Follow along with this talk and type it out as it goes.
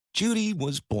Judy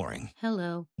was boring.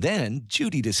 Hello. Then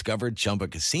Judy discovered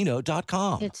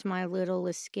ChumbaCasino.com. It's my little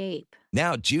escape.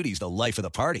 Now Judy's the life of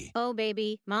the party. Oh,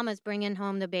 baby, mama's bringing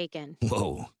home the bacon.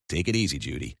 Whoa, take it easy,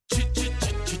 Judy.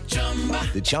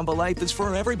 The Chumba life is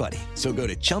for everybody. So go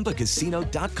to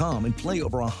ChumbaCasino.com and play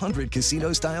over 100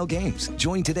 casino-style games.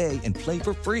 Join today and play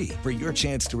for free for your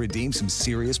chance to redeem some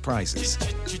serious prizes.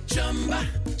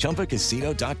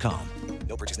 ChumbaCasino.com.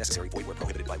 No purchase necessary. Void where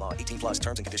prohibited by law. 18 plus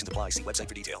terms and conditions apply. See website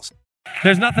for details.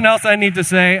 There's nothing else I need to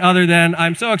say other than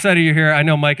I'm so excited you're here. I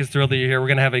know Mike is thrilled that you're here. We're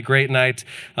going to have a great night.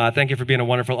 Thank you for being a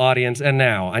wonderful audience. And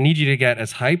now I need you to get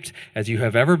as hyped as you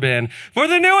have ever been for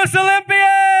the newest Olympian!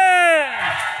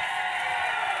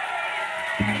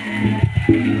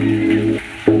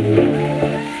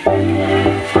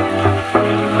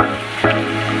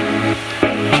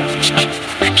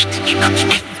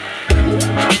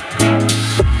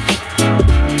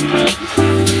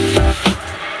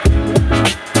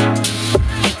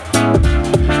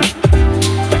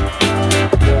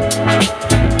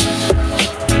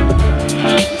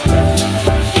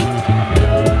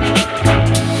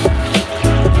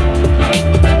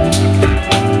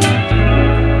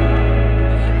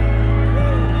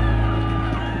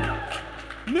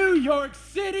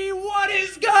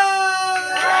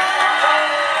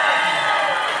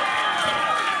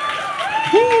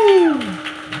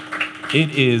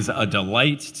 It is a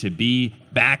delight to be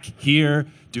back here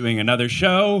doing another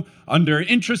show under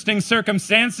interesting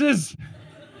circumstances,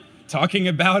 talking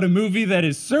about a movie that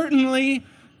is certainly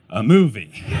a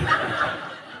movie.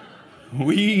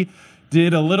 We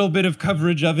did a little bit of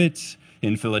coverage of it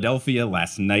in Philadelphia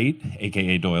last night,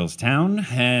 aka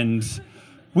Doylestown, and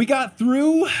we got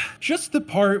through just the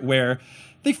part where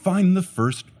they find the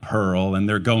first pearl and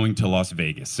they're going to Las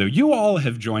Vegas. So you all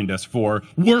have joined us for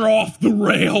We're Off the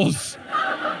Rails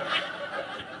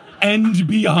and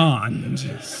beyond.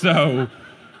 So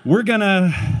we're gonna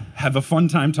have a fun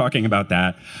time talking about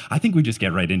that. I think we just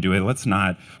get right into it. Let's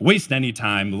not waste any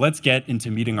time. Let's get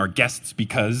into meeting our guests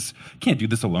because can't do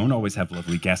this alone. Always have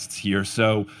lovely guests here.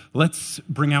 So let's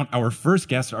bring out our first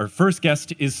guest. Our first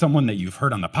guest is someone that you've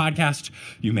heard on the podcast.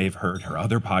 You may have heard her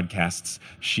other podcasts.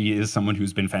 She is someone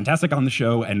who's been fantastic on the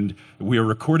show, and we are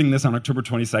recording this on October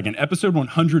 22nd. Episode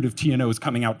 100 of TNO is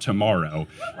coming out tomorrow.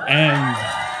 And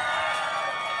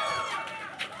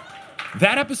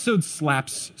that episode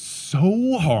slaps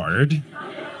so hard.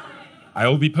 I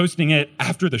will be posting it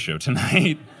after the show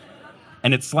tonight.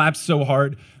 And it slaps so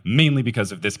hard, mainly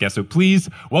because of this guest. So please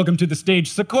welcome to the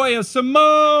stage, Sequoia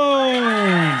Simone.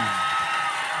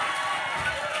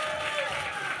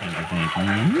 Thank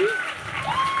you.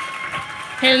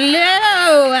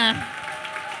 Hello.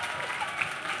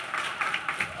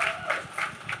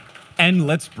 And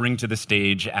let's bring to the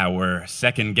stage our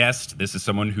second guest. This is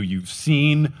someone who you've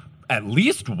seen at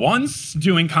least once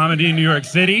doing comedy in New York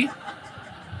City.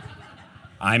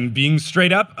 I'm being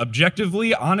straight up,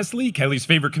 objectively, honestly, Kelly's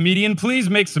favorite comedian. Please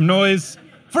make some noise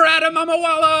for Adam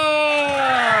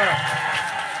Mamawala!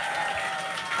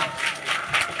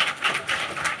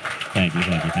 Thank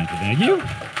you.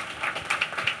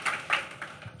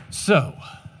 So,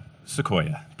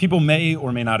 Sequoia, people may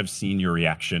or may not have seen your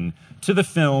reaction to the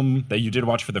film that you did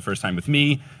watch for the first time with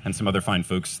me and some other fine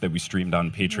folks that we streamed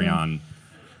on Patreon.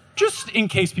 Just in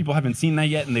case people haven't seen that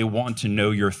yet and they want to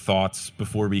know your thoughts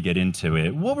before we get into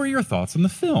it, what were your thoughts on the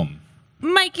film?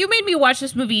 Mike, you made me watch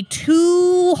this movie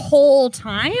 2 whole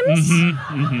times.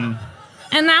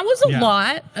 And that was a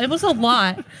lot. It was a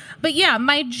lot. But yeah,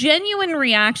 my genuine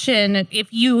reaction, if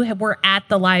you were at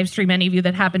the live stream, any of you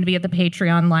that happened to be at the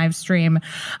Patreon live stream,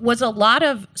 was a lot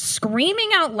of screaming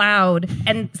out loud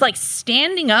and like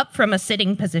standing up from a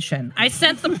sitting position. I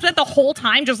spent the whole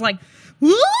time just like,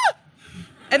 "Whoa!"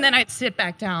 And then I'd sit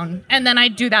back down, and then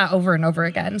I'd do that over and over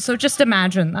again. So just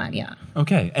imagine that, yeah.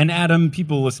 Okay. And Adam,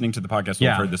 people listening to the podcast will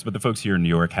have heard this, but the folks here in New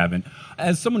York haven't.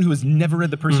 As someone who has never read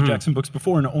the Percy Jackson books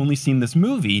before and only seen this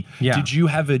movie, did you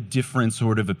have a different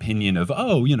sort of opinion of, I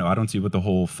don't see what the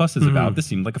whole fuss is about. This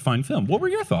seemed like a fine film. What were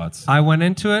your thoughts? I went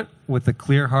into it with a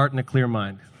clear heart and a clear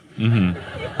mind.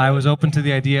 I was open to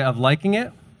the idea of liking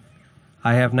it.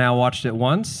 I have now watched it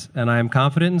once, and I am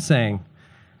confident in saying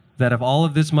that if all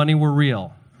of this money were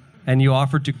real, and you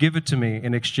offered to give it to me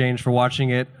in exchange for watching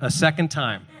it a second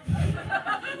time,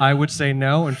 I would say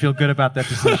no and feel good about that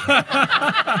decision.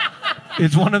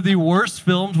 It's one of the worst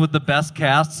films with the best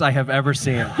casts I have ever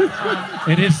seen.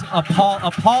 It is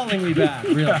appallingly bad,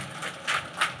 really.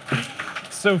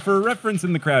 So for reference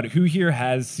in the crowd, who here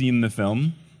has seen the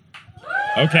film?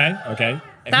 Okay.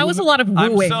 That was a lot of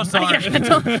wooing. I'm so sorry.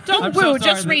 Don't woo,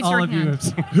 just raise your hand.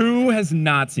 Who has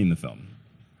not seen the film?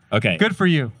 Okay. Good for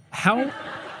you. How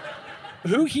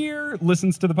Who here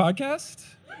listens to the podcast?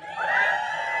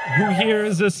 Who here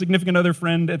is a significant other,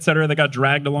 friend, etc., that got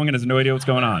dragged along and has no idea what's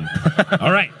going on?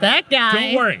 All right. That guy.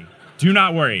 Don't worry. Do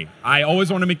not worry. I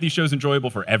always want to make these shows enjoyable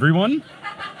for everyone.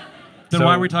 Then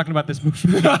why are we talking about this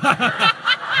movie?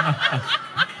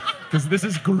 Because this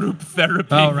is group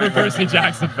therapy right, for Percy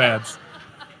Jackson fans.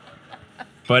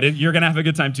 But you're going to have a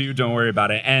good time, too. Don't worry about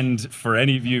it. And for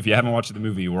any of you, if you haven't watched the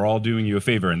movie, we're all doing you a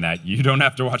favor in that you don't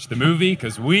have to watch the movie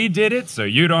because we did it, so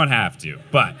you don't have to.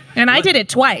 And I did it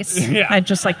twice. Yeah. I'd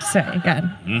just like to say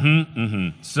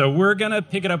again. So we're going to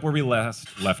pick it up where we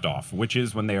left off, which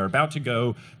is when they are about to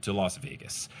go to Las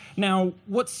Vegas. Now,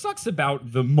 what sucks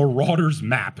about the Marauders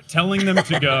map telling them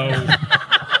to go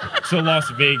to Las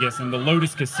Vegas and the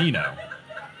Lotus Casino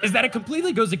is that it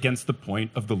completely goes against the point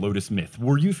of the lotus myth.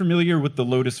 Were you familiar with the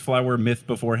lotus flower myth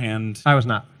beforehand? I was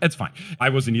not. It's fine. I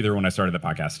wasn't either when I started the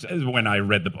podcast, when I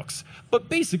read the books. But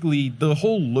basically, the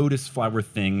whole lotus flower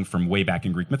thing from way back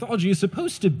in Greek mythology is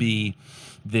supposed to be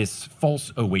this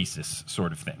false oasis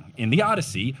sort of thing. In the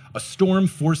Odyssey, a storm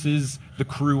forces the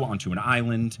crew onto an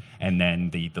island, and then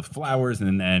they eat the flowers,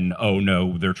 and then, oh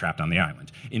no, they're trapped on the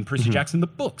island. In Percy Jackson, the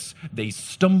books, they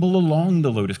stumble along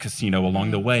the Lotus Casino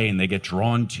along the way, and they get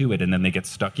drawn to it, and then they get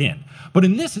stuck in. But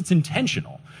in this, it's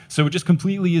intentional. So it just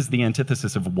completely is the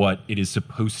antithesis of what it is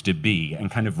supposed to be,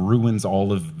 and kind of ruins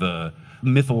all of the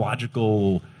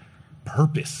mythological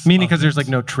purpose. Meaning because there's like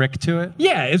no trick to it?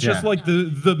 Yeah, it's just like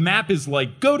the map is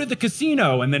like, go to the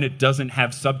casino, and then it doesn't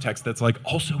have subtext that's like,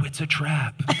 also it's a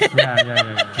trap.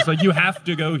 Yeah. It's like, you have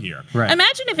to go here. Right.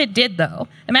 Imagine if it did, though.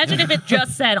 Imagine if it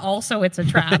just said, also it's a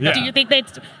trap. Yeah. Do you think they'd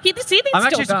I'm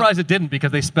actually surprised it didn't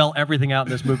because they spell everything out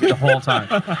in this movie the whole time.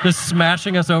 Just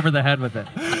smashing us over the head with it.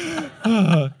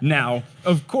 Now,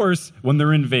 of course, when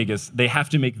they're in Vegas, they have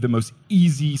to make the most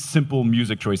easy, simple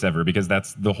music choice ever because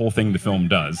that's the whole thing the film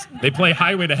does. They play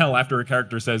Highway to Hell after a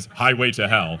character says, Highway to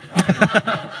Hell.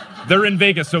 They're in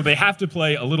Vegas, so they have to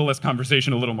play A Little Less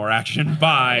Conversation, A Little More Action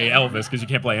by Elvis because you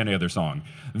can't play any other song.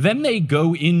 Then they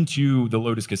go into the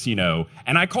Lotus Casino,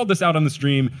 and I called this out on the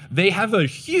stream. They have a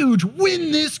huge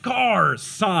 "Win This Car"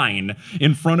 sign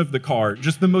in front of the car.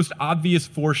 Just the most obvious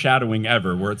foreshadowing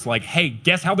ever, where it's like, hey,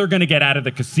 guess how they're going to get out of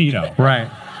the casino? Right.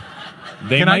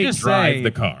 They Can might I just drive say,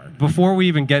 the car. before we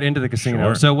even get into the casino,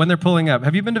 Sure. so when they're pulling up,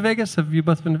 have you been to Vegas? Have you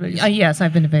both been to Vegas? Yes,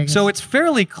 I've been to Vegas. So it's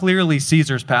fairly clearly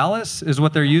Caesar's Palace is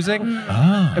what they're using.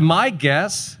 And my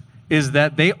guess is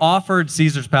that they offered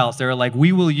Caesar's Palace. They were like,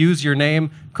 we will use your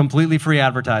name, completely free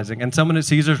advertising. And someone at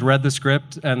Caesar's read the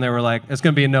script and they were like, it's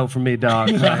going to be a no from me, dog.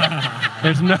 Like,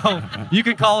 there's no, you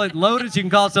can call it Lotus, you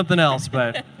can call it something else,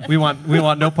 but we want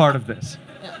no part of this.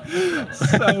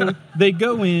 So they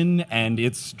go in, and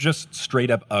it's just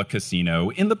straight up a casino.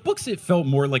 In the books, it felt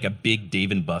more like a big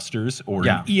Dave & Buster's or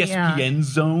an ESPN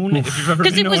zone, if you've ever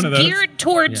been to one of those. Because it was geared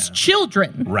towards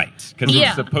children. Right, because it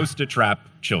was supposed to trap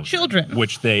children.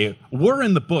 Which they were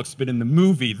in the books, but in the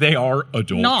movie, they are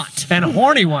adults. Not. And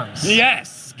horny ones.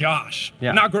 Yes, gosh.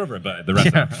 Yeah. Not Grover, but the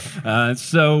rest of them.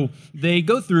 So they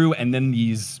go through, and then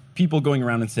these people going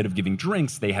around, instead of giving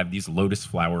drinks, they have these lotus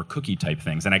flower cookie type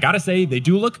things. And I gotta say, they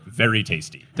do look very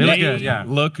tasty. They look good, yeah.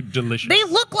 Look delicious. They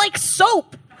look like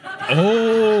soap.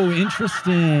 Oh,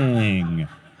 interesting.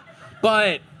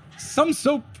 But some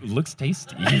soap looks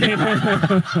tasty.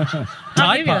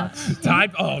 Tide Pods.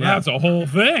 That's a whole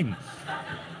thing.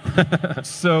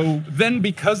 So then,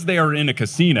 because they are in a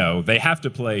casino, they have to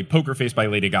play Poker Face by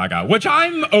Lady Gaga, which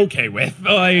I'm okay with.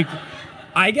 Like,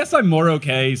 I guess I'm more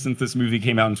okay since this movie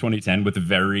came out in 2010 with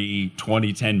very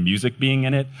 2010 music being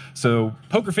in it. So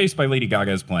Poker Face by Lady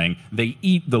Gaga is playing. They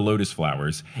eat the lotus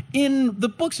flowers. In the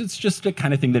books, it's just a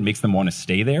kind of thing that makes them want to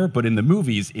stay there. But in the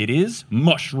movies, it is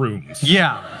mushrooms.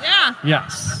 Yeah. Yeah.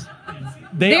 Yes.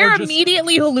 They're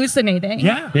immediately hallucinating.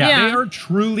 Yeah. They are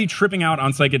truly tripping out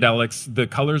on psychedelics. The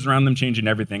colors around them change and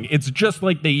everything. It's just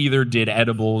like they either did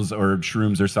edibles or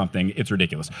shrooms or something. It's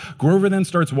ridiculous. Grover then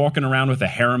starts walking around with a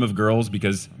harem of girls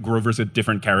because Grover's a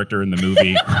different character in the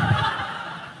movie.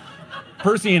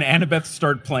 Percy and Annabeth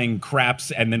start playing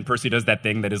craps, and then Percy does that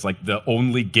thing that is like the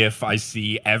only gif I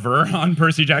see ever on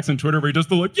Percy Jackson Twitter where he does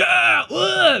the like,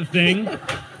 thing.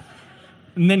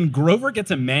 And then Grover gets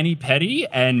a mani-pedi,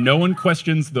 and no one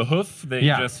questions the hoof. They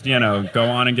just, go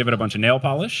on and give it a bunch of nail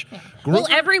polish. Well,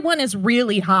 everyone is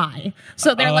really high.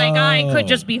 So they're like, I could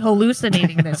just be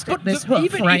hallucinating this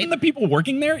hoof, right? Even the people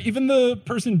working there? Even the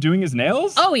person doing his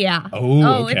nails? Oh, yeah.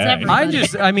 Oh, it's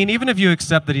everybody. Even if you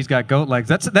accept that he's got goat legs,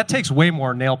 that takes way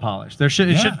more nail polish. It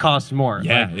should cost more.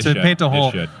 Yeah, like, to paint a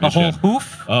whole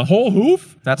hoof. A whole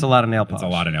hoof? That's a lot of nail polish.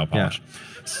 That's a lot of nail polish. Yeah.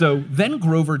 So then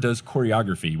Grover does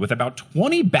choreography with about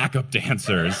 20 backup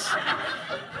dancers.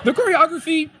 The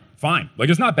choreography fine. Like,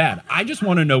 it's not bad. I just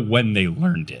want to know when they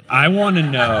learned it. I want to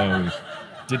know,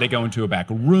 did they go into a back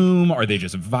room? Are they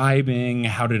just vibing?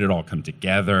 How did it all come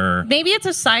together? Maybe it's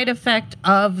a side effect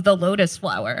of the lotus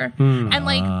flower. And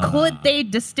like, could they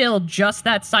distill just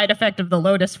that side effect of the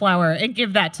lotus flower and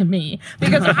give that to me?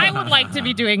 Because I would like to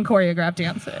be doing choreographed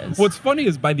dances. What's funny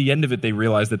is by the end of it, they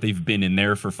realize that they've been in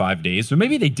there for 5 days. So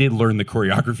maybe they did learn the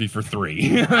choreography for 3.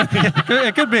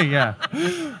 It could be, yeah.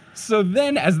 So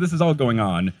then, as this is all going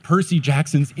on, Percy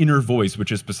Jackson's inner voice,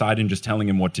 which is Poseidon just telling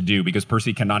him what to do because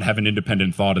Percy cannot have an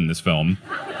independent thought in this film.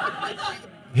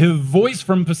 His voice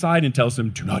from Poseidon tells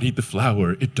him, do not eat the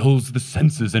flower. It dulls the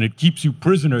senses and it keeps you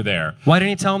prisoner there. Why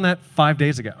didn't he tell him that 5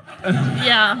 days ago?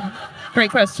 Yeah.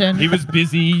 Great question. He was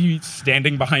busy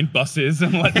standing behind buses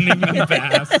and letting them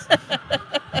pass.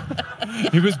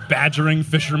 He was badgering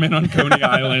fishermen on Coney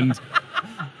Island.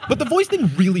 But the voice thing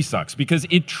really sucks because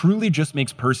it truly just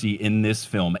makes Percy in this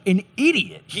film an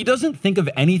idiot. He doesn't think of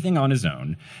anything on his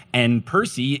own. And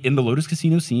Percy, in the Lotus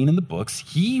Casino scene in the books,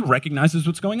 he recognizes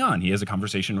what's going on. He has a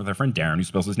conversation with our friend Darren, who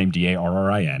spells his name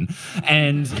Darrin.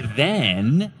 And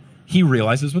then he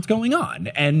realizes what's going on.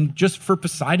 And just for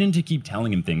Poseidon to keep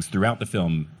telling him things throughout the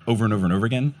film over and over and over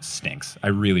again stinks. I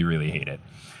really, really hate it.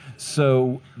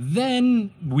 So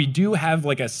then we do have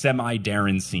like a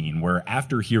semi-Darren scene where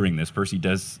after hearing this, Percy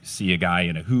does see a guy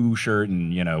in a Who shirt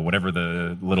and, you know, whatever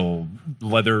the little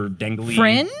leather dangly...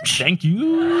 Fringe? Thank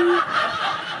you.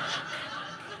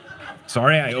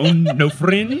 Sorry, I own no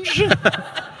fringe.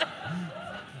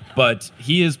 But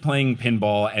he is playing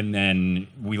pinball, and then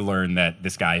we learn that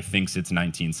this guy thinks it's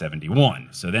 1971.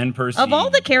 So then Percy... Of all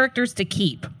the characters to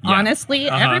keep, honestly,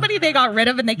 everybody they got rid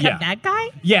of and they kept that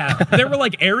guy? Yeah. They were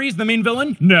like, Ares, the main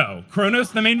villain? No.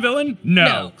 Kronos, the main villain?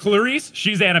 No. Clarice?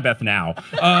 She's Annabeth now.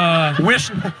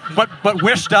 Wish, but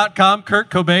Wish.com, Kurt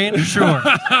Cobain? Sure.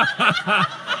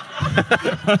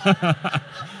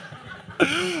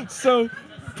 So...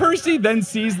 Percy then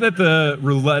sees that the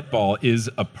roulette ball is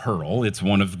a pearl. It's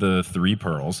one of the 3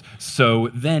 pearls. So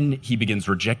then he begins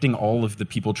rejecting all of the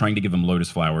people trying to give him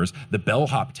lotus flowers. The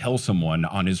bellhop tells someone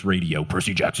on his radio,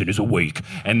 Percy Jackson is awake.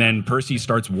 And then Percy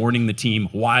starts warning the team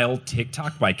while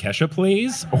TikTok by Kesha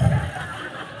plays.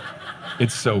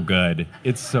 It's so good.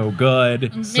 It's so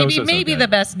good. Maybe the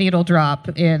best needle drop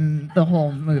in the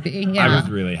whole movie. Yeah. I was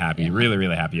really happy, really,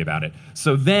 really happy about it.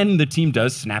 So then the team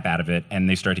does snap out of it, and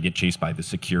they start to get chased by the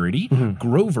security.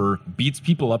 Grover beats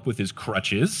people up with his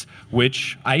crutches,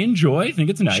 which I enjoy. I think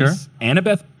it's nice. Sure.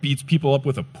 Annabeth beats people up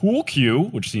with a pool cue,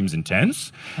 which seems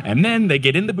intense. And then they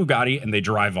get in the Bugatti, and they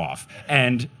drive off.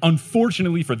 And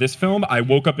unfortunately for this film, I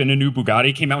woke up in a new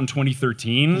Bugatti. Came out in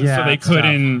 2013, so they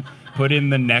couldn't... put in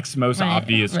the next most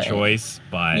obvious choice,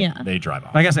 but they drive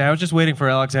off. Like I say, I was just waiting for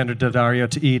Alexander Daddario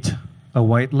to eat a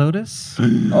white lotus.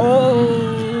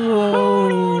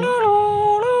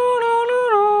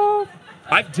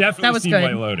 I've definitely seen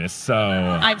White Lotus,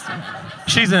 so... I've seen it.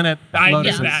 She's in it.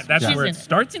 That's where it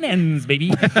starts and ends,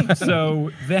 baby.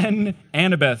 So then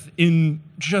Annabeth, in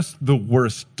just the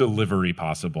worst delivery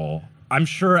possible... I'm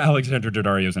sure Alexander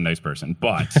Daddario's a nice person,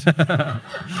 but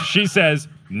she says,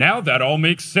 now that all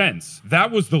makes sense.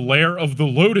 That was the lair of the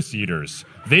Lotus Eaters.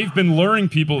 They've been luring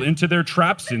people into their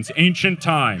traps since ancient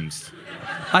times.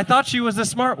 I thought she was the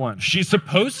smart one. She's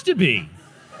supposed to be,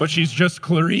 but she's just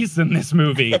Clarice in this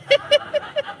movie.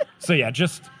 So yeah,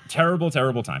 just terrible,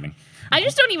 terrible timing. I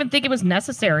just don't even think it was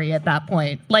necessary at that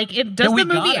point. Like, does the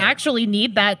movie actually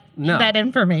need that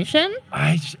information?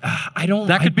 I don't...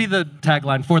 That could be the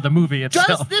tagline for the movie itself.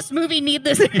 Does this movie need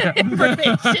this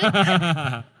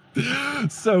information?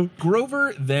 So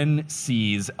Grover then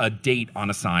sees a date on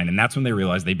a sign, and that's when they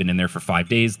realize they've been in there for 5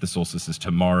 days. The solstice is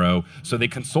tomorrow. So they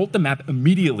consult the map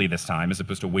immediately this time, as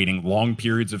opposed to waiting long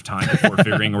periods of time before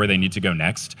figuring where they need to go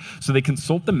next. So they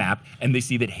consult the map, and they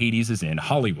see that Hades is in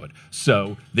Hollywood.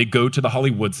 So they go to the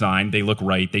Hollywood sign. They look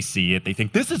right. They see it. They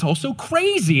think, this is all so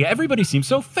crazy. Everybody seems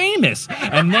so famous.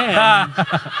 And then...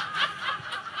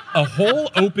 a hole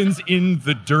opens in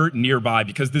the dirt nearby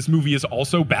because this movie is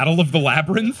also Battle of the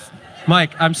Labyrinth.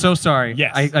 Mike, I'm so sorry.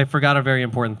 Yes. I forgot a very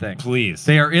important thing. Please.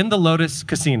 They are in the Lotus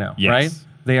Casino, right?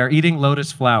 They are eating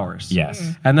lotus flowers.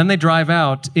 Yes. And then they drive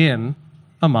out in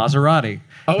a Maserati.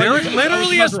 There is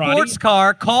literally a sports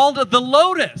car called the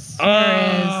Lotus.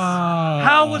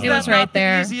 How was that not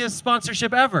the easiest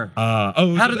sponsorship ever?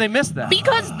 How did they miss that?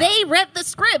 Because they read the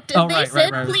script and they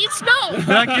said, please no.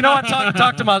 Like, you know what?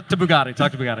 Talk to Bugatti.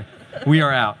 Talk to Bugatti. We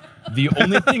are out. The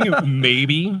only thing,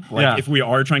 maybe, Yeah. if we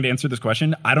are trying to answer this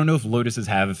question, I don't know if Lotuses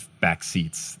have back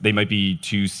seats. They might be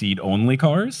 2-seat only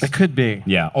cars. It could be.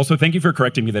 Yeah. Also, thank you for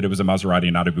correcting me that it was a Maserati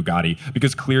and not a Bugatti,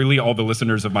 because clearly all the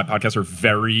listeners of my podcast are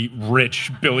very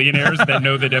rich billionaires that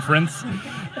know the difference.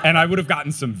 And I would have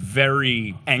gotten some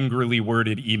very angrily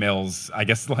worded emails, I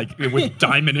guess, like with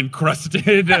diamond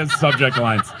encrusted subject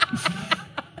lines.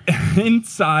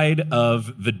 Inside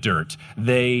of the dirt,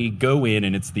 they go in,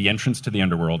 and it's the entrance to the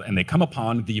underworld, and they come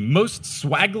upon the most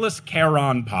swagless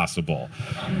Charon possible.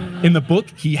 In the book,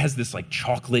 he has this like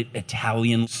chocolate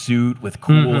Italian suit with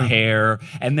cool hair,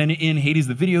 and then in Hades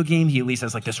the video game, he at least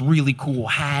has like this really cool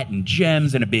hat and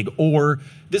gems and a big oar.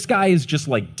 This guy is just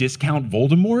like discount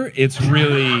Voldemort. It's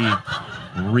really,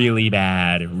 really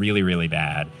bad. Really, really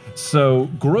bad. So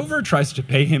Grover tries to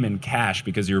pay him in cash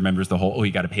because he remembers the whole,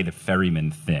 you got to pay the ferryman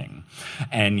thing.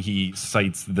 And he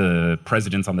cites the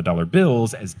presidents on the dollar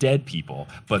bills as dead people.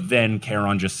 But then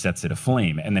Charon just sets it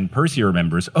aflame. And then Percy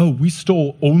remembers, we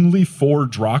stole only 4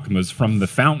 drachmas from the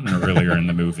fountain earlier in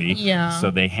the movie. Yeah.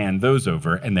 So they hand those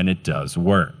over, and then it does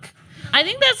work. I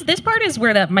think this part is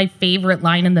where my favorite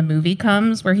line in the movie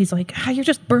comes, where he's like, you're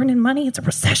just burning money. It's a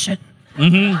recession.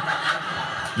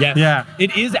 Yes. Yeah.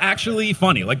 It is actually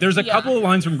funny. Like, there's a couple of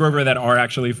lines from Grover that are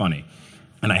actually funny.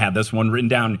 And I had this one written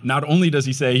down. Not only does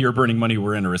he say, you're burning money,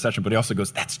 we're in a recession, but he also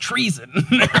goes, that's treason.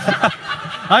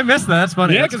 I missed that. That's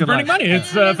funny. Yeah, That's a because good burning line. money,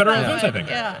 it's federal offense, I think.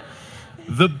 Yeah.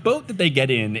 The boat that they get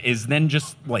in is then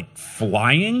just, like,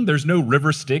 flying. There's no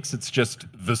river Styx. It's just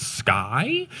the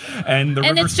sky. And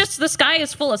it's just the sky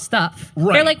is full of stuff.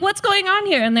 Right. They're like, what's going on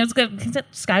here? And the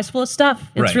sky's full of stuff.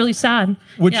 It's Right. really sad.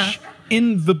 Which, yeah.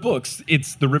 in the books,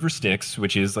 it's the river Styx,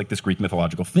 which is like this Greek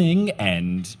mythological thing,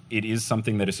 and it is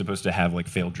something that is supposed to have like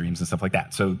failed dreams and stuff like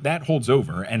that. So that holds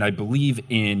over, and I believe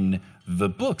in the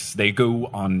books, they go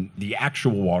on the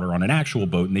actual water on an actual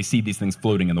boat, and they see these things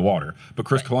floating in the water. But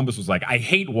Chris Columbus was like, I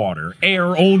hate water,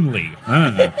 air only.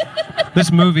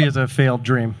 This movie is a failed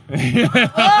dream.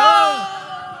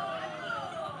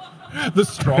 The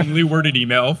strongly worded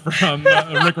email from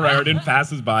Rick Riordan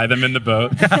passes by them in the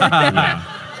boat. Yeah.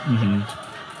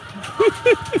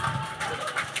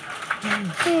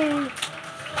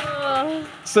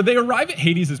 So they arrive at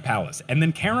Hades' palace, and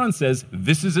then Charon says,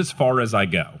 this is as far as I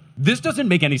go. This doesn't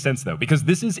make any sense, though, because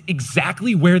this is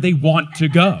exactly where they want to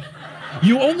go.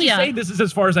 You only say this is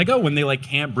as far as I go when they like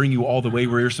can't bring you all the way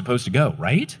where you're supposed to go,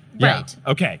 right? Yeah. Right.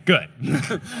 Okay, good.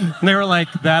 And they were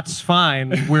like, that's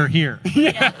fine. We're here.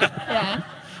 Yeah.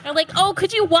 They're like,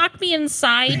 could you walk me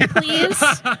inside, please?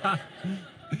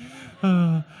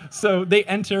 So they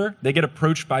enter, they get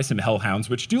approached by some hellhounds,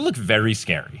 which do look very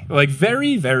scary. Like,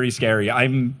 very, very scary.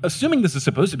 I'm assuming this is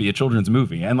supposed to be a children's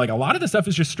movie, and like a lot of the stuff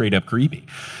is just straight up creepy.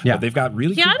 Yeah. But they've got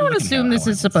really I don't creepy-looking assume this is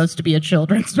hellhounds. supposed to be a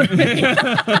children's movie.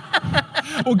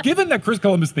 Well, given that Chris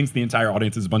Columbus thinks the entire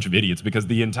audience is a bunch of idiots because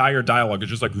the entire dialogue is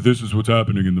just like, this is what's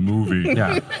happening in the movie.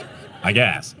 Yeah. I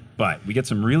guess. But we get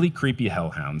some really creepy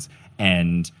hellhounds,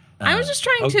 and I was just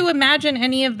trying to imagine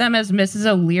any of them as Mrs.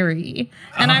 O'Leary.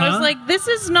 And I was like, this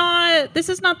is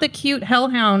not the cute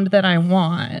hellhound that I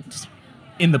want.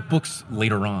 in the books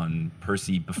later on,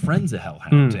 Percy befriends a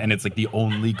hellhound, and it's like the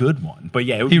only good one. But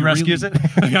yeah, He rescues it?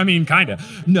 I mean, kind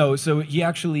of. No, so he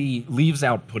actually leaves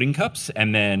out pudding cups,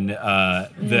 and then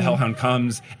the hellhound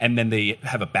comes, and then they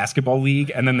have a basketball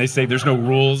league, and then they say there's no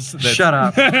rules. Shut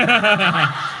up.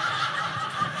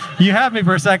 You had me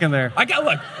for a second there. I got,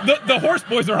 look, the horse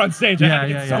boys are on stage. I had to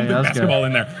get something that's basketball good.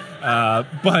 in there.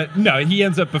 But no, he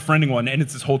ends up befriending one, and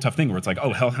it's this whole tough thing where it's like,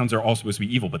 oh, hellhounds are all supposed to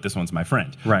be evil, but this one's my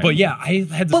friend. Right. But yeah, I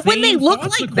had the But when they same look thought,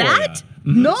 like Sequoia. that?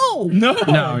 No.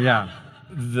 No, yeah.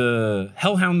 The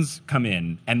hellhounds come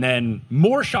in, and then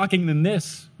more shocking than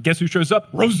this, guess who shows up?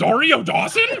 Rosario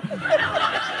Dawson?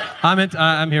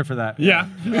 I'm here for that. Yeah.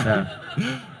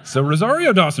 Yeah. So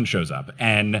Rosario Dawson shows up,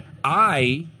 and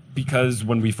because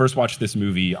when we first watched this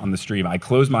movie on the stream, I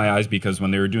closed my eyes because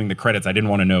when they were doing the credits, I didn't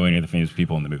want to know any of the famous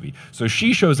people in the movie. So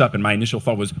she shows up, and my initial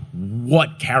thought was,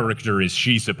 what character is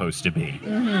she supposed to be?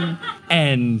 Mm-hmm.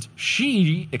 And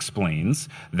she explains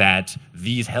that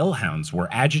these hellhounds were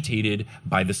agitated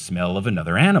by the smell of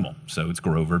another animal. So it's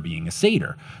Grover being a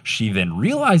satyr. She then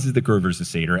realizes that Grover's a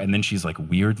satyr, and then she's like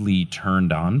weirdly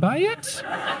turned on by it.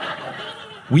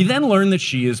 We then learn that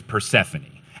she is Persephone.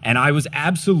 And I was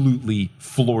absolutely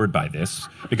floored by this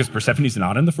because Persephone's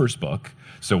not in the first book.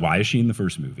 So why is she in the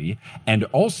first movie? And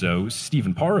also,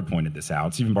 Stephen Parra pointed this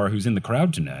out. Stephen Parra, who's in the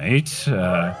crowd tonight.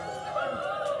 Along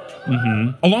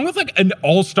with like an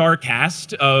all-star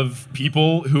cast of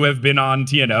people who have been on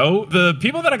TNO. The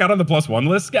people that I got on the +1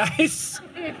 list, guys,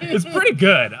 it's pretty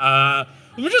good.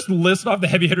 Let me just list off the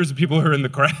heavy hitters of people who are in the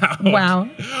crowd. Wow.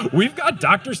 We've got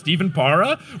Dr. Stephen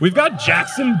Parra. We've got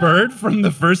Jackson Bird from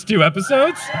the first 2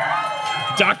 episodes.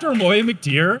 Dr. Moya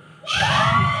McTeer.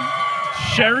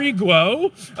 Sherry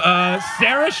Guo.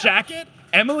 Sarah Shackett.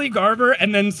 Emily Garber,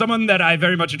 and then someone that I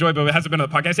very much enjoy but hasn't been on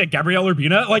the podcast yet, Gabrielle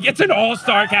Urbina. Like, it's an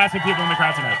all-star cast of people in the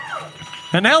crowd tonight.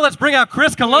 And now let's bring out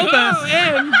Chris Columbus.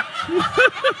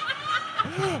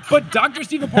 But Dr.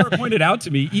 Stephen Parra pointed out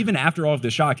to me, even after all of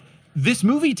this shock, this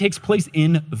movie takes place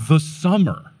in the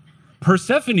summer.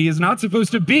 Persephone is not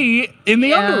supposed to be in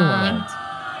the underworld.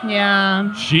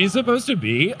 Yeah. She's supposed to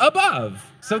be above.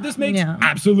 So this makes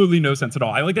absolutely no sense at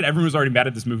all. I like that everyone who's already mad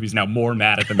at this movie is now more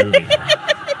mad at the movie.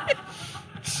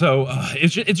 So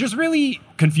it's just really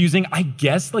confusing. I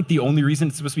guess like the only reason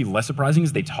it's supposed to be less surprising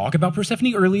is they talk about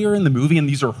Persephone earlier in the movie, and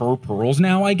these are her pearls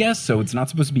now, I guess. So it's not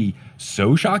supposed to be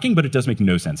so shocking, but it does make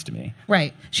no sense to me.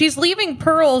 Right. She's leaving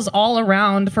pearls all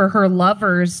around for her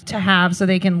lovers to have so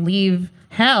they can leave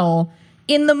hell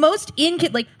in the most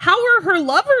like, how are her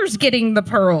lovers getting the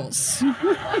pearls?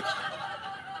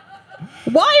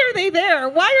 Why are they there?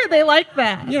 Why are they like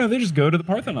that? They just go to the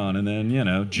Parthenon and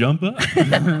then, jump up.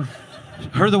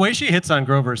 The way she hits on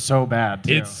Grover is so bad,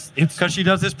 too. It's because she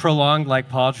does this prolonged,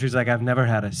 pause. She's like, I've never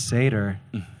had a Seder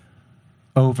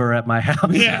over at my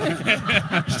house.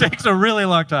 Yeah. It takes a really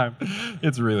long time.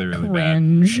 It's really, really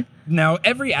Cringe. bad. Now,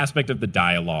 every aspect of the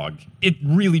dialogue, it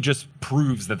really just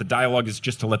proves that the dialogue is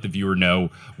just to let the viewer know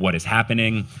what is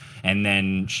happening. And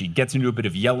then she gets into a bit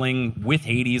of yelling with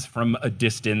Hades from a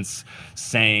distance,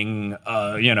 saying,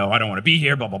 I don't want to be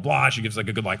here, blah, blah, blah. She gives like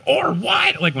a good or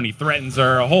what? Like when he threatens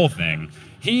her, a whole thing.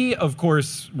 He, of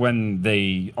course, when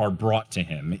they are brought to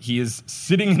him, he is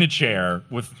sitting in a chair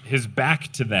with his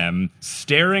back to them,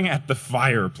 staring at the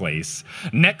fireplace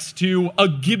next to a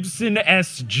Gibson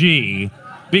SG.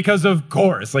 Because, of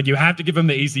course, you have to give him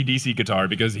the AC/DC guitar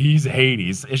because he's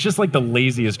Hades. It's just, the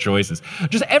laziest choices.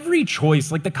 Just every choice,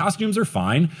 the costumes are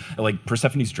fine.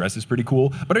 Persephone's dress is pretty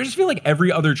cool. But I just feel like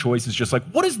every other choice is just,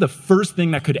 what is the first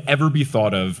thing that could ever be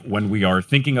thought of when we are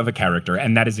thinking of a character?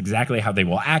 And that is exactly how they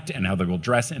will act and how they will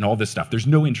dress and all this stuff. There's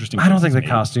no interesting I don't think the made.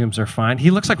 costumes are fine.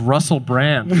 He looks like Russell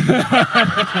Brand. What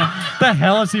the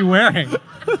hell is he wearing?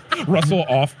 Russell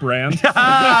Off-Brand.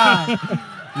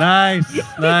 Nice.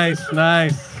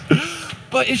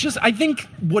 But it's just, I think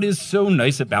what is so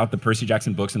nice about the Percy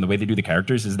Jackson books and the way they do the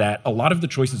characters is that a lot of the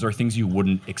choices are things you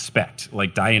wouldn't expect.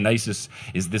 Like Dionysus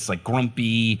is this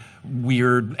grumpy,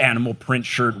 weird animal print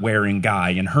shirt wearing guy,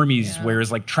 and Hermes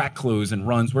wears track clothes and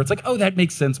runs where it's oh, that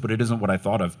makes sense, but it isn't what I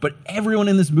thought of. But everyone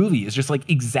in this movie is just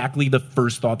exactly the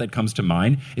first thought that comes to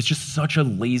mind. It's just such a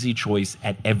lazy choice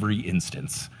at every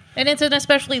instance. And it's an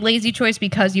especially lazy choice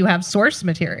because you have source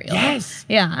material. Yes.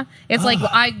 Yeah. It's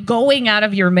going out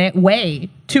of your way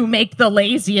to make the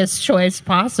laziest choice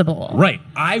possible. Right.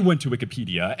 I went to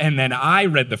Wikipedia, and then I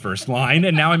read the first line,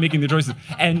 and now I'm making the choices.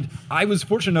 And I was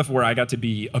fortunate enough where I got to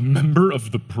be a member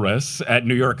of the press at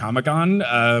New York Comic Con,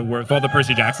 with all the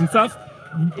Percy Jackson stuff.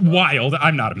 Wild.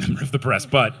 I'm not a member of the press,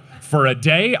 but for a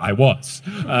day, I was.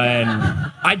 And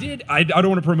I don't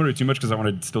want to promote it too much because I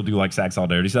want to still do SAG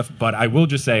Solidarity stuff, but I will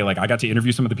just say, I got to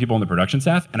interview some of the people on the production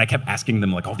staff, and I kept asking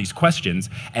them, all these questions,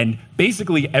 and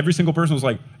basically every single person was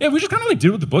yeah, we just kind of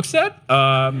did what the book said.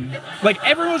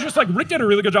 Everyone was just Rick did a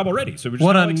really good job already. So we just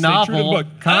what a stay true to the novel book.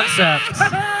 concept.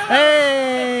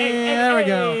 Hey, there we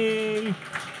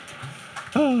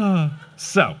go.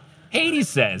 So, Hades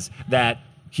says that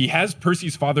he has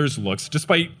Percy's father's looks,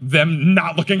 despite them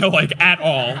not looking alike at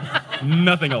all.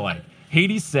 Nothing alike.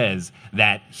 Hades says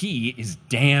that he is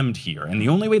damned here, and the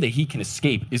only way that he can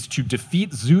escape is to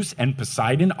defeat Zeus and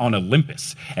Poseidon on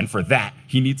Olympus. And for that,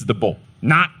 he needs the bowl.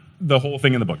 Not the whole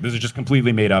thing in the book. This is just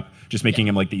completely made up, just making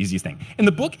him the easiest thing. In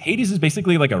the book, Hades is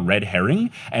basically a red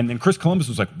herring, and then Chris Columbus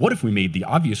was what if we made the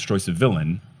obvious choice of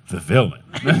villain the villain?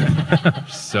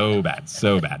 So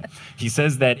bad. He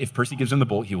says that if Percy gives him the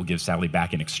bolt, he will give Sally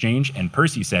back in exchange, and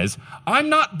Percy says, I'm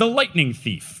not the lightning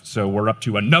thief. So we're up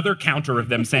to another counter of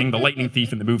them saying the lightning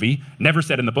thief in the movie. Never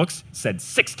said in the books, said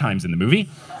 6 times in the movie.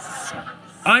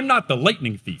 I'm not the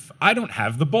lightning thief. I don't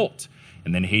have the bolt.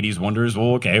 And then Hades wonders,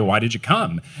 well, okay, why did you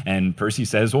come? And Percy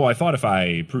says, well, I thought if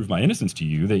I proved my innocence to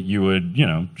you that you would,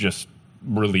 just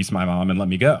release my mom and let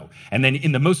me go. And then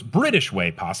in the most British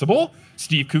way possible,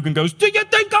 Steve Coogan goes, do you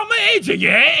think I'm an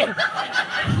idiot?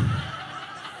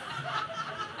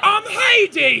 I'm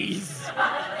Hades!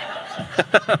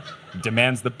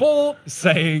 Demands the bowl,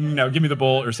 saying, now give me the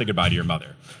bowl or say goodbye to your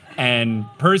mother. And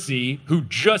Percy, who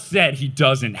just said he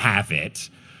doesn't have it,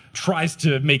 tries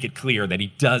to make it clear that he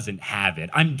doesn't have it.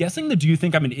 I'm guessing the "do you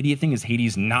think I'm an idiot" thing is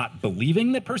Hades not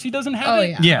believing that Percy doesn't have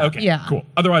it? Yeah. Okay, Yeah. cool.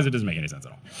 Otherwise, it doesn't make any sense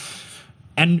at all.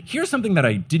 And here's something that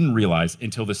I didn't realize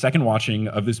until the second watching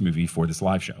of this movie for this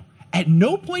live show. At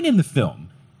no point in the film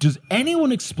does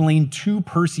anyone explain to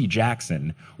Percy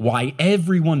Jackson why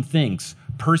everyone thinks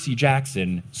Percy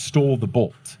Jackson stole the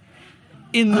bolt.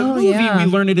 In the movie, we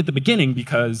learn it at the beginning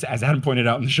because, as Adam pointed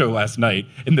out in the show last night,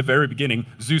 in the very beginning,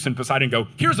 Zeus and Poseidon go,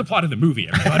 "Here's the plot of the movie,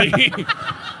 everybody."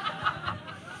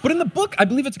 But in the book, I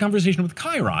believe it's a conversation with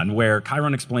Chiron, where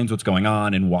Chiron explains what's going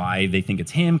on and why they think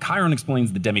it's him. Chiron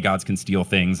explains the demigods can steal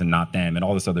things and not them and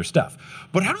all this other stuff.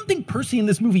 But I don't think Percy in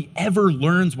this movie ever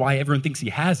learns why everyone thinks he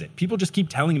has it. People just keep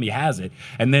telling him he has it.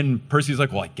 And then Percy's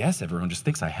like, well, I guess everyone just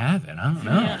thinks I have it. I don't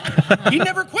know. He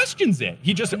never questions it.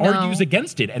 He just argues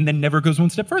against it and then never goes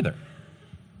one step further.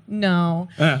 No.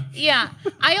 Yeah.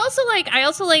 I also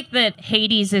like that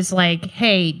Hades is like,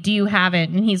 "Hey, do you have it?"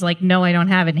 And he's like, "No, I don't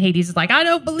have it." And Hades is like, "I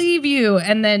don't believe you."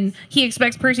 And then he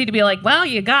expects Percy to be like, "Well,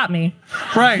 you got me."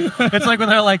 Right. It's like when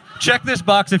they're like, "Check this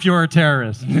box if you're a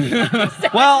terrorist."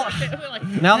 Well,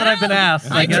 now that I've been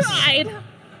asked, I guess. Tried.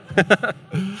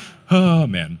 Oh,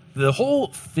 man. The whole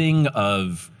thing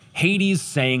of Hades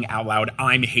saying out loud,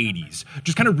 "I'm Hades,"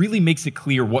 just kind of really makes it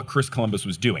clear what Chris Columbus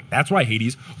was doing. That's why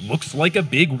Hades looks like a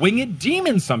big winged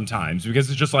demon sometimes, because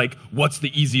it's just like, what's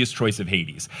the easiest choice of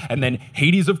Hades? And then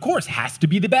Hades, of course, has to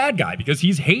be the bad guy because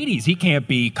he's Hades. He can't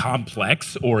be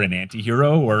complex or an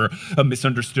anti-hero or a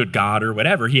misunderstood god or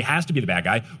whatever. He has to be the bad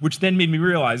guy, which then made me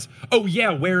realize, oh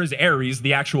yeah, where is Ares,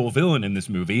 the actual villain in this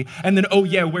movie? And then, oh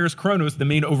yeah, where's Kronos, the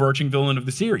main overarching villain of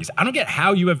the series? I don't get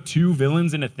how you have two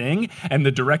villains in a thing and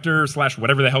the director /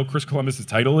 whatever the hell Chris Columbus'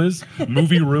 title is,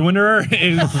 movie ruiner,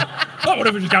 is, oh, what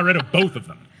if we just got rid of both of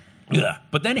them? Ugh.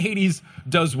 But then Hades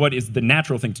does what is the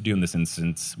natural thing to do in this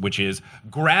instance, which is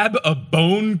grab a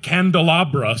bone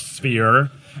candelabra sphere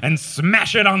and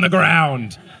smash it on the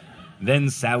ground.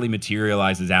 Then Sally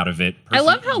materializes out of it. I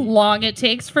love how long it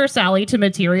takes for Sally to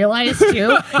materialize,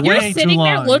 too. You're Way sitting too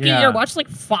there long, looking at yeah. her watch like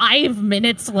 5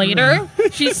 minutes later.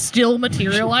 She's still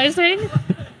materializing.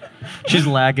 She's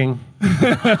lagging.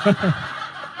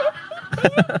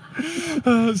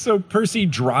 So Percy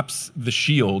drops the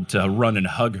shield to run and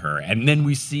hug her, and then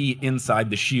we see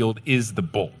inside the shield is the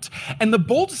bolt. And the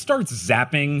bolt starts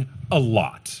zapping a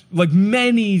lot, like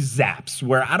many zaps,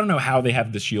 where I don't know how they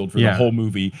have the shield for the whole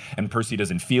movie, and Percy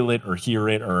doesn't feel it or hear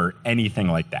it or anything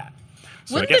like that.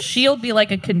 So Wouldn't the shield be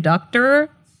like a conductor?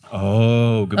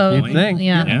 Oh, good point. You'd think.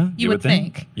 Yeah, you would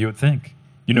think. You would think.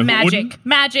 You know,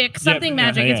 Magic, something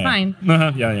magic. It's fine.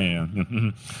 Yeah.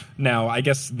 Now, I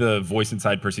guess the voice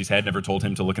inside Percy's head never told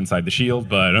him to look inside the shield,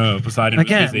 but Poseidon was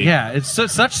Again, busy. yeah, it's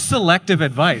such selective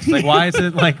advice. Like, why is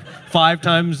it like 5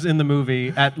 times in the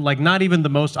movie at like not even the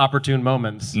most opportune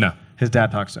moments? No. His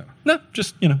dad talks to him. No,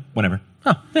 just, whenever.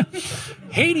 Oh, yeah.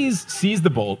 Hades sees the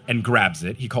bolt and grabs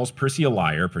it. He calls Percy a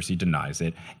liar. Percy denies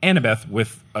it. Annabeth,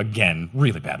 with, again,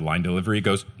 really bad line delivery,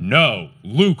 goes, "No,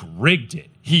 Luke rigged it.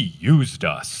 He used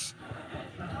us."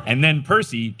 And then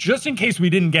Percy, just in case we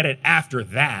didn't get it after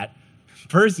that,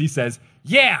 Percy says,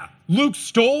 "Yeah, Luke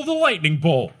stole the lightning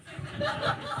bolt."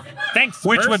 Thanks,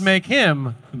 Which Percy. would make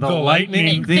him the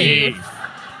lightning thief.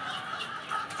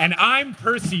 And I'm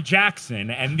Percy Jackson,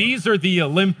 and these are the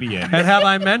Olympians. And have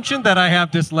I mentioned that I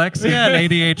have dyslexia and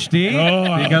ADHD?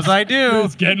 Because I do.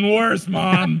 It's getting worse,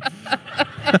 Mom.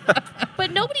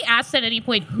 But nobody asked at any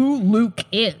point who Luke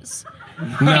is.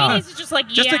 No. Hades is just like,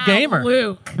 Just a gamer.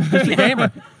 Luke. Just a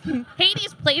gamer.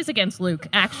 Hades plays against Luke,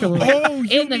 actually. Oh,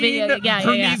 you in the mean video. Yeah.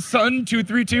 Hermes' son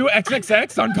 232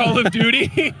 XXX on Call of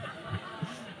Duty?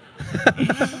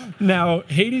 Now,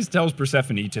 Hades tells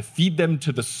Persephone to feed them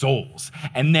to the souls,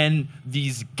 and then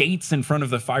these gates in front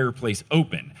of the fireplace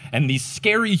open, and these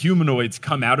scary humanoids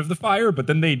come out of the fire, but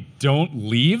then they don't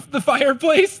leave the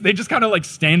fireplace. They just kind of like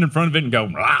stand in front of it and go,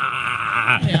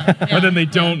 "Rah!" But then they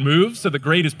don't move, so the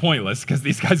grate is pointless because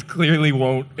these guys clearly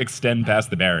won't extend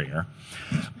past the barrier.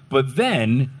 But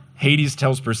then Hades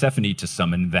tells Persephone to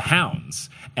summon the hounds,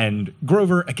 and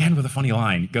Grover, again with a funny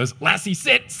line, goes, "Lassie,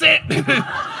 sit, sit!"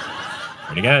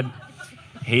 Pretty good.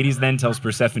 Hades then tells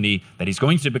Persephone that he's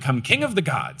going to become king of the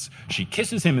gods. She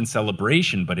kisses him in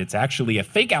celebration, but it's actually a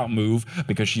fake-out move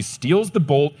because she steals the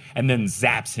bolt and then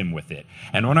zaps him with it.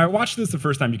 And when I watched this the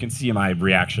first time, you can see my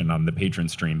reaction on the Patreon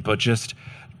stream, but just,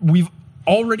 we've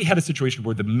already had a situation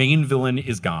where the main villain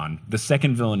is gone, the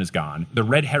second villain is gone, the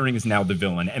red herring is now the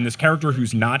villain, and this character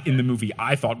who's not in the movie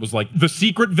I thought was like the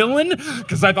secret villain,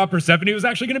 because I thought Persephone was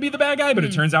actually going to be the bad guy, but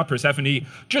it turns out Persephone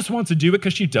just wants to do it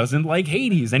because she doesn't like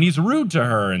Hades, and he's rude to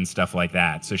her and stuff like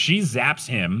that. So she zaps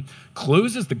him,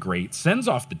 closes the grate, sends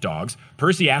off the dogs.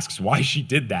 Percy asks why she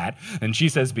did that, and she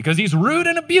says, because he's rude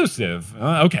and abusive.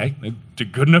 Okay,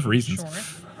 good enough reasons.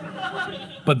 Sure.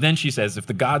 But then she says if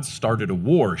the gods started a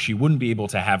war, she wouldn't be able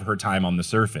to have her time on the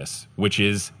surface, which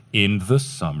is in the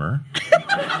summer.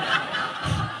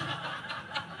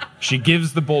 She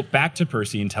gives the bolt back to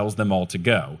Percy and tells them all to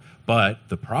go. But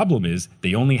the problem is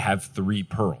they only have 3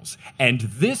 pearls. And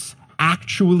this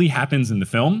actually happens in the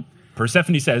film.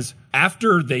 Persephone says,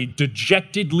 after they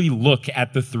dejectedly look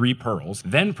at the 3 pearls,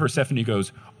 then Persephone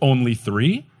goes, only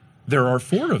 3? There are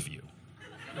 4 of you.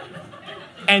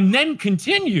 And then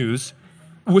continues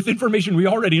with information we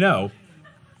already know.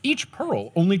 Each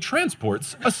pearl only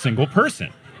transports a single person.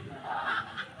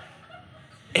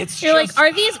 You're like,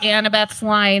 are these Annabeth's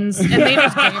lines? And they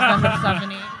just gave them to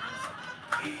Stephanie.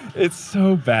 It's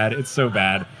so bad. It's so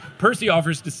bad. Percy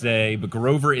offers to stay, but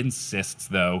Grover insists,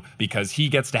 though, because he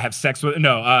gets to have sex with...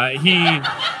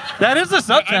 That is the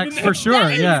subtext, for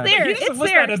sure, yeah. There. He doesn't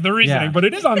list that as the reasoning, but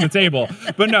it is on the table.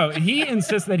 But no, he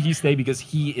insists that he stay because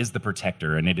he is the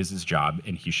protector, and it is his job,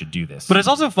 and he should do this. But it's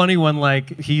also funny when,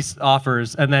 like, he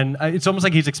offers, and then it's almost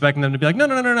like he's expecting them to be like, no,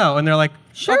 and they're like,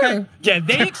 sure. Okay. Yeah,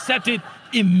 they accept it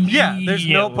immediately. Yeah, there's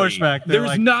no pushback. They're There's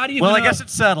like, not even... well, I guess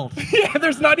it's settled. Yeah,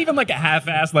 there's not even like a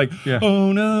half-ass, like,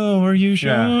 oh no, are you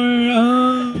sure? Yeah.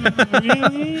 Oh,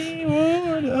 really?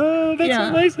 Oh, that's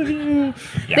so nice of you.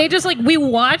 Yeah. They just, like, we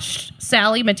watched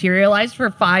Sally materialize for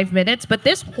 5 minutes, but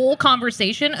this whole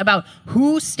conversation about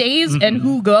who stays and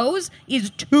who goes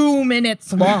is 2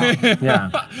 minutes long.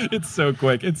 Yeah. It's so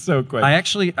quick. It's so quick.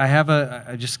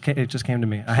 It just came to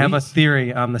me. I have a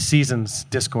theory on the seasons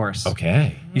discourse.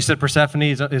 Okay. You said Persephone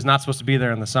is not supposed to be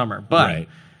there in the summer, but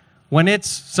when it's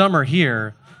summer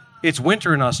here, it's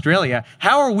winter in Australia.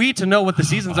 How are we to know what the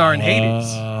seasons are in Hades?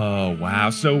 Oh, wow.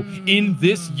 So in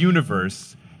this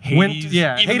universe, Hades,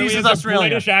 Hades is Australia.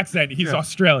 British accent. He's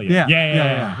Australian.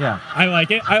 Yeah. I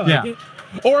like it. it.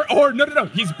 Or no.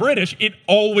 He's British. It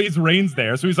always rains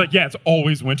there. So he's like, yeah, it's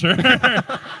always winter.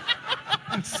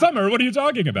 Summer, what are you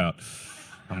talking about?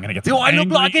 I'm gonna get some. Do I look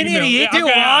like an idiot? Do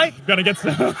I? I'm gonna get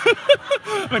some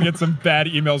bad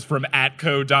emails from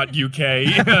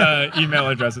atco.uk email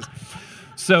addresses.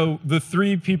 So the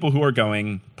 3 people who are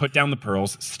going put down the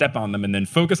pearls, step on them, and then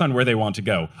focus on where they want to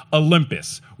go.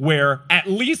 Olympus, where at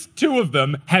least 2 of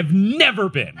them have never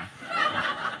been.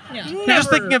 Yeah. You're just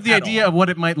thinking of the idea of what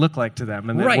it might look like to them,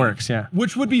 and it works, yeah.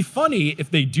 Which would be funny if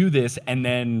they do this, and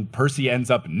then Percy ends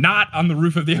up not on the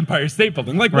roof of the Empire State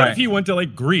Building. Like, what if he went to,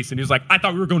 like, Greece, and he was like, I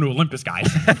thought we were going to Olympus,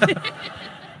 guys.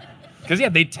 Because,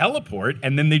 they teleport,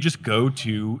 and then they just go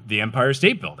to the Empire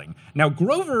State Building. Now,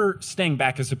 Grover staying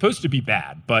back is supposed to be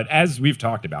bad, but as we've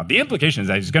talked about, the implication is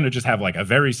that he's going to just have, like, a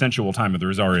very sensual time with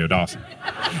Rosario Dawson.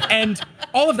 And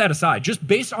all of that aside, just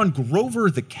based on Grover,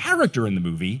 the character in the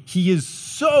movie, he is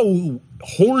so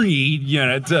horny,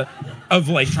 of,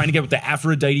 like, trying to get with the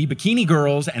Aphrodite bikini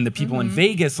girls and the people in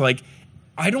Vegas, like...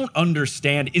 I don't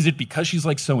understand. Is it because she's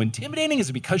like so intimidating? Is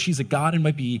it because she's a god and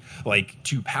might be like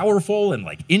too powerful and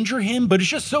like injure him? But it's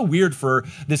just so weird for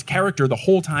this character the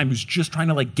whole time who's just trying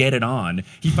to like get it on.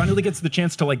 He finally gets the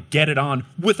chance to like get it on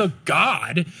with a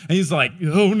god. And he's like,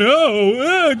 oh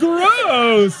no,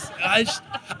 gross.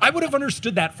 I would have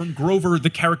understood that from Grover,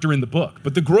 the character in the book.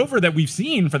 But the Grover that we've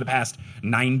seen for the past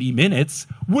 90 minutes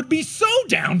would be so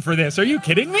down for this. Are you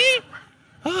kidding me?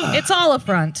 It's all a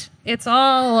front. It's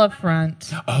all a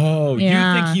front. Oh, you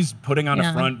think he's putting on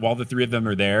a front while the 3 of them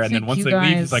are there, and then once they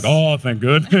leave, he's like, oh, thank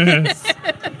goodness.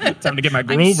 Time to get my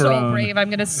Grover I'm so on. brave. I'm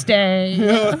going to stay.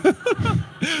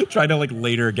 Try to like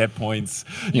later get points,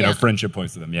 friendship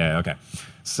points to them. Yeah, okay.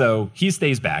 So he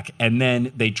stays back, and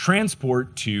then they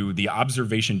transport to the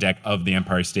observation deck of the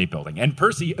Empire State Building. And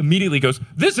Percy immediately goes,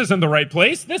 this isn't the right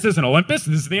place. This isn't Olympus.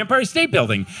 This is the Empire State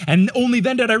Building. And only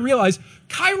then did I realize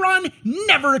Chiron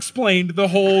never explained the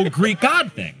whole Greek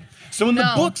god thing. So in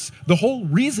the books, the whole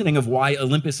reasoning of why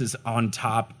Olympus is on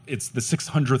top, it's the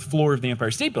 600th floor of the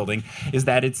Empire State Building, is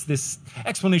that it's this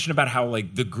explanation about how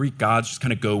like the Greek gods just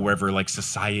kind of go wherever like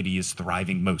society is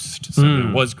thriving most. So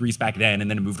it was Greece back then, and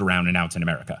then it moved around, and now it's in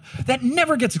America. That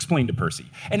never gets explained to Percy,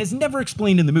 and is never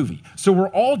explained in the movie. So we're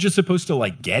all just supposed to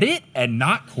like get it and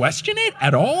not question it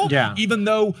at all? Yeah. Even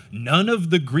though none of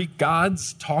the Greek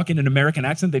gods talk in an American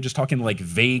accent, they just talk in like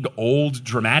vague, old,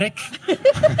 dramatic.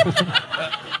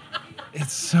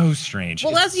 It's so strange.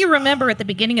 Well, as you remember at the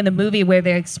beginning of the movie where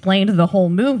they explained the whole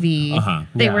movie,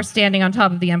 they were standing on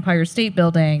top of the Empire State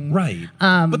Building. Right.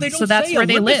 But they don't so that's say where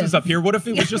they Olympus live. is up here. What if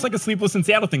it was just like a Sleepless in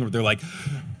Seattle thing where they're like,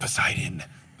 Poseidon,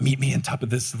 meet me on top of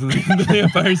this the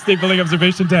Empire State Building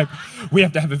observation deck. We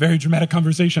have to have a very dramatic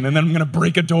conversation, and then I'm going to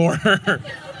break a door.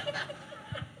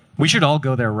 We should all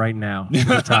go there right now. To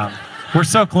the top. We're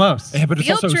so close. Yeah, but it's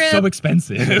Field also trip. so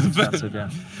expensive. Yeah.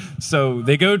 So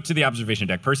they go to the observation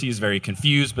deck. Percy is very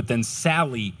confused, but then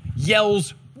Sally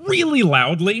yells really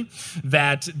loudly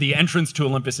that the entrance to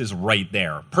Olympus is right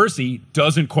there. Percy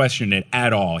doesn't question it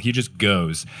at all. He just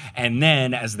goes. And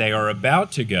then as they are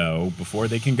about to go, before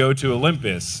they can go to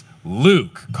Olympus,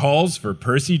 Luke calls for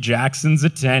Percy Jackson's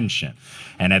attention.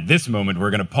 And at this moment, we're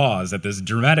going to pause at this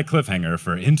dramatic cliffhanger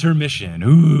for intermission.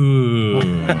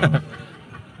 Ooh.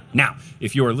 Now,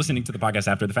 if you're listening to the podcast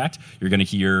after the fact, you're going to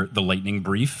hear the lightning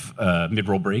brief,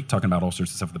 mid-roll break, talking about all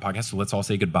sorts of stuff for the podcast. So let's all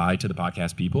say goodbye to the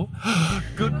podcast people.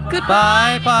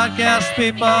 Goodbye, podcast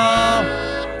people.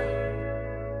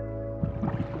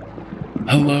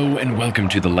 Hello and welcome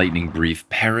to the Lightning Brief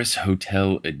Paris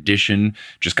Hotel Edition.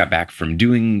 Just got back from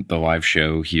doing the live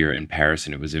show here in Paris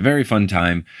and it was a very fun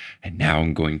time. And now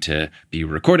I'm going to be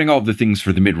recording all of the things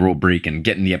for the mid-roll break and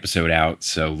getting the episode out.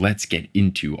 So let's get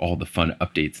into all the fun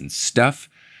updates and stuff.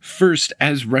 First,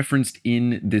 as referenced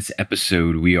in this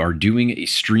episode, we are doing a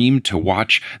stream to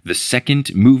watch the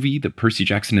second movie, the Percy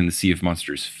Jackson and the Sea of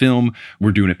Monsters film.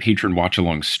 We're doing a patron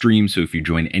watch-along stream, so if you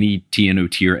join any TNO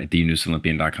tier at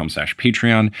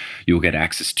thenewsolympian.com/Patreon, you'll get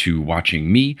access to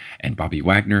watching me and Bobby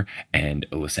Wagner and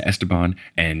Alyssa Esteban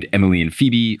and Emily and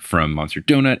Phoebe from Monster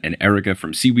Donut and Erica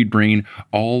from Seaweed Brain,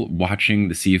 all watching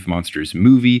the Sea of Monsters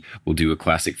movie. We'll do a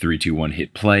classic 3-2-1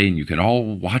 hit play, and you can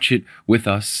all watch it with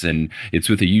us, and it's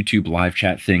with a YouTube live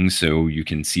chat thing, so you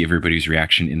can see everybody's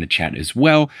reaction in the chat as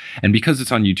well. And because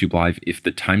it's on YouTube Live, if the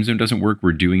time zone doesn't work,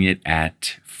 we're doing it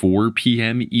at 4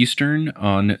 p.m. Eastern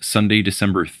on Sunday,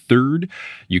 December 3rd.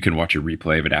 You can watch a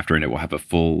replay of it after, and it will have a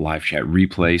full live chat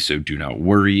replay, so do not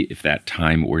worry if that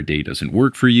time or day doesn't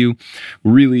work for you.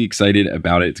 We're really excited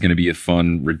about it. It's going to be a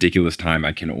fun, ridiculous time.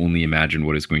 I can only imagine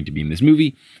what is going to be in this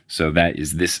movie. So that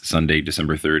is this Sunday,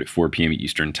 December 3rd at 4 p.m.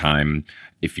 Eastern time.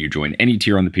 If you join any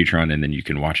tier on the Patreon, and then you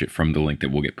can watch it from the link that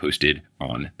will get posted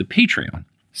on the Patreon.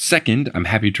 Second, I'm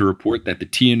happy to report that the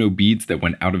TNO beads that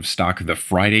went out of stock the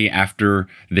Friday after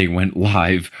they went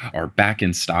live are back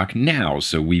in stock now.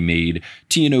 So we made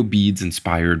TNO beads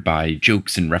inspired by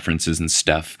jokes and references and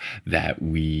stuff that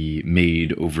we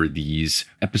made over these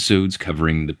episodes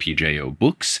covering the PJO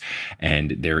books.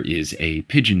 And there is a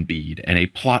pigeon bead and a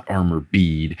plot armor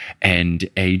bead and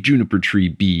a juniper tree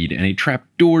bead and a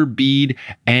trapdoor bead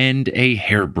and a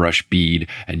hairbrush bead.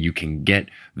 And you can get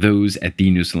those at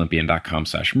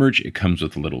thenewsolympian.com/merch. It comes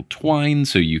with a little twine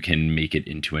so you can make it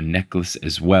into a necklace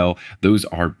as well. Those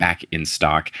are back in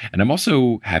stock. And I'm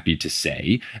also happy to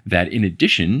say that in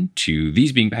addition to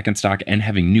these being back in stock and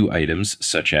having new items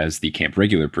such as the Camp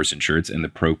Regular Person shirts and the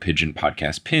Pro Pigeon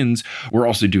Podcast pins, we're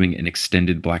also doing an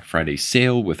extended Black Friday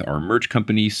sale with our merch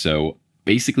company. So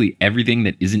basically everything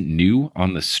that isn't new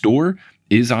on the store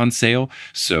is on sale.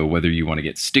 So whether you want to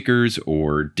get stickers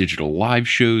or digital live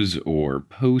shows or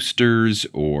posters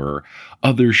or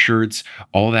other shirts,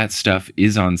 all that stuff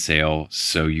is on sale.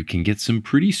 So you can get some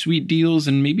pretty sweet deals.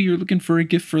 And maybe you're looking for a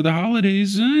gift for the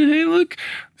holidays. Hey, look,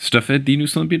 stuff at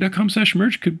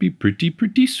thenewsolympian.com/merch could be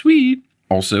pretty sweet.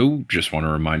 Also, just want a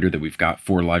reminder that we've got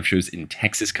 4 live shows in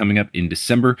Texas coming up in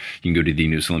December. You can go to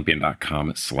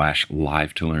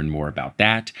thenewsolympian.com/live to learn more about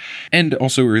that. And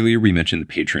also earlier we mentioned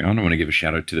the Patreon. I want to give a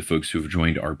shout out to the folks who have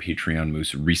joined our Patreon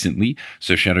most recently.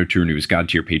 So shout out to our newest God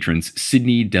tier patrons,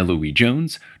 Sydney DeLuise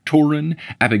Jones, Torin,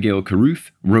 Abigail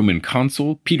Caruth, Roman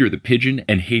Consul, Peter the Pigeon,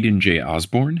 and Hayden J.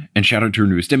 Osborne. And shout out to our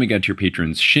newest demigod tier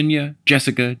patrons, Shinya,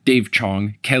 Jessica, Dave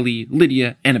Chong, Kelly,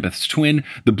 Lydia, Annabeth's twin,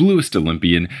 the Bluest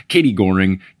Olympian, Katie Goring,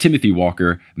 Timothy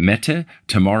Walker, Meta,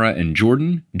 Tamara and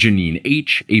Jordan, Janine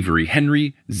H., Avery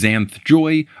Henry, Xanth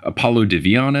Joy, Apollo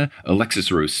Diviana,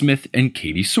 Alexis Rose Smith, and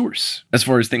Katie Source. As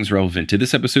far as things relevant to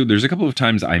this episode, there's a couple of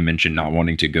times I mentioned not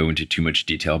wanting to go into too much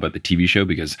detail about the TV show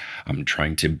because I'm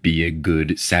trying to be a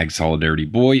good SAG Solidarity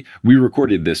boy. We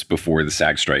recorded this before the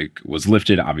SAG strike was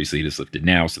lifted. Obviously, it is lifted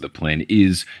now, so the plan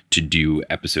is to do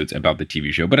episodes about the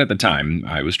TV show. But at the time,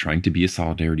 I was trying to be a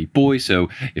Solidarity boy, so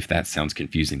if that sounds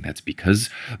confusing, that's because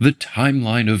the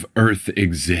timeline of Earth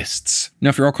exists. Now,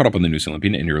 if you're all caught up on the News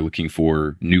Olympian and you're looking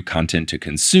for new content to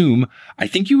consume, I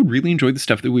think you would really enjoy the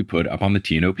stuff that we put up on the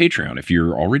TNO Patreon. If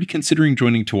you're already considering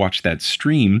joining to watch that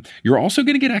stream, you're also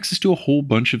going to get access to a whole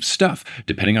bunch of stuff.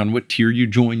 Depending on what tier you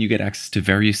join, you get access to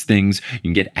various things. You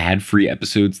can get ad-free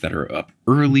episodes that are up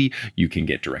early. You can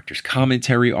get director's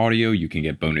commentary audio. You can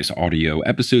get bonus audio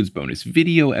episodes, bonus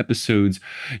video episodes.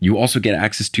 You also get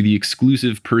access to the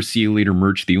exclusive Per See You Later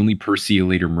merch, the only Per See You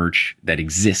Later merch that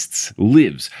exists,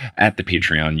 lives at the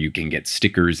Patreon. You can get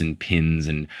stickers and pins,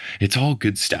 and it's all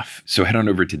good stuff. So head on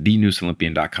over to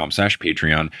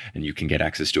thenewestolympian.com/Patreon, and you can get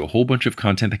access to a whole bunch of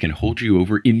content that can hold you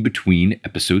over in between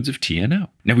episodes of TNO.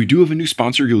 Now, we do have a new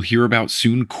sponsor you'll hear about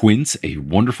soon, Quince, a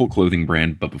wonderful clothing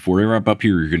brand. But before I wrap up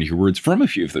here, you're going to hear words from a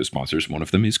few of those sponsors. One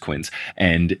of them is Quince,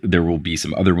 and there will be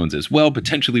some other ones as well,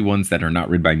 potentially ones that are not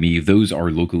read by me. Those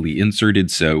are locally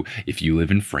inserted, so if you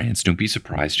live in France, don't be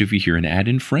surprised if you hear an ad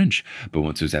in French. But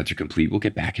once those ads are complete, we'll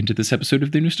get back into this episode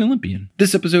of The Newest Olympian.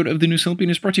 This episode of The Newest Olympian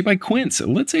is brought to you by Quince.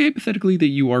 Let's say hypothetically that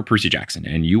you are Percy Jackson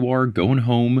and you are going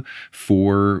home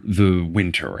for the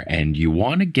winter and you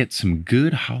want to get some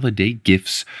good holiday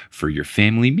gifts for your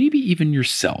family, maybe even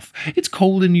yourself. It's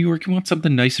cold in New York, you want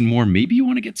something nice and warm. Maybe you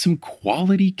want to get some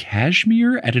quality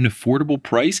cashmere at an affordable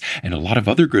price and a lot of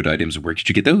other good items. Where could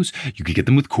you get those? You could get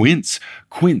them with Quince.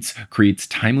 Quince creates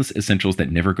timeless essentials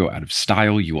that never go out of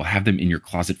style. You will have them in your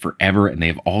closet forever, and they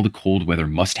have all the cold weather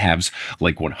must-haves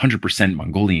like 100%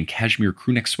 Mongolian cashmere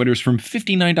crewneck sweaters from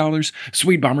 $59,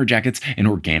 suede bomber jackets, and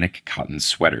organic cotton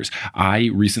sweaters. I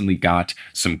recently got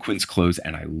some Quince clothes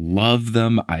and I love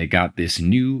them. I got this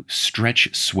new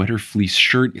stretch sweater fleece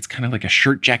shirt. It's kind of like a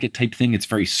shirt jacket type thing. It's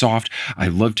very soft. I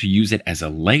love to use it as a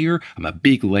layer. I'm a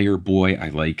big layer boy. I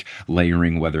like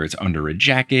layering, whether it's under a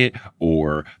jacket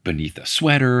or beneath a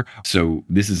sweater. So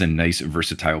this is a nice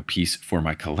versatile piece for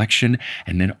my collection.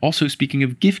 And then also, speaking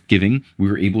of gift giving, we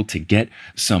were able to get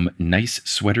some nice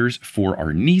sweaters for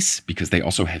our niece because they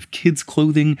also have kids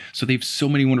clothing. So they have so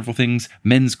many wonderful things: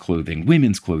 men's clothing,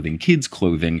 women's clothing, kids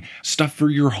clothing, stuff for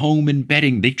your home and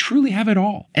bedding. They truly have it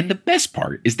all. And the best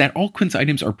part is that all Quince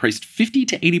items are priced 50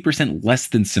 to 80% less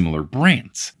than similar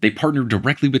brands. They partner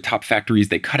directly with top factories,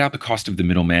 they cut out the cost of the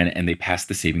middleman, and they pass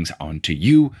the savings on to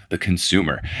you, the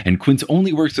consumer. And Quince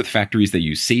only works with factories that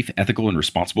use safe, ethical, and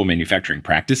responsible manufacturing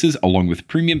practices, along with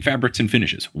premium fabrics and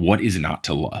finishes. What is not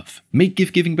to love? Make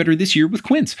gift giving better this year with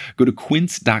Quince. Go to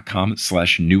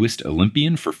quince.com/newest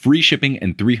Olympian for free shipping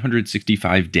and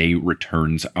 365-day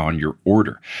returns on your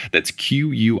order. That's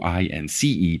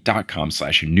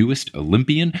QUINCE.com/newest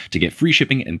Olympian to get free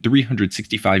shipping and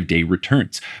 365-day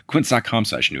returns.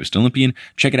 Quince.com/newest Olympian.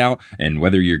 Check it out. And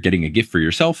whether you're getting a gift for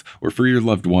yourself or for your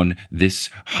loved one this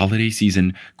holiday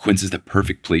season, Quince is the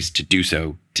perfect place to do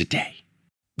so today.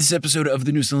 This episode of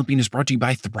The Newest Olympian is brought to you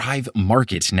by Thrive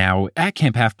Market. Now, at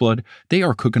Camp Half-Blood, they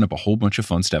are cooking up a whole bunch of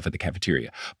fun stuff at the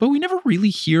cafeteria, but we never really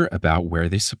hear about where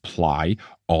they supply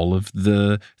all of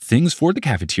the things for the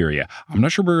cafeteria. I'm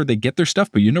not sure where they get their stuff,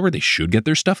 but you know where they should get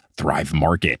their stuff? Thrive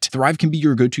Market. Thrive can be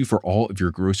your go-to for all of your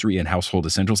grocery and household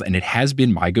essentials, and it has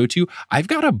been my go-to. I've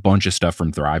got a bunch of stuff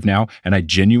from Thrive now, and I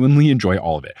genuinely enjoy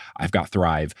all of it. I've got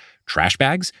Thrive trash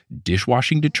bags,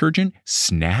 dishwashing detergent,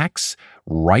 snacks,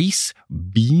 rice,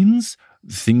 beans,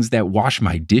 things that wash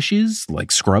my dishes,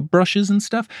 like scrub brushes and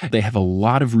stuff. They have a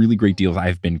lot of really great deals.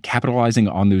 I've been capitalizing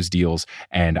on those deals,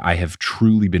 and I have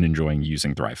truly been enjoying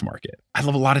using Thrive Market. I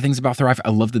love a lot of things about Thrive.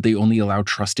 I love that they only allow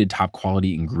trusted, top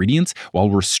quality ingredients while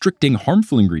restricting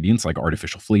harmful ingredients like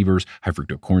artificial flavors, high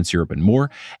fructose corn syrup, and more.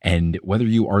 And whether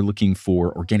you are looking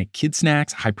for organic kid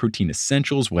snacks, high protein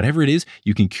essentials, whatever it is,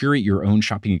 you can curate your own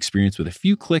shopping experience with a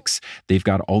few clicks. They've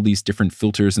got all these different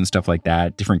filters and stuff like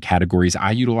that, different categories.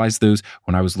 I utilize those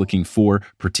when I was looking for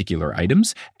particular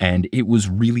items, and it was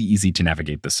really easy to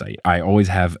navigate the site. I always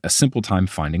have a simple time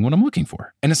finding what I'm looking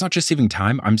for. And it's not just saving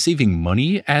time, I'm saving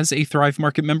money as a Thrive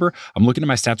Market member. I'm looking at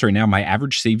my stats right now. My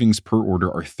average savings per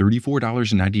order are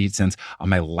 $34.98. On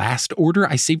my last order,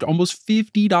 I saved almost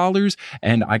 $50,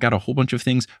 and I got a whole bunch of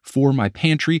things for my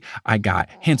pantry. I got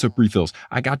hand soap refills,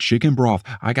 I got chicken broth,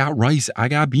 I got rice, I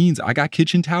got beans, I got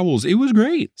kitchen towels. It was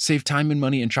great. Save time and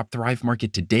money and shop Thrive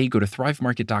Market today. Go to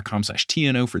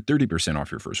thrivemarket.com/TNO for 30%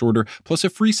 off your first order, plus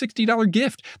a free $60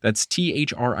 gift. That's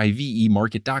THRIVE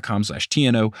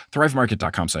market.com/TNO,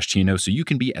 thrivemarket.com/TNO, so you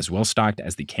can be as well stocked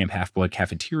as the Camp Half-Blood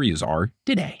cafeterias are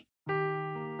today.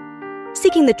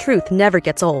 Seeking the truth never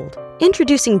gets old.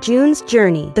 Introducing June's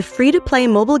Journey, the free-to-play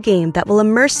mobile game that will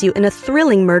immerse you in a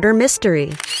thrilling murder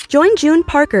mystery. Join June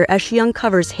Parker as she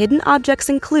uncovers hidden objects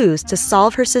and clues to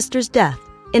solve her sister's death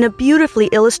in a beautifully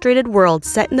illustrated world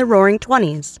set in the Roaring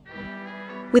 '20s.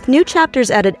 With new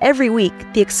chapters added every week,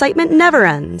 the excitement never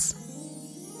ends.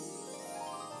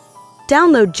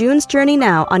 Download June's Journey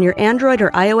now on your Android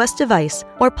or iOS device,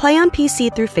 or play on PC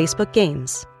through Facebook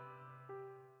Games.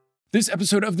 This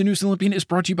episode of The Noose Olympian is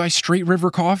brought to you by Straight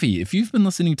River Coffee. If you've been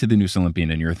listening to The Noose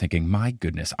Olympian and you're thinking, my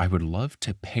goodness, I would love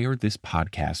to pair this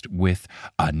podcast with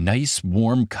a nice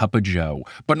warm cup of joe,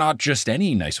 but not just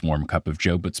any nice warm cup of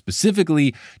joe, but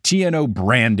specifically TNO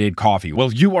branded coffee.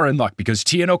 Well, you are in luck because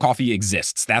TNO Coffee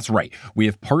exists. That's right. We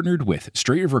have partnered with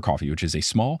Straight River Coffee, which is a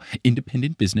small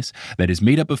independent business that is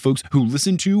made up of folks who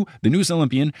listen to The Noose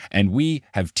Olympian, and we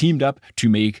have teamed up to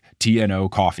make TNO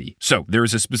coffee. So there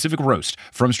is a specific roast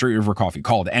from Straight River Coffee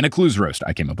called Anna Clue's Roast.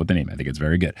 I came up with the name. I think it's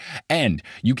very good. And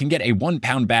you can get a 1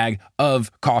 pound bag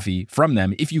of coffee from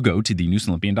them if you go to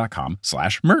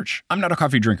thenooseolympian.com/merch. I'm not a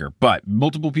coffee drinker, but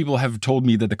multiple people have told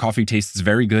me that the coffee tastes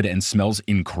very good and smells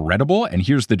incredible. And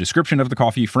here's the description of the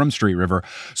coffee from Straight River.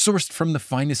 Sourced from the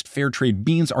finest fair trade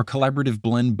beans, our collaborative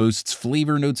blend boasts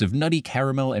flavor notes of nutty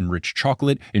caramel and rich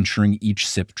chocolate, ensuring each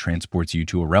sip transports you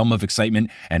to a realm of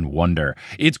excitement and wonder.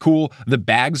 It's cool. The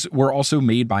bags were also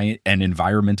made by an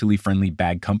environmentally friendly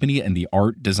bag company, and the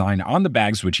art design on the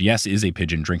bags, which yes is a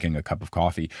pigeon drinking a cup of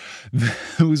coffee,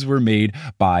 those were made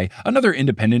by another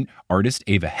independent artist,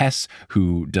 Ava Hess,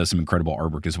 who does some incredible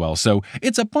artwork as well. So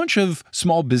it's a bunch of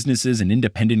small businesses and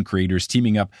independent creators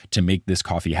teaming up to make this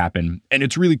coffee happen, and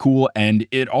it's really cool. And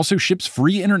it also ships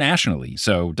free internationally,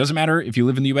 so it doesn't matter if you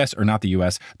live in the US or not the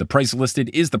US. The price listed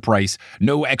is the price,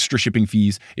 no extra shipping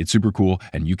fees. It's super cool,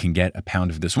 and you can get a pound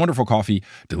of this wonderful coffee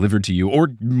delivered to you,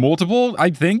 or multiple. I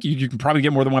think you can probably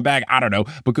get more than one bag. I don't know.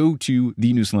 But go to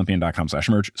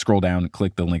thenooseolympian.com/merch, scroll down,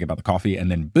 click the link about the coffee, and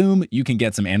then boom, you can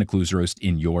get some Anna Clue's Roast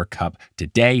in your cup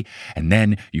today. And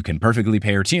then you can perfectly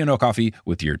pair TNO coffee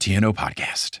with your TNO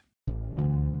podcast.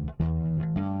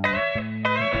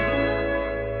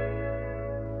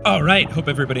 All right. Hope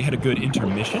everybody had a good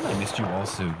intermission. I missed you all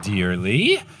so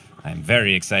dearly. I'm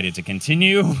very excited to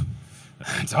continue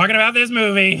talking about this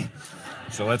movie.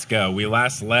 So let's go. We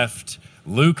last left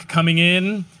Luke coming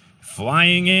in,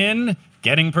 flying in,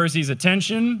 getting Percy's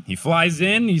attention. He flies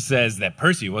in. He says that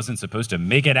Percy wasn't supposed to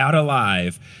make it out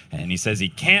alive. And he says he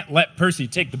can't let Percy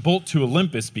take the bolt to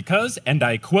Olympus because, and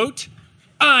I quote,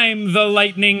 "I'm the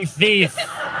lightning thief."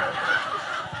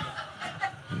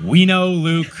 We know,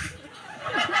 Luke.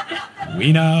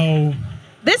 We know.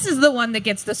 This is the one that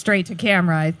gets the straight to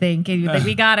camera, I think.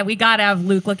 We gotta have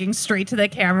Luke looking straight to the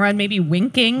camera and maybe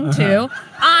winking too.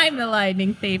 I'm the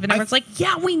lightning thief, and everyone's like,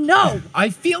 "Yeah, we know."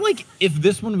 I feel like if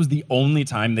this one was the only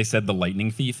time they said the lightning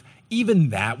thief, even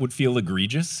that would feel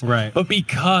egregious. Right. But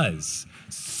because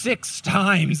 6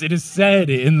 times it is said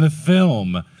in the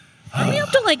film, Are we up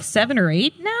to like 7 or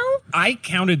 8 now? I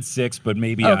counted 6, but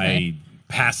maybe Okay. I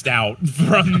passed out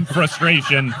from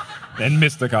frustration and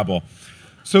missed a couple.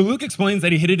 So Luke explains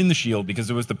that he hid it in the shield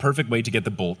because it was the perfect way to get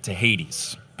the bolt to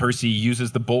Hades. Percy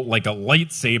uses the bolt like a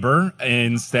lightsaber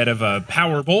instead of a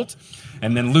power bolt,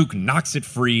 and then Luke knocks it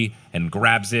free and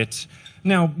grabs it.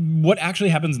 Now, what actually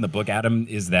happens in the book, Adam,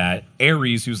 is that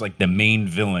Ares, who's like the main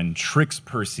villain, tricks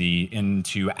Percy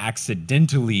into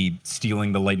accidentally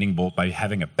stealing the lightning bolt by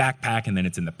having a backpack, and then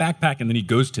it's in the backpack, and then he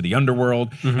goes to the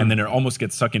underworld, and then it almost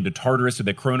gets sucked into Tartarus so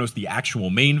that Kronos, the actual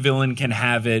main villain, can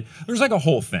have it. There's like a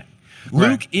whole thing.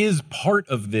 Luke is part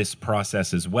of this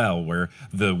process as well, where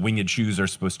the winged shoes are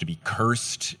supposed to be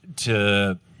cursed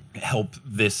to help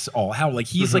this all out. Like,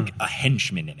 he's like a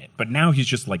henchman in it, but now he's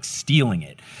just like stealing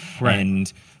it. Right.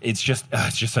 And it's just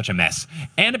such a mess.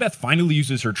 Annabeth finally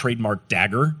uses her trademark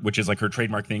dagger, which is like her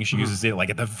trademark thing. She uses it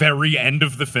like at the very end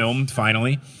of the film,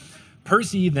 finally.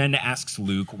 Percy then asks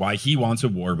Luke why he wants a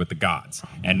war with the gods.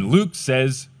 And Luke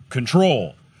says,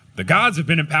 "Control. The gods have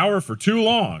been in power for too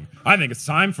long. I think it's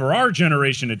time for our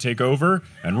generation to take over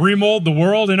and remold the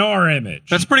world in our image."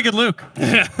 That's pretty good, Luke.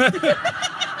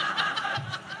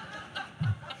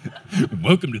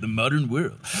 Welcome to the modern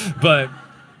world. But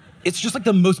it's just like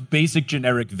the most basic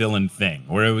generic villain thing,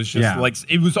 where it was just like,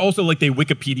 it was also like they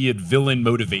Wikipedia'd villain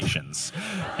motivations.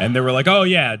 And they were like, oh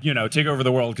yeah, take over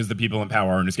the world because the people in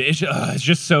power are it's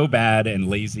just so bad and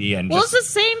lazy. And Well, it's the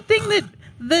same thing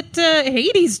that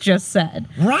Hades just said.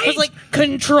 Right. It was like,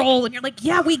 control. And you're like,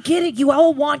 yeah, we get it. You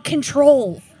all want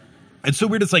control. It's so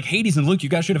weird. It's like, Hades and Luke, you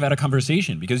guys should have had a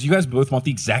conversation because you guys both want the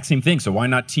exact same thing. So why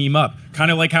not team up? Kind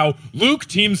of like how Luke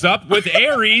teams up with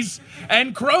Ares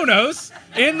and Kronos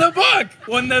in the book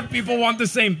when the people want the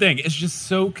same thing. It's just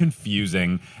so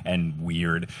confusing and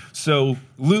weird. So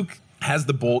Luke has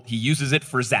the bolt. He uses it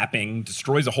for zapping,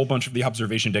 destroys a whole bunch of the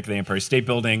observation deck of the Empire State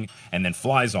Building, and then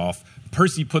flies off.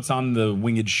 Percy puts on the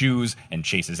winged shoes and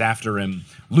chases after him.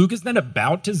 Luke is then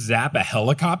about to zap a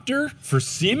helicopter for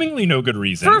seemingly no good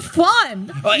reason. For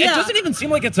fun. It doesn't even seem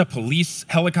like it's a police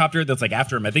helicopter that's like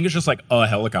after him. I think it's just like a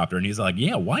helicopter. And he's like,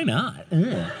 yeah, why not?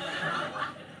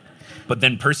 But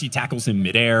then Percy tackles him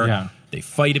midair. Yeah. They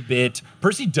fight a bit.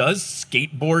 Percy does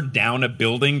skateboard down a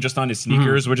building just on his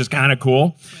sneakers, which is kind of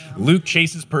cool. Yeah. Luke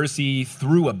chases Percy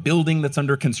through a building that's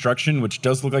under construction, which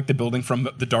does look like the building from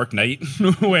The Dark Knight,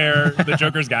 where the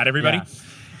Joker's got everybody.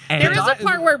 Yeah. There is a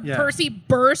part where Percy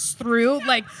bursts through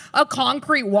like a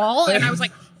concrete wall, and I was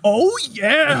like, "Oh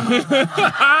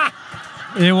yeah!"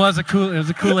 It was a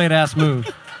Kool-Aid ass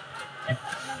move.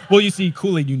 Well, you see,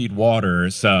 Kool-Aid, you need water,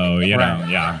 so you know,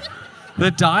 yeah. The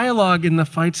dialogue in the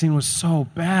fight scene was so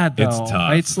bad, though. It's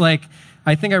tough. It's like,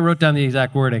 I think I wrote down the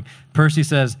exact wording. Percy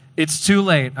says, "It's too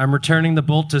late. I'm returning the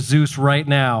bolt to Zeus right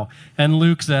now." And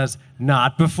Luke says,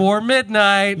 "Not before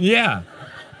midnight." Yeah.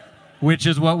 Which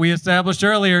is what we established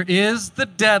earlier is the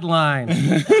deadline.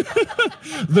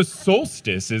 The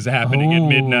solstice is happening at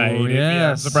midnight. Yes. Yeah,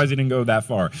 I'm surprised he didn't go that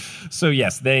far. So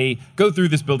yes, they go through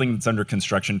this building that's under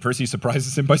construction. Percy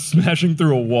surprises him by smashing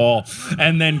through a wall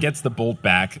and then gets the bolt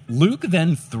back. Luke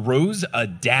then throws a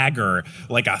dagger,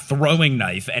 like a throwing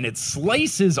knife, and it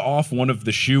slices off one of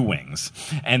the shoe wings.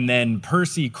 And then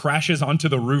Percy crashes onto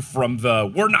the roof from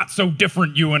the "We're not so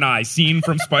different, you and I" scene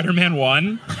from Spider-Man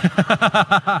 1.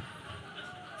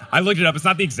 I looked it up. It's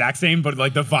not the exact same, but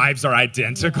like the vibes are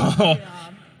identical. Yeah.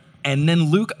 And then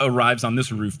Luke arrives on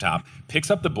this rooftop, picks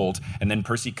up the bolt, and then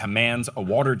Percy commands a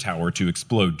water tower to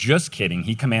explode. Just kidding.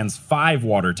 He commands 5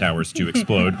 water towers to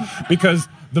explode because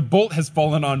the bolt has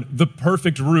fallen on the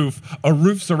perfect roof, a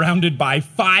roof surrounded by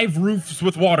 5 roofs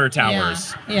with water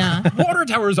towers. Yeah. Water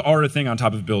towers are a thing on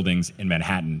top of buildings in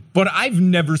Manhattan, but I've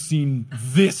never seen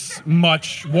this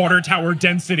much water tower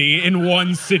density in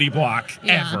one city block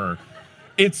ever.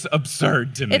 It's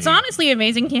absurd to me. It's honestly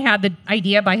amazing he had the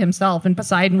idea by himself and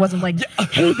Poseidon wasn't like,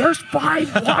 "Hey, there's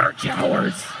 5 water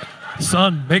towers."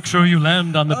 Son, make sure you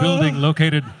land on the building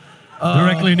located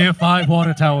directly near 5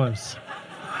 water towers.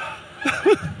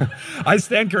 I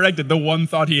stand corrected. The one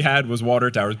thought he had was water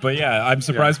towers. But yeah, I'm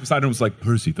surprised Poseidon was like,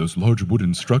 "Percy, those large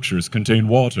wooden structures contain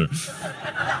water."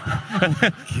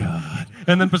 God.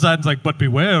 And then Poseidon's like, "But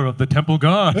beware of the temple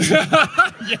guard."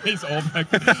 Yeah, he's all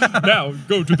back. "Now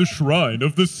go to the shrine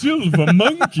of the silver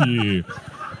monkey."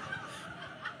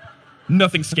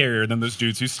 Nothing scarier than those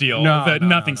dudes who steal.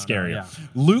 Nothing scarier. Yeah.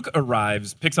 Luke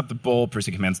arrives, picks up the bowl,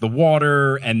 Percy commands the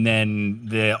water, and then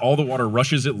all the water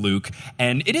rushes at Luke.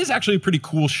 And it is actually a pretty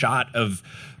cool shot of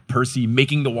Percy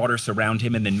making the water surround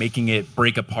him and then making it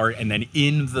break apart. And then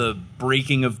in the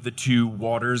breaking of the two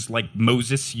waters, like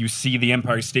Moses, you see the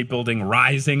Empire State Building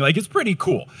rising. Like, it's pretty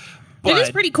cool. It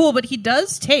is pretty cool, but he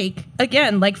does take,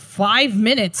 again, like 5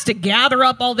 minutes to gather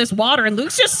up all this water, and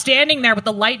Luke's just standing there with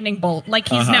the lightning bolt, like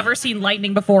he's never seen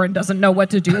lightning before and doesn't know what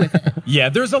to do with it. Yeah,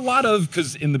 there's a lot of,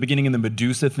 because in the beginning in the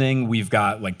Medusa thing, we've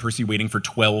got like Percy waiting for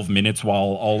 12 minutes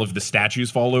while all of the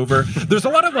statues fall over. There's a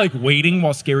lot of like waiting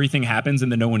while scary thing happens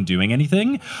and then no one doing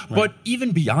anything. Right. But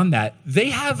even beyond that,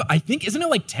 they have, I think, isn't it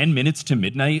like 10 minutes to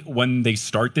midnight when they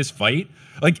start this fight?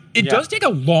 Like, it does take a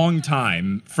long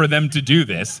time for them to do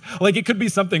this. Like, it could be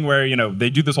something where, you know, they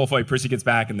do this whole fight, Percy gets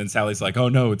back, and then Sally's like, "Oh,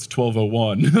 no, it's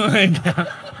 12:01.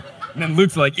 And then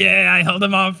Luke's like, "Yeah, I held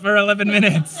him off for 11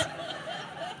 minutes.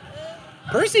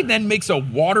 Percy then makes a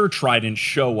water trident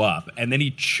show up, and then he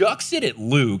chucks it at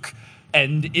Luke,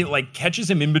 and it, like, catches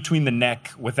him in between the neck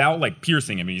without, like,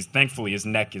 piercing him. Thankfully, his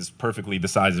neck is perfectly the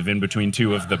size of in between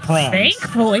two of the prongs.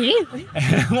 Thankfully?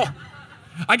 Well,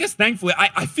 I guess thankfully,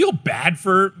 I feel bad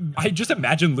for, I just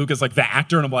imagine Luke as like the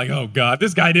actor and I'm like, oh God,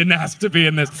 this guy didn't ask to be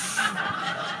in this.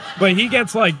 But he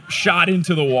gets like shot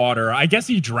into the water. I guess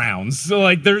he drowns. So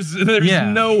like there's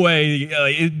no way,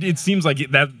 it seems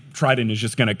like that trident is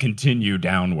just going to continue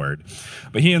downward.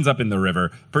 But he ends up in the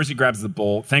river. Percy grabs the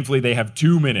bolt. Thankfully, they have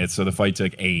 2 minutes, so the fight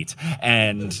took 8.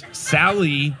 And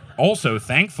Sally also,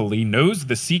 thankfully, knows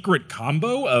the secret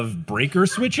combo of breaker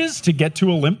switches to get to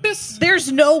Olympus.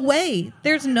 There's no way.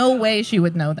 There's no way she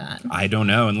would know that. I don't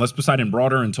know. Unless Poseidon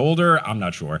brought her and told her, I'm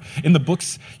not sure. In the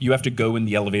books, you have to go in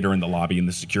the elevator in the lobby, and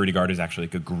the security guard is actually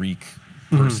like a Greek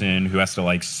person who has to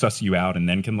like suss you out and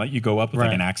then can let you go up with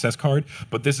like an access card.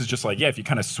 But this is just like, yeah, if you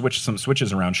kind of switch some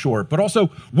switches around, sure. But also,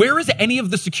 where is any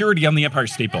of the security on the Empire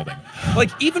State Building? Like,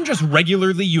 even just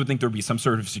regularly, you would think there'd be some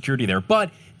sort of security there. But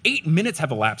 8 minutes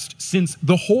have elapsed since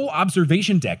the whole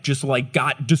observation deck just like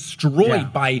got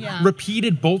destroyed by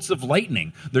repeated bolts of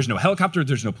lightning. There's no helicopter,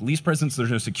 there's no police presence,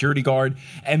 there's no security guard,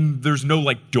 and there's no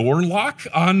like door lock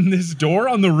on this door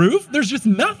on the roof. There's just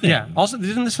nothing. Yeah. Also,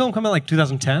 didn't this film come out like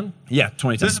 2010? Yeah,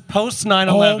 2010. This is post 9/11.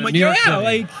 Oh my New York City.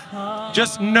 like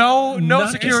just no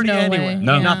security no anywhere. way.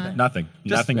 no, Yeah. nothing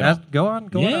Just at all. Go on.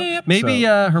 Yeah, Maybe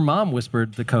her mom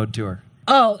whispered the code to her.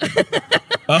 Oh.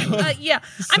 Yeah.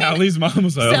 Sally's mom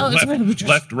was Sally's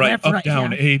left, right, left, up, right,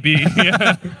 down, yeah. A, B.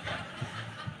 Yeah.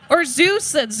 Or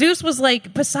Zeus was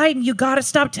like, Poseidon, you got to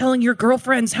stop telling your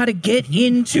girlfriends how to get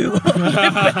into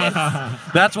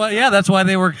That's why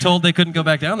they were told they couldn't go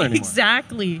back down there anymore.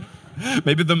 Exactly.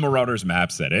 Maybe the Marauders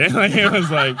map said it. Like, it was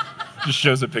like, just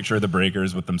shows a picture of the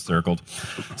breakers with them circled.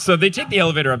 So they take the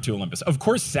elevator up to Olympus. Of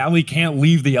course, Sally can't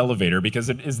leave the elevator because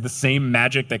it is the same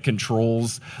magic that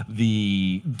controls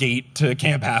the gate to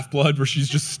Camp Half-Blood where she's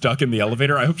just stuck in the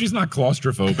elevator. I hope she's not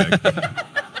claustrophobic.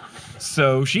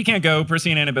 So she can't go.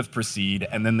 Percy and Annabeth proceed,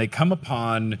 and then they come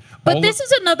upon... But this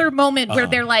is another moment where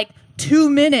they're like,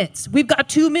 2 minutes. We've got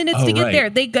 2 minutes to get there.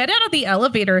 They get out of the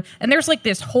elevator, and there's like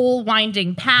this whole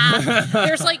winding path.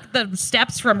 There's like the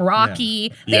steps from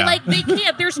Rocky. Yeah. They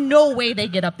can't. There's no way they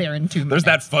get up there in 2 minutes. There's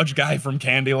that fudge guy from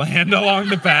Candyland along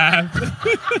the path.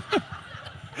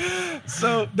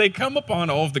 So they come upon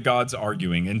all of the gods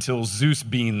arguing until Zeus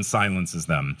Bean silences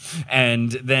them.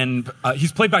 And then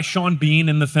he's played by Sean Bean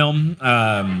in the film.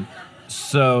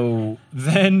 So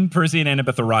then Percy and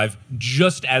Annabeth arrive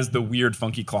just as the weird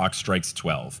funky clock strikes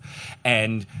 12.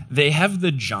 And they have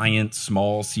the giant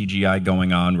small CGI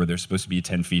going on where they're supposed to be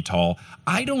 10 feet tall.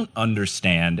 I don't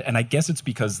understand, and I guess it's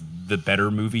because the better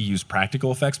movie used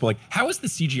practical effects, but like, how is the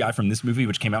CGI from this movie,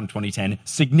 which came out in 2010,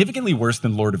 significantly worse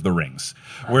than Lord of the Rings,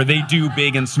 where they do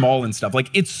big and small and stuff? Like,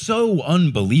 it's so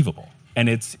unbelievable. And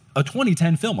it's a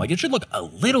 2010 film. Like, it should look a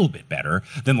little bit better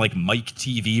than, like, Mike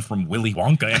TV from Willy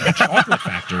Wonka and the Chocolate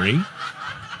Factory.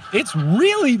 It's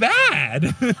really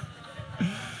bad.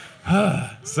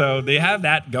 So they have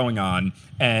that going on.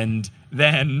 And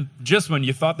then, just when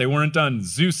you thought they weren't done,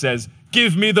 Zeus says,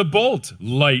 "Give me the bolt,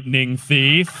 lightning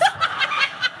thief."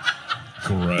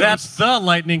 Gross. That's the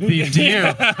lightning thief to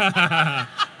you.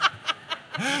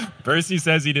 Percy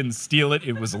says he didn't steal it.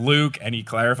 It was Luke, and he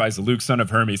clarifies Luke, son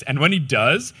of Hermes. And when he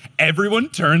does, everyone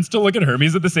turns to look at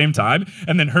Hermes at the same time.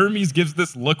 And then Hermes gives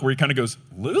this look where he kind of goes,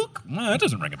 "Luke? Well, that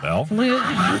doesn't ring a bell."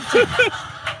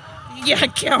 Yeah,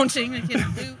 counting.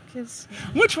 Luke is...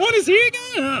 Which one is he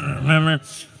again? I don't remember.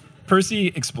 Percy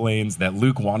explains that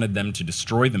Luke wanted them to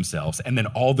destroy themselves, and then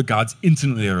all the gods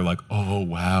instantly are like, "Oh,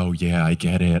 wow, yeah, I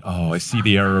get it. Oh, I see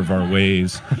the error of our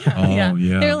ways. Oh,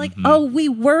 yeah." They're like, "Oh, we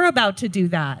were about to do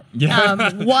that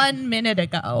 1 minute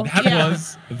ago." That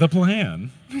was the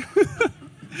plan.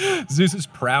 Zeus is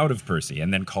proud of Percy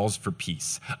and then calls for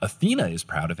peace. Athena is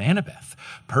proud of Annabeth.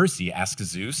 Percy asks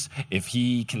Zeus if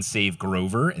he can save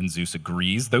Grover, and Zeus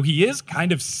agrees, though he is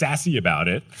kind of sassy about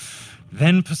it.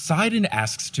 Then Poseidon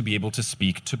asks to be able to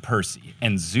speak to Percy,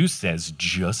 and Zeus says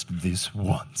just this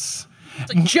once.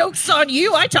 It's like, joke's on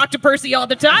you. I talk to Percy all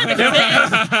the time.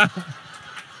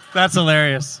 That's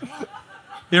hilarious.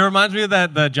 It reminds me of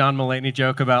the John Mulaney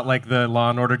joke about like the Law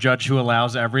and Order judge who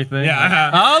allows everything.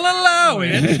 Yeah. I'll allow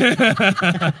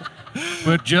it.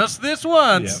 But just this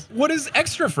once. Yeah. What is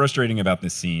extra frustrating about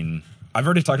this scene, I've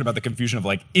already talked about the confusion of,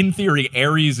 like, in theory,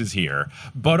 Ares is here,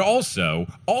 but also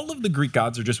all of the Greek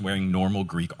gods are just wearing normal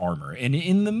Greek armor. And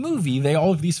in the movie, they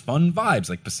all have these fun vibes,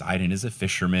 like Poseidon is a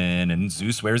fisherman and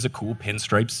Zeus wears a cool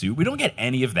pinstripe suit. We don't get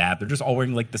any of that. They're just all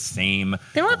wearing, like, the same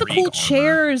They don't have the Greek cool armor.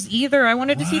 chairs either. I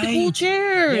wanted to see the cool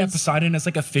chairs. Yeah, Poseidon has,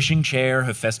 like, a fishing chair.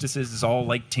 Hephaestus is all,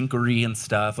 like, tinkery and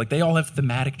stuff. Like, they all have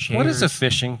thematic chairs. What is a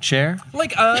fishing chair?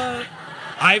 Like,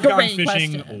 I've gone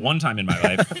fishing one time in my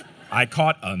life. I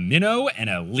caught a minnow and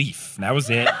a leaf. That was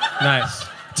it. Nice.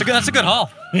 That's a good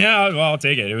haul. Yeah, well, I'll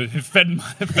take it. It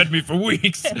fed me for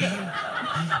weeks.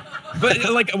 But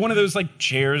like one of those like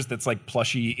chairs that's like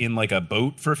plushy in like a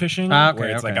boat for fishing,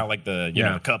 where it's like got like the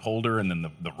know the cup holder and then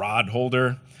the rod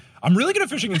holder. I'm really good at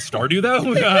fishing in Stardew,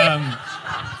 though,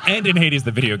 and in Hades,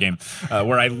 the video game,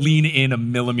 where I lean in a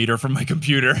millimeter from my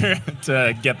computer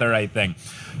to get the right thing.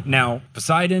 Now,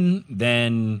 Poseidon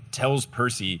then tells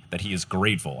Percy that he is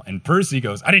grateful, and Percy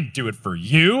goes, "I didn't do it for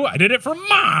you, I did it for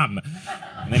Mom!"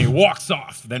 And then he walks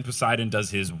off. Then Poseidon does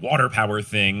his water power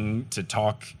thing to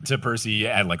talk to Percy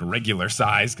at, like, regular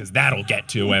size, because that'll get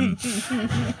to him.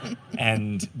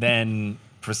 And then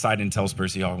Poseidon tells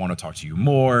Percy, "Oh, I want to talk to you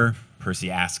more."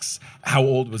 Percy asks, "How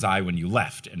old was I when you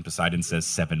left?" And Poseidon says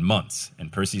 7 months.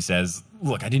 And Percy says,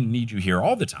 "Look, I didn't need you here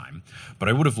all the time, but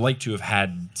I would have liked to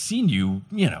have seen you,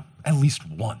 at least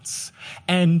once."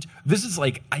 And this is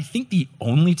like, I think the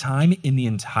only time in the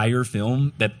entire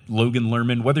film that Logan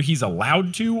Lerman, whether he's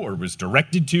allowed to or was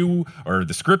directed to or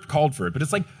the script called for it, but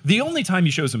it's like the only time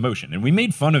he shows emotion. And we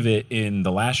made fun of it in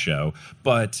the last show,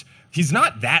 but he's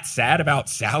not that sad about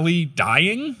Sally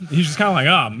dying. He's just kind of like,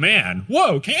 "Oh, man,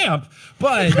 whoa, camp."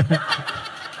 But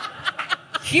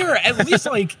here, at least,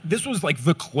 like, this was, like,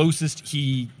 the closest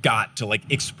he got to, like,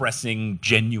 expressing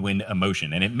genuine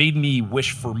emotion. And it made me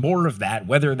wish for more of that,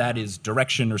 whether that is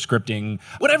direction or scripting,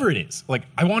 whatever it is. Like,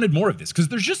 I wanted more of this because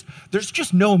there's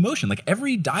just no emotion. Like,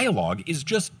 every dialogue is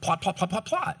just plot, plot, plot, plot,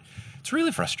 plot. It's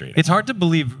really frustrating. It's hard to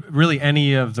believe really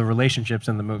any of the relationships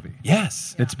in the movie.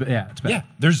 Yes. It's bad. Yeah.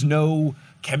 There's no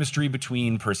chemistry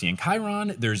between Percy and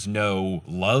Chiron. There's no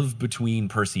love between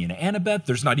Percy and Annabeth.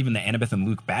 There's not even the Annabeth and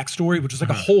Luke backstory, which is like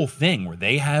a whole thing where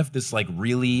they have this like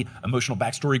really emotional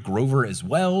backstory. Grover as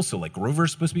well. So like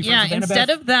Grover's supposed to be friends with Annabeth. Instead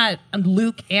of that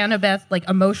Luke Annabeth like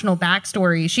emotional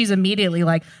backstory, she's immediately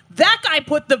like, that guy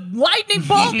put the lightning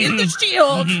bolt in the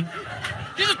shield. She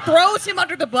just throws him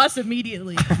under the bus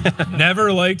immediately.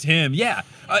 Never liked him. Yeah.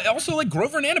 Also, like,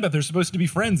 Grover and Annabeth are supposed to be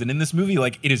friends, and in this movie,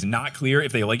 like, it is not clear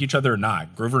if they like each other or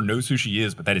not. Grover knows who she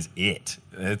is, but that is it.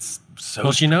 It's so...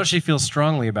 Well, she knows she feels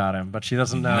strongly about him, but she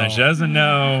doesn't know. No, she doesn't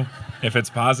know if it's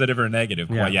positive or negative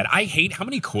quite yet. I hate how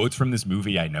many quotes from this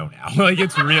movie I know now. Like,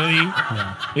 it's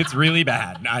really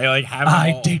bad. I, like, have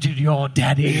I dated your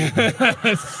daddy.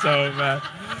 It's so bad.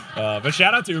 But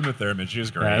shout out to Uma Thurman. She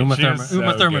was great. Yeah, Uma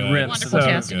Thurman rips. Wonderful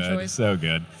casting choice. So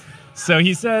good. So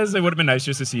he says it would have been nice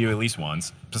just to see you at least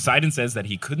once. Poseidon says that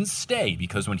he couldn't stay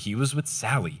because when he was with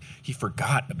Sally, he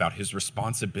forgot about his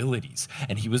responsibilities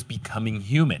and he was becoming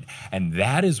human. And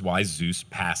that is why Zeus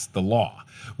passed the law,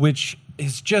 which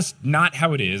is just not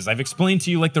how it is. I've explained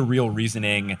to you like the real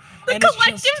reasoning. The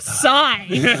collective sigh.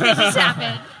 This just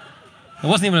happened. It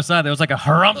wasn't even a sigh. There was like a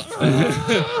harumph.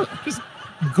 Just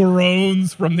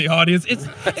groans from the audience.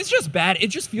 It's just bad. It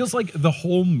just feels like the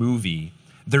whole movie,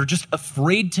 they're just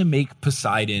afraid to make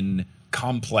Poseidon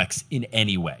complex in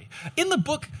any way. In the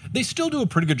book, they still do a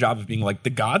pretty good job of being like, the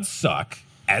gods suck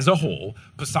as a whole.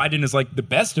 Poseidon is like the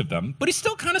best of them, but he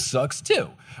still kind of sucks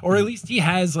too. Or at least he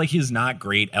has like his not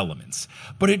great elements.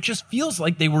 But it just feels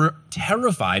like they were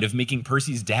terrified of making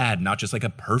Percy's dad not just like a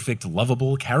perfect,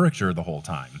 lovable character the whole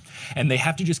time. And they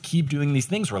have to just keep doing these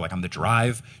things where like on the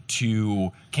drive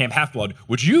to Camp Half-Blood,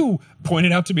 which you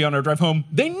pointed out to me on our drive home,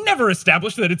 they never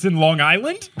established that it's in Long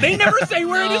Island. They never say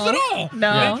where it is at all.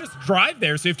 No. They just drive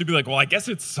there, so you have to be like, well, I guess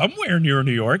it's somewhere near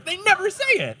New York. They never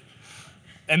say it.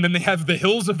 And then they have the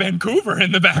hills of Vancouver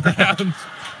in the background.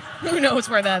 Who knows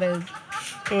where that is?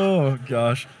 Oh,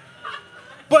 gosh.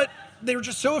 But they were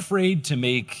just so afraid to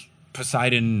make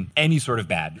Poseidon any sort of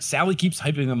bad. Sally keeps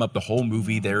hyping him up the whole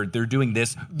movie. They're doing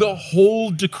this. The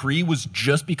whole decree was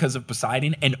just because of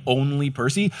Poseidon and only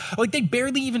Percy. Like, they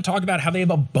barely even talk about how they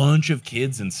have a bunch of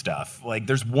kids and stuff. Like,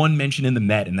 there's one mention in the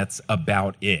Met, and that's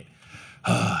about it.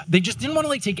 They just didn't want to,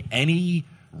 like, take any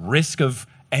risk of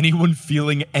anyone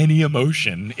feeling any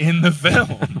emotion in the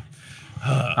film.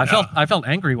 I felt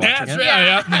angry watching it.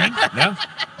 Yeah.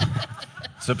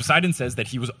 So Poseidon says that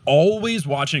he was always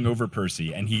watching over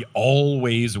Percy, and he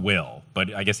always will.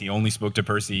 But I guess he only spoke to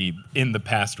Percy in the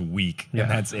past week, and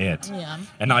that's it. Yeah.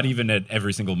 And not even at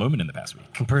every single moment in the past week.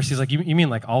 And Percy's like, you mean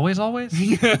like always?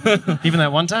 Even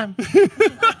that one time?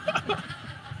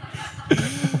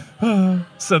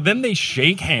 So then they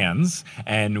shake hands,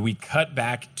 and we cut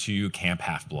back to Camp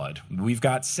Half-Blood. We've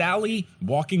got Sally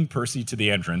walking Percy to the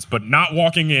entrance, but not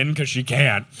walking in because she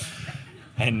can't.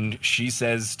 And she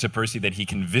says to Percy that he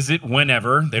can visit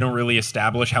whenever. They don't really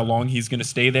establish how long he's going to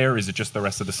stay there. Is it just the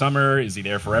rest of the summer? Is he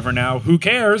there forever now? Who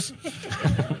cares?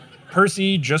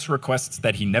 Percy just requests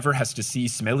that he never has to see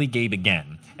Smelly Gabe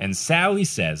again. And Sally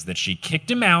says that she kicked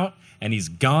him out, and he's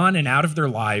gone and out of their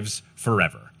lives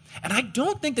forever. And I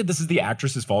don't think that this is the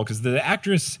actress's fault, because the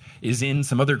actress is in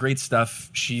some other great stuff.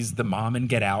 She's the mom in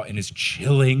Get Out and is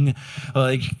chilling.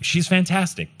 Like, she's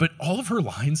fantastic. But all of her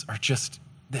lines are just,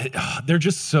 they're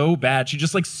just so bad. She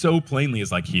just like so plainly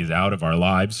is like, he's out of our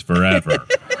lives forever.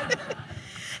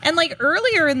 And like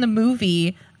earlier in the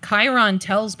movie, Chiron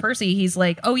tells Percy, he's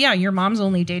like, oh yeah, your mom's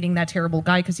only dating that terrible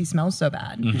guy because he smells so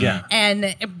bad. Mm-hmm. Yeah.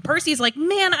 And Percy's like,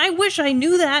 man, I wish I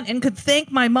knew that and could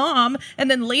thank my mom. And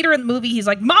then later in the movie, he's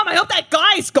like, Mom, I hope that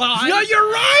guy's gone. Yeah,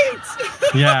 you're right.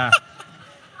 Yeah.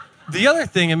 The other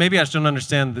thing, and maybe I just don't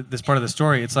understand this part of the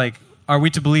story, it's like, are we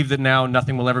to believe that now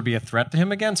nothing will ever be a threat to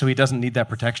him again, so he doesn't need that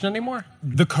protection anymore?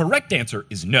 The correct answer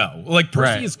is no. Like,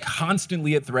 Percy Right. is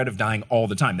constantly at threat of dying all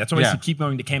the time. That's why he keep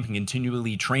going to camp and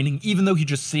continually training, even though he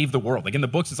just saved the world. Like, in the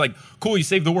books, it's like, cool, you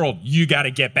saved the world. You got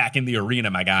to get back in the arena,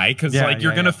 my guy, because,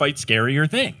 you're going to fight scarier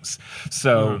things.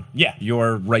 So,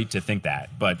 you're right to think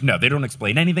that. But, no, they don't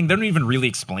explain anything. They don't even really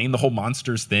explain the whole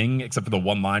monsters thing, except for the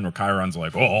one line where Chiron's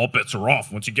like, oh, all bets are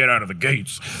off once you get out of the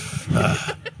gates.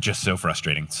 Just so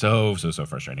frustrating. So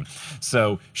frustrating.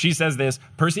 So she says this.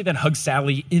 Percy then hugs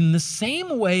Sally in the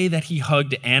same way that he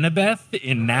hugged Annabeth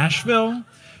in Nashville.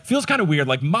 feels kind of weird.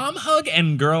 Like mom hug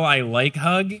and girl I like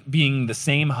hug being the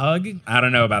same hug. I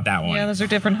don't know about that one. Yeah, those are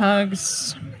different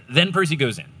hugs. Then Percy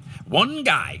goes in. One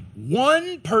guy,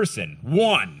 one person,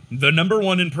 the number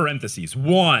one in parentheses,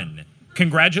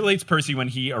 congratulates Percy when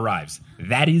he arrives.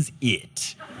 That is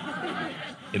it.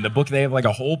 In the book, they have like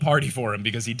a whole party for him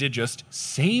because he did just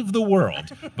save the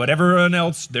world. But everyone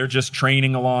else, they're just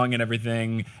training along and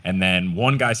everything. And then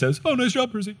one guy says, "Oh, nice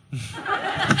job, Percy."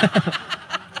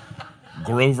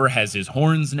 Grover has his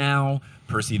horns now.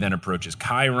 Percy then approaches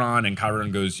Chiron, and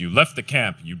Chiron goes, "You left the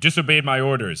camp. You disobeyed my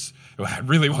orders." I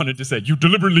really wanted to say, "You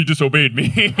deliberately disobeyed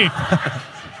me."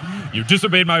 "You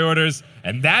disobeyed my orders,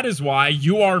 and that is why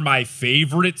you are my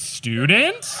favorite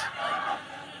student."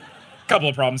 Couple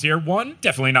of problems here. One,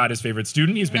 definitely not his favorite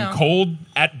student. He's been cold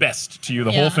at best to you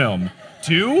the whole film.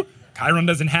 Two, Chiron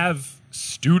doesn't have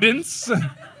students.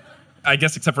 I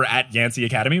guess except for at Yancey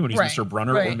Academy when he's Mr.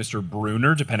 Brunner or Mr.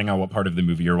 Bruner, depending on what part of the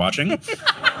movie you're watching.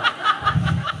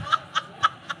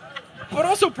 But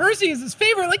also Percy is his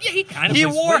favorite. Like, yeah, he kind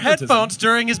of wore headphones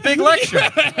during his big lecture.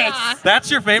 That's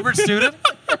your favorite student?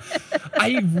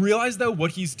 I realize, though,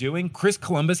 what he's doing. Chris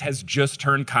Columbus has just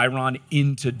turned Chiron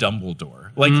into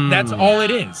Dumbledore. Like, that's all it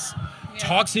is. Yeah.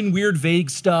 Talks in weird, vague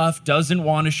stuff, doesn't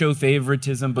want to show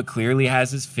favoritism, but clearly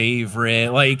has his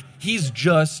favorite. Like, he's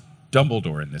just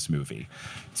Dumbledore in this movie.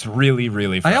 It's really,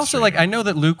 really frustrating. I also, I know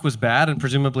that Luke was bad, and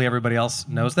presumably everybody else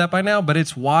knows that by now, but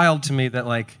it's wild to me that,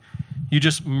 you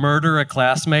just murder a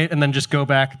classmate and then just go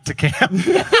back to camp.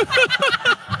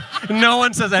 No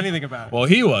one says anything about it. Well,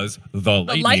 he was the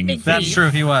lightning thief. That's true,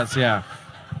 he was, yeah.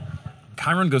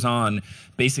 Chiron goes on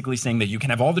basically saying that you can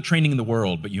have all the training in the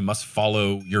world, but you must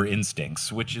follow your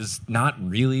instincts, which is not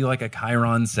really like a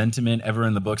Chiron sentiment ever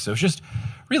in the book. So it's just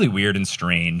really weird and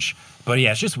strange. But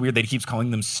yeah, it's just weird that he keeps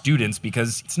calling them students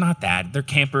because it's not that. They're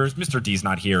campers. Mr. D's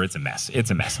not here. It's a mess. It's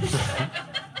a mess.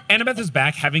 Annabeth is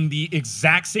back having the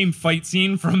exact same fight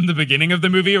scene from the beginning of the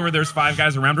movie where there's 5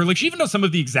 guys around her. Like, she even knows some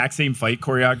of the exact same fight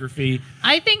choreography.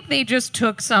 I think they just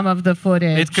took some of the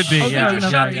footage. It could be, yeah. They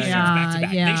shot these scenes back to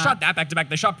back. They shot that back to back.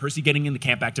 They shot Percy getting in the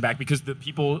camp back to back because the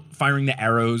people firing the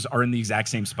arrows are in the exact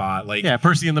same spot. Like, yeah,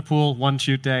 Percy in the pool, one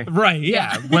shoot day. Right,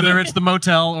 yeah. Whether it's the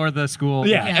motel or the school.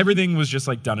 Yeah, everything was just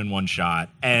done in one shot.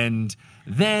 And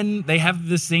then they have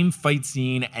the same fight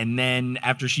scene, and then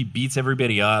after she beats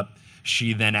everybody up,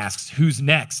 she then asks, "Who's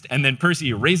next?" And then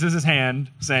Percy raises his hand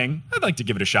saying, "I'd like to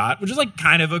give it a shot," which is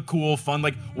kind of a cool, fun,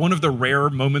 one of the rare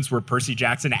moments where Percy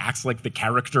Jackson acts like the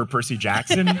character Percy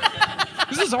Jackson.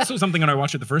 This is also something when I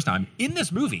watched it the first time. In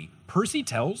this movie, Percy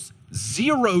tells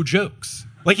 0 jokes.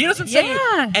 He doesn't say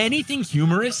anything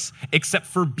humorous except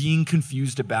for being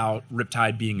confused about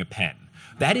Riptide being a pen.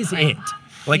 That is it.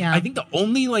 I think the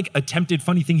only attempted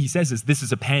funny thing he says is, "This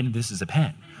is a pen, this is a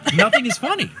pen." Nothing is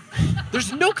funny.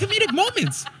 There's no comedic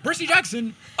moments. Percy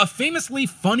Jackson, a famously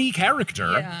funny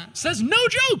character, says no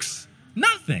jokes.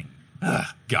 Nothing. Ugh,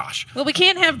 gosh. Well, we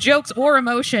can't have jokes or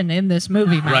emotion in this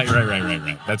movie, Mike.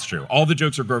 Right. That's true. All the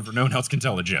jokes are Grover. No one else can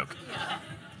tell a joke.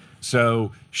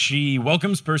 So she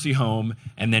welcomes Percy home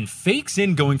and then fakes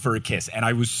in going for a kiss. And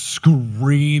I was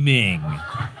screaming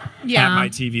at my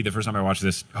TV the first time I watched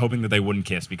this, hoping that they wouldn't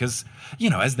kiss. Because,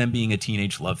 as them being a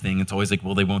teenage love thing, it's always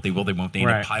will they, won't they, will they, won't they.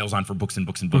 And it piles on for books and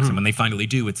books and books. And when they finally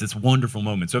do, it's this wonderful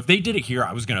moment. So if they did it here,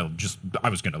 I was going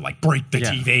to break the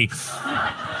TV.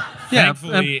 Yeah,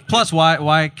 plus,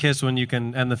 why kiss when you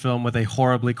can end the film with a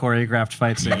horribly choreographed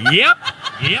fight scene? Yep.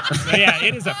 So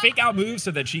it is a fake out move so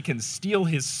that she can steal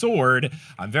his sword.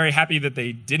 I'm very happy that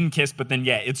they didn't kiss, but then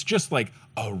it's just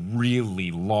a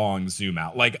really long zoom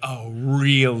out, a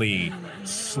really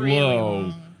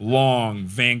slow, long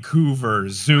Vancouver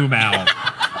zoom out.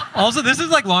 Also, this is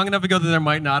long enough ago that there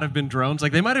might not have been drones.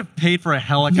 They might have paid for a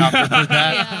helicopter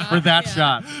for that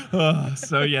shot.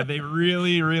 So they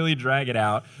really, really drag it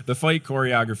out. The fight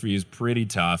choreography is pretty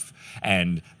tough,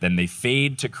 and then they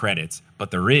fade to credits. But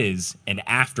there is an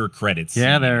after credits scene.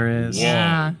 Yeah, there is. Whoa.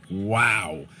 Yeah.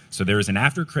 Wow. So there is an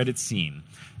after credits scene.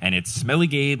 And it's Smelly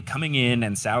Gabe coming in,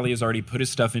 and Sally has already put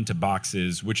his stuff into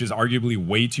boxes, which is arguably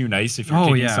way too nice if you're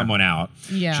kicking someone out.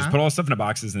 Yeah. She's put all the stuff into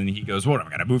boxes, and then he goes, "What, am I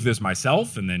going to move this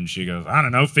myself?" And then she goes, "I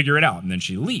don't know, figure it out." And then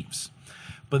she leaves.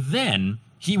 But then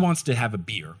he wants to have a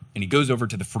beer, and he goes over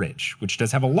to the fridge, which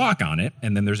does have a lock on it,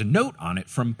 and then there's a note on it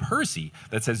from Percy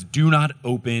that says, "Do not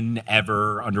open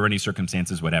ever, under any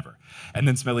circumstances, whatever." And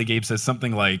then Smelly Gabe says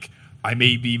something like, "I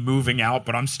may be moving out,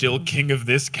 but I'm still king of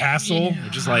this castle,"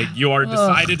 which is you are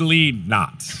decidedly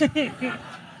not.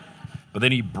 But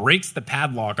then he breaks the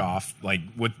padlock off.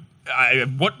 What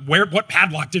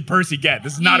padlock did Percy get?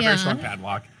 This is not a very strong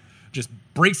padlock. Just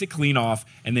breaks it clean off,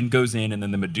 and then goes in, and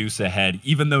then the Medusa head,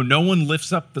 even though no one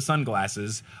lifts up the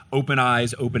sunglasses, open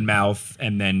eyes, open mouth,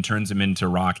 and then turns him into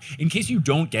rock. In case you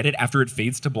don't get it, after it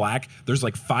fades to black, there's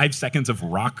like 5 seconds of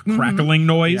rock crackling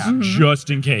noise, just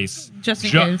in case. Just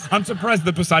in case. I'm surprised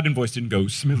the Poseidon voice didn't go,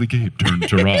 Smelly Gabe turned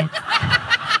to rock.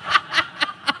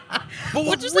 But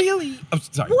what really...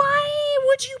 sorry. Why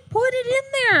would you put it in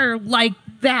there like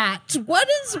that? Why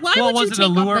would was you it take a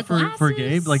lure off the glasses? for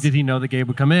Gabe? Like, did he know that Gabe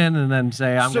would come in and then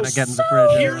say, I'm going to get in the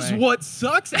fridge? Here's anyway? what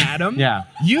sucks, Adam. Yeah.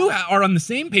 You are on the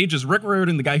same page as Rick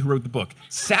Riordan, the guy who wrote the book.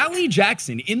 Sally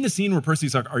Jackson, in the scene where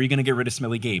Percy's like, are you going to get rid of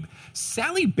Smelly Gabe?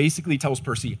 Sally basically tells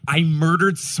Percy, I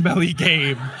murdered Smelly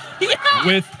Gabe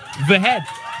with the head.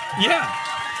 Yeah.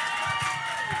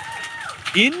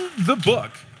 In the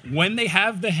book, when they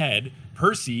have the head,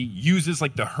 Percy uses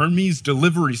like the Hermes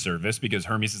delivery service, because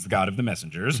Hermes is the god of the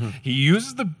messengers. He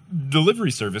uses the delivery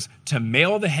service to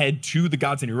mail the head to the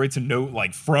gods, and he writes a note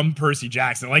like from Percy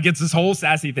Jackson. Like, it's this whole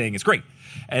sassy thing. It's great.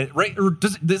 Right? Or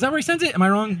is that where he sends it? Am I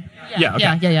wrong? Yeah.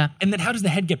 Okay. Yeah. And then how does the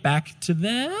head get back to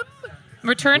them?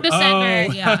 Return to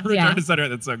sender. Return to sender.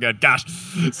 That's so good. Gosh.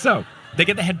 So they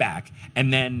get the head back,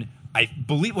 and then I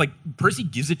believe like Percy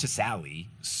gives it to Sally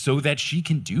so that she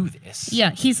can do this.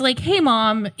 Yeah, he's like, hey,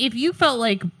 Mom, if you felt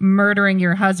like murdering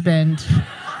your husband,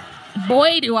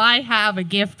 boy, do I have a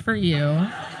gift for you.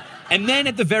 And then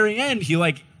at the very end,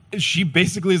 she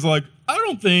basically is like, I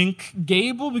don't think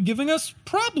Gabe will be giving us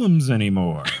problems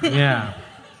anymore. Yeah.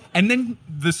 And then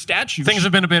the statue... Things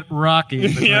have been a bit rocky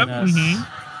between us.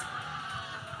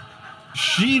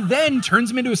 She then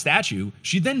turns him into a statue.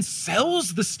 She then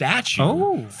sells the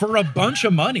statue for a bunch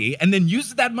of money and then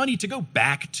uses that money to go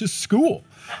back to school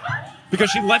because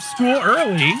she left school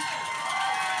early.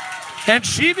 And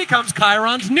she becomes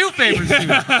Chiron's new favorite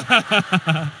student.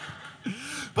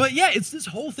 But yeah, it's this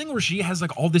whole thing where she has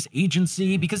like all this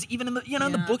agency, because even in the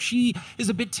in the book she is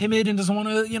a bit timid and doesn't want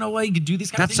to like do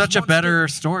these kind of things. That's such a better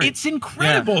story. It's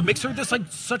incredible. It makes her this like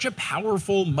such a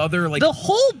powerful mother. Like the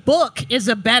whole book is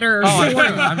a better story.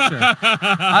 I'm sure.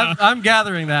 I'm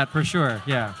gathering that for sure.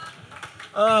 Yeah.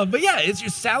 But yeah, it's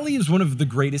just Sally is one of the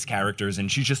greatest characters, and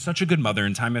she's just such a good mother.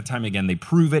 And time and time again, they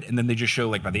prove it, and then they just show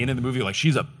like by the end of the movie, like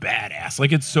she's a badass.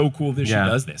 Like it's so cool that she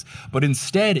does this. But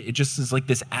instead, it just is like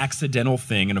this accidental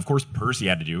thing, and of course Percy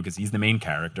had to do it because he's the main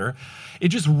character. It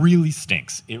just really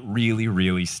stinks. It really,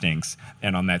 really stinks.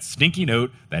 And on that stinky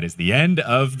note, that is the end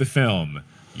of the film.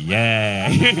 Yay!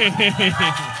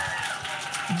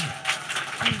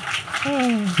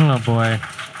 Oh boy.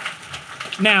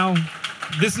 Now,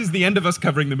 this is the end of us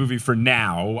covering the movie for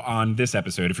now on this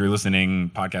episode. If you're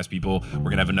listening, podcast people, we're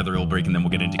going to have another little break and then we'll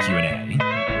get into Q&A.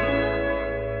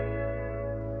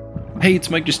 Hey, it's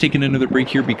Mike, just taking another break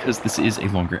here because this is a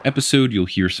longer episode. You'll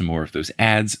hear some more of those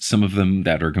ads, some of them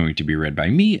that are going to be read by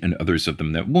me and others of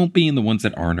them that won't be, and the ones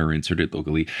that aren't are inserted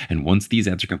locally. And once these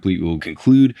ads are complete, we'll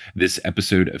conclude this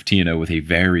episode of TNO with a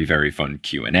very, very fun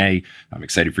Q&A. I'm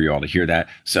excited for you all to hear that.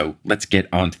 So let's get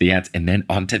on to the ads and then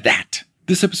on to that.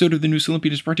 This episode of The Noose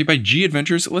Olympian is brought to you by G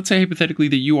Adventures. Let's say hypothetically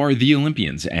that you are the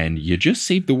Olympians and you just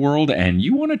saved the world and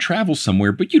you want to travel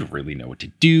somewhere, but you don't really know what to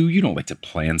do. You don't like to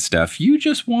plan stuff. You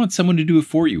just want someone to do it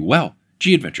for you. Well,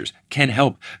 G Adventures can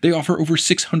help. They offer over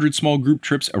 600 small group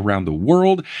trips around the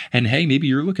world. And hey, maybe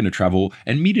you're looking to travel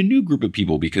and meet a new group of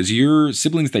people because your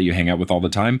siblings that you hang out with all the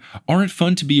time aren't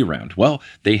fun to be around. Well,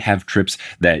 they have trips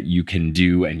that you can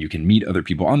do and you can meet other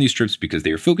people on these trips because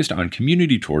they are focused on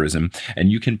community tourism,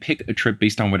 and you can pick a trip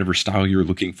based on whatever style you're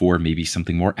looking for, maybe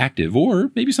something more active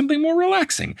or maybe something more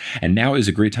relaxing. And now is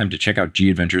a great time to check out G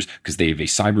Adventures because they have a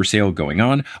cyber sale going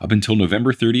on up until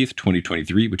November 30th,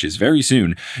 2023, which is very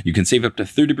soon. You can save up to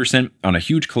 30% on a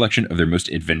huge collection of their most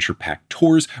adventure-packed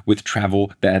tours with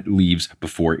travel that leaves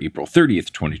before April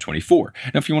 30th, 2024.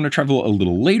 Now, if you want to travel a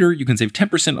little later, you can save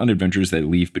 10% on adventures that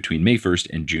leave between May 1st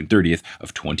and June 30th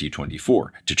of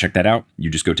 2024. To check that out, you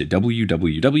just go to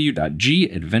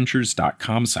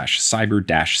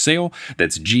www.gadventures.com/cyber-sale.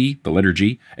 That's G, the letter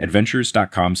G,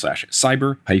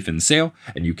 adventures.com/cyber-sale,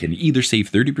 and you can either save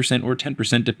 30% or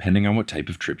 10% depending on what type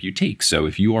of trip you take. So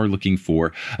if you are looking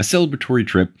for a celebratory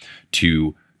trip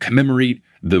to commemorate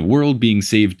the world being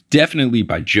saved definitely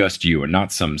by just you and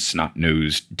not some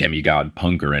snot-nosed demigod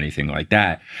punk or anything like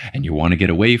that, and you want to get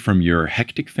away from your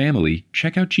hectic family,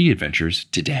 check out G Adventures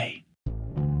today.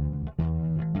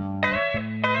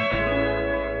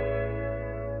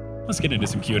 Let's get into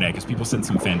some Q&A because people sent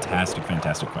some fantastic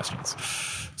questions.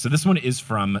 So this one is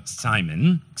from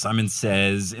Simon. Simon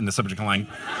says in the subject line,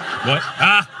 what?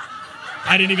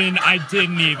 I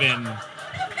didn't even.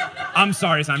 I'm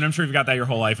sorry, Simon. I'm sure you've got that your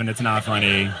whole life, and it's not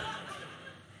funny.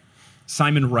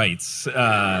 Simon writes,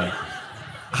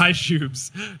 Hi,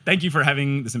 Shoobs. Thank you for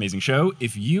having this amazing show.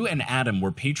 If you and Adam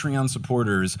were Patreon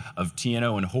supporters of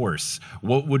TNO and Horse,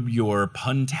 what would your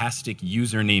puntastic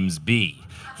usernames be?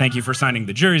 Thank you for signing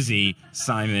the jersey,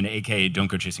 Simon, a.k.a. Don't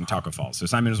Go Chasing Taco Falls. So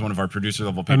Simon is one of our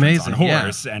producer-level patrons on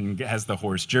Horse and has the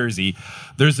Horse jersey.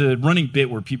 There's a running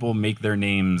bit where people make their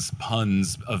names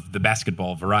puns of the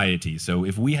basketball variety. So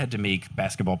if we had to make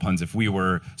basketball puns, if we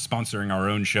were sponsoring our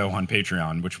own show on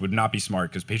Patreon, which would not be smart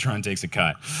because Patreon takes a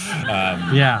cut.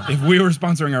 If we were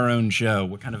sponsoring our own show,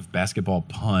 what kind of basketball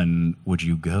pun would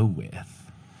you go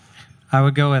with? I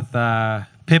would go with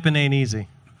Pippen ain't easy.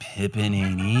 Pippen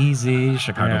ain't easy.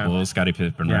 Chicago Bulls, Scottie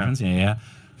Pippen reference. Yeah.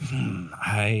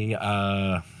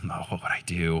 What would I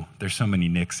do? There's so many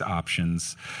Knicks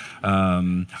options.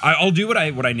 I'll do what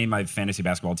I named my fantasy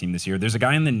basketball team this year. There's a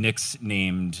guy in the Knicks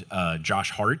named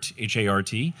Josh Hart,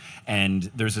 Hart, and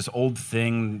there's this old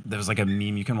thing that was like a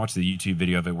meme. You can watch the YouTube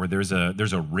video of it where there's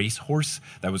a racehorse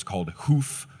that was called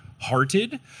Hoof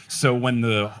Hearted. So when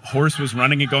the horse was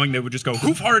running and going, they would just go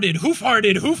Hoof Hearted, Hoof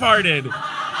Hearted, Hoof Hearted.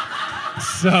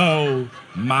 So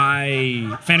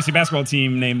my fantasy basketball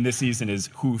team name this season is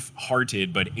Hoof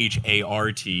Hearted, but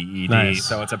Harted. Nice.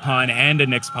 So it's a pun and a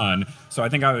Knicks pun. So I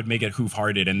think I would make it Hoof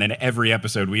Hearted, and then every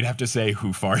episode we'd have to say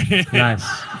Hoof Hearted. Nice.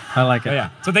 I like it.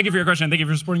 Yeah. So thank you for your question. Thank you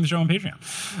for supporting the show on Patreon.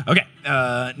 Okay.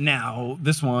 Now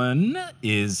this one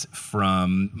is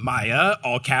from Maya,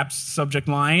 all caps, subject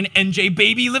line, NJ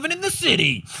baby living in the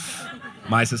city.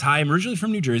 Maya says, hi, I'm originally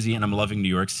from New Jersey and I'm loving New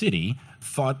York City.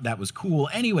 Thought that was cool.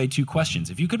 Anyway, 2 questions.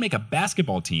 If you could make a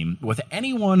basketball team with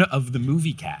any one of the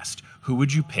movie cast, who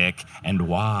would you pick and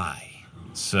why?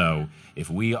 So if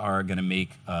we are going to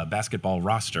make a basketball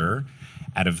roster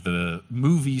out of the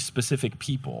movie-specific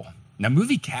people. Now,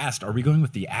 movie cast, are we going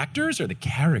with the actors or the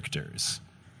characters?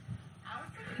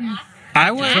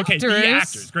 I would Okay, the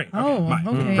actors. Great.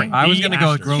 Okay. Great. I was going to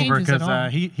go with actors. Grover Changes it because all.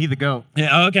 he the GOAT.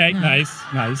 Yeah, okay,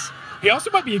 nice. He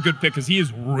also might be a good pick because he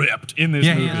is ripped in this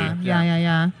movie.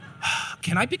 Yeah.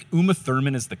 Can I pick Uma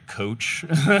Thurman as the coach?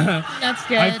 That's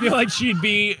good. I feel like she'd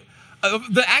be...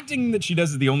 the acting that she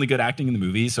does is the only good acting in the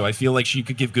movie, so I feel like she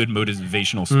could give good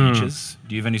motivational speeches.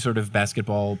 Do you have any sort of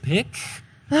basketball pick?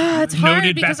 It's hard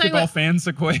Noted because basketball fan,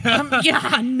 Sequoia.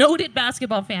 Noted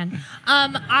basketball fan.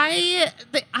 I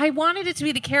wanted it to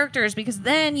be the characters because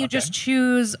then you just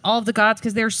choose all of the gods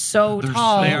because they're so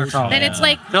tall. They are tall. Then it's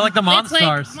like They're like the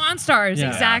Monstars. It's like Monstars, Yeah.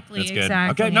 exactly. That's good.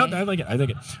 Exactly. Okay, no, I like it. All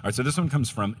right, so this one comes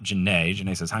from Janae.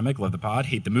 Janae says, hi, Mike, love the pod,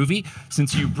 hate the movie.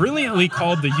 Since you brilliantly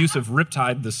called the use of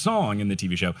Riptide the song in the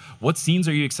TV show, what scenes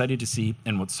are you excited to see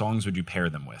and what songs would you pair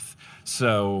them with?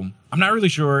 So I'm not really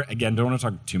sure. Again, don't want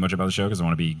to talk too much about the show because I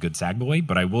want to be good SAG boy,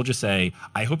 but I will just say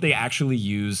I hope they actually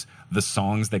use the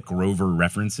songs that Grover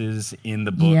references in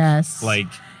the book. Yes. Like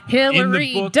Hillary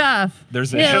in the book, Duff.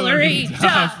 There's a Hillary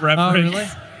Duff reference. Oh, really?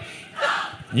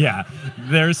 Yeah.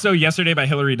 There's So Yesterday by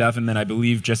Hillary Duff, and then I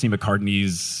believe Jesse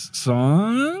McCartney's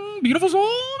song Beautiful Soul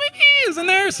maybe is in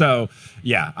there. So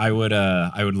yeah, I would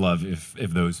love if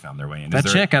those found their way in. That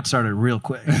chat got started real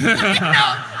quick. No, they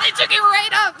took it right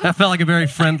up. That felt like a very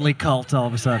friendly cult all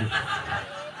of a sudden.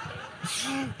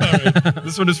 All right.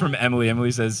 This one is from Emily. Emily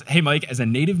says, hey, Mike, as a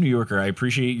native New Yorker, I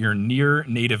appreciate your near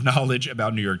native knowledge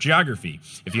about New York geography.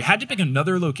 If you had to pick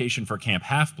another location for Camp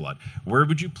Half-Blood, where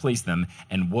would you place them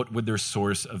and what would their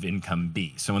source of income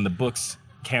be? So in the books,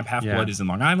 Camp Half-Blood is in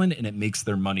Long Island, and it makes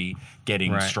their money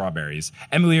getting strawberries.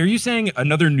 Emily, are you saying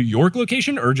another New York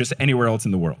location or just anywhere else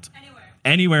in the world?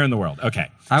 Anywhere in the world.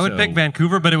 Okay. I would pick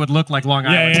Vancouver, but it would look like Long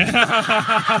Island.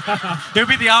 It would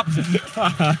be the opposite.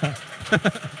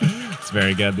 It's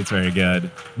very good. That's very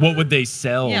good. What would they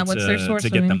sell what's their source to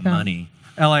of get the income? money?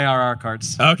 LARR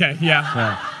cards. Okay,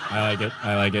 yeah. I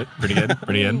like it. Pretty good.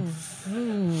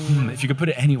 If you could put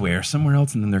it anywhere, somewhere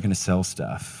else, and then they're going to sell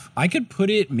stuff. I could put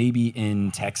it maybe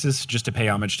in Texas just to pay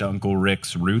homage to Uncle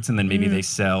Rick's roots, and then maybe they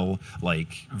sell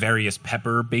like various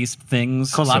pepper-based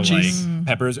things. Kolaches. So, like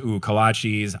peppers,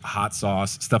 kolaches, hot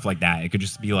sauce, stuff like that. It could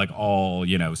just be like all,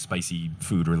 spicy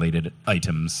food-related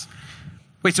items.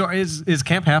 Wait, so is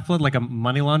Camp Half-Blood like a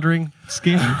money laundering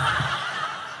scheme?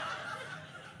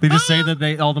 They just say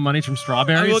that all the money's from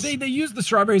strawberries? Well, they use the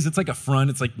strawberries. It's like a front.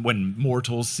 It's like when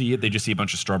mortals see it, they just see a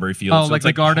bunch of strawberry fields. Oh, so like it's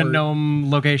the Garden Gnome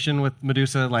location with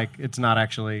Medusa? Like, it's not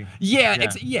actually...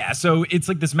 Yeah. So it's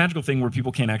like this magical thing where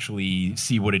people can't actually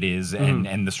see what it is,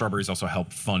 and the strawberries also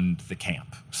help fund the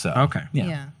camp. So okay.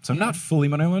 Yeah. So not fully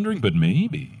money laundering, but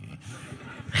maybe.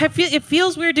 It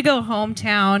feels weird to go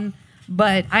hometown,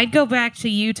 but I'd go back to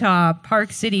Utah,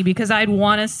 Park City, because I'd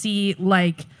want to see,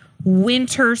 like,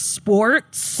 winter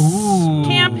sports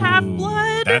Camp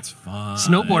Half-Blood. That's fun.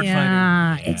 Snowboard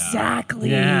yeah, fighting. exactly.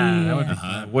 Yeah, that would be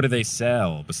fun. What do they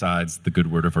sell besides the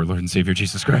good word of our Lord and Savior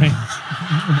Jesus Christ?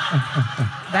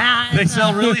 That They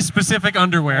sell really specific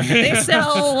underwear. They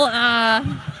sell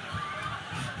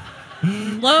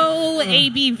low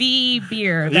ABV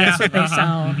beer. That's what they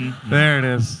sell. There it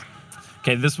is.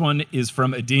 Okay, this one is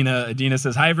from Adina. Adina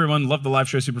says, "Hi, everyone. Love the live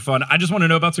show. Super fun. I just want to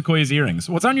know about Sequoia's earrings.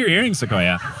 What's on your earrings,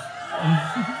 Sequoia?"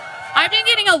 I've been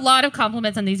getting a lot of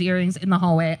compliments on these earrings in the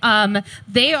hallway.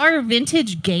 They are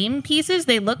vintage game pieces.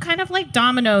 They look kind of like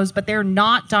dominoes, but they're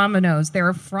not dominoes.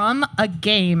 They're from a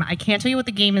game. I can't tell you what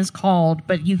the game is called,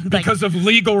 but Because of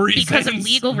legal reasons. Because of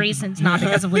legal reasons, not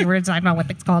because of legal reasons. I don't know what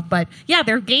it's called, but yeah,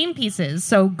 they're game pieces.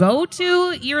 So go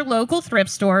to your local thrift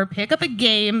store, pick up a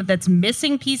game that's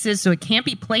missing pieces so it can't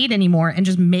be played anymore, and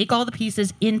just make all the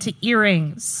pieces into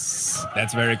earrings.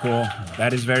 That's very cool.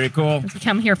 That is very cool. They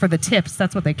come here for the tips.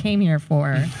 That's what they came here for.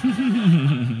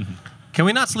 Can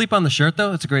we not sleep on the shirt,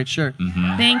 though? It's a great shirt.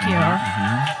 Thank you.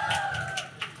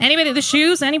 Anybody? The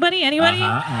shoes? Anybody? The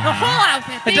whole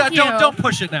outfit. Thank you. Don't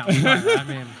push it now. I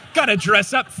mean, Gotta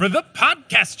dress up for the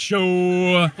podcast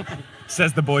show,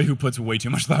 says the boy who puts way too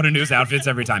much thought into his outfits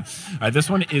every time. All right, this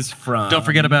one is from... don't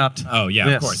forget about Oh,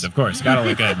 yeah, this. of course. Gotta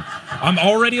look good. I'm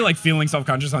already, feeling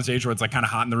self-conscious on stage where it's, kind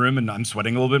of hot in the room and I'm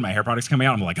sweating a little bit. My hair product's coming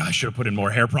out. I'm like, I should have put in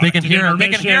more hair product. They can hear it. They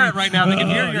can hear it right now. They can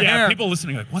hear your hair. People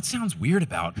listening are like, what sounds weird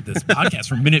about this podcast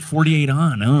from minute 48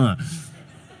 on?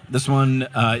 This one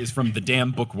is from The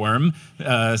Damn Bookworm.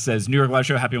 Says, New York Live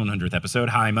Show, happy 100th episode.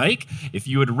 Hi, Mike. If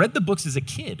you had read the books as a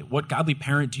kid, what godly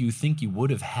parent do you think you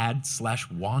would have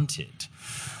had/wanted?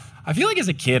 I feel like as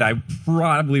a kid, I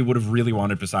probably would have really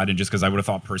wanted Poseidon just because I would have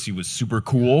thought Percy was super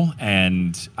cool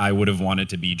and I would have wanted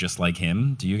to be just like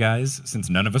him. Do you guys? Since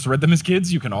none of us read them as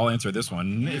kids, you can all answer this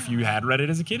one. If you had read it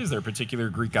as a kid, is there a particular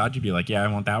Greek god you'd be like, yeah, I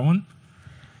want that one?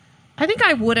 I think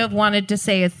I would have wanted to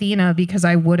say Athena because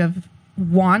I would have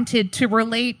wanted to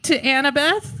relate to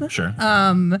Annabeth. Sure.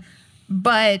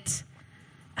 But,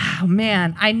 oh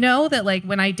man, I know that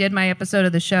when I did my episode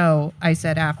of the show, I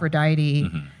said Aphrodite.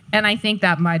 And I think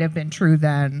that might have been true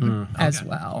then as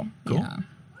well. Cool. Yeah.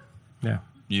 Yeah.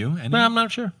 You? Any? No, I'm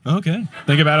not sure. Okay.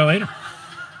 Think about it later.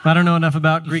 I don't know enough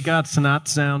about Greek gods to not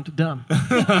sound dumb.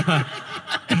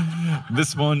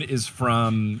 This one is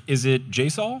from, is it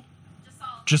Jasol?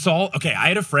 Jasol? Okay, I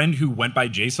had a friend who went by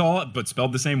Jasol, but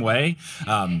spelled the same way. It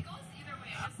goes either way.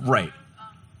 Right.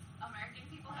 American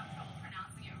people have trouble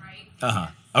pronouncing it right.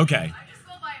 Okay. I just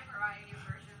go by a variety of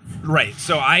versions. Right.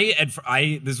 So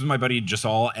this was my buddy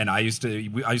Jasol, and I used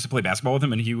to play basketball with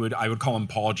him, and I would call him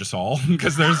Paul Gasol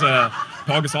because there's a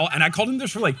Paul Gasol, and I called him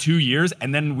this for 2 years,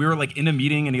 and then we were in a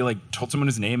meeting, and he told someone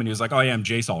his name, and he was like, "Oh yeah, I'm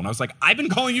Jasol," and I was like, "I've been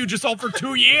calling you Jasol for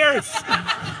 2 years.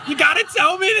 You gotta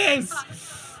tell me this."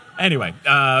 Anyway,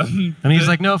 and he's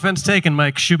like, "No offense taken,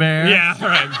 Mike Schubert." Yeah, all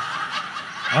right.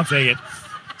 I'll take it.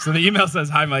 So the email says,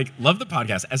 "Hi, Mike. Love the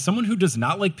podcast. As someone who does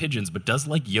not like pigeons but does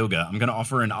like yoga, I'm going to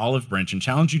offer an olive branch and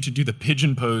challenge you to do the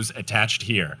pigeon pose attached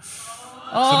here."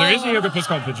 So there is a yoga pose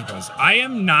called pigeon pose. I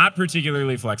am not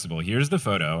particularly flexible. Here's the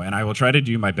photo, and I will try to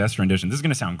do my best rendition. This is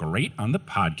going to sound great on the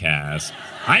podcast.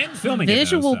 I am filming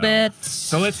Visual it, bits.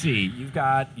 So let's see. You've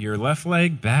got your left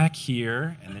leg back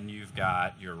here, and then you've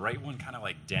got your right one kind of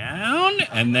down,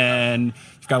 and then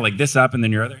you've got this up, and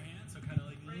then your other hand, so kind of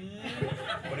this.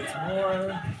 But it's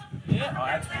more... Yeah. Oh,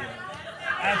 that's weird.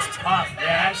 That's tough.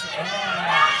 Yeah.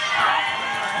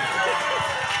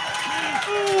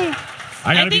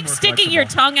 I think sticking your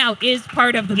tongue out is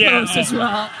part of the pose as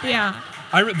well. Yeah.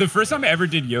 The first time I ever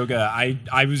did yoga,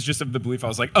 I was just of the belief, I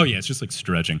was like, oh yeah, it's just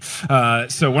stretching.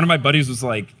 So one of my buddies was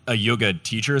a yoga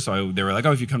teacher, so they were like,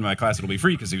 oh, if you come to my class, it'll be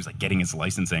free, because he was getting his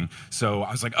licensing. So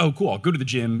I was like, oh, cool, I'll go to the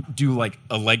gym, do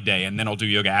a leg day, and then I'll do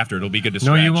yoga after. It'll be good to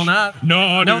stretch. No, you will not.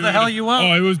 No, No, dude. the hell you won't.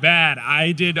 Oh, it was bad.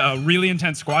 I did a really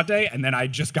intense squat day, and then I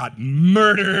just got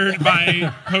murdered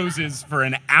by poses for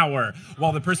an hour,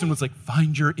 while the person was like,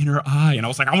 find your inner eye. And I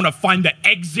was like, I want to find the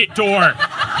exit door.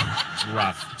 It's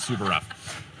rough, super rough.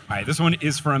 All right, this one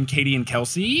is from Katie and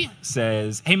Kelsey.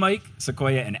 Says, hey, Mike,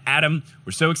 Sequoia, and Adam.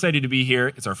 We're so excited to be here.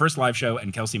 It's our first live show,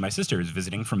 and Kelsey, my sister, is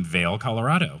visiting from Vail,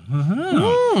 Colorado.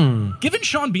 Given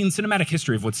Sean Bean's cinematic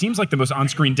history of what seems like the most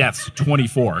on-screen deaths,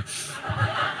 24,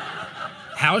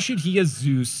 how should he as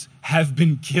Zeus have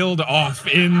been killed off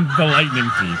in The Lightning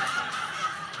Thief?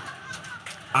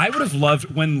 I would have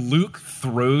loved when Luke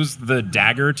throws the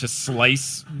dagger to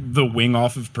slice the wing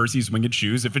off of Percy's winged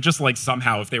shoes. If it just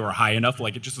somehow, if they were high enough,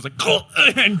 it just was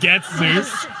and gets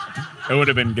Zeus. It would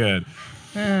have been good.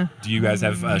 Do you guys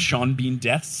have Sean Bean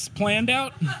deaths planned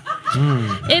out?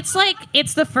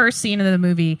 It's the first scene of the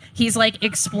movie. He's like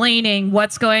explaining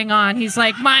what's going on. He's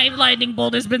like, my lightning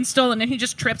bolt has been stolen, and he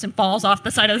just trips and falls off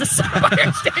the side of the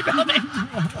Empire State Building.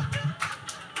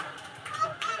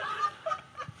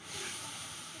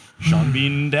 Sean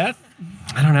Bean death?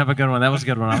 I don't have a good one. That was a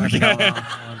good one. I think I'll do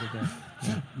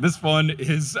that. This one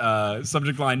is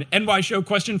subject line, NY show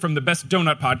question from the best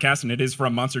donut podcast, and it is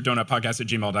from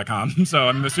monsterdonutpodcast@gmail.com. So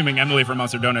I'm assuming Emily from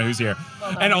Monster Donut who's here.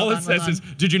 And all it says is,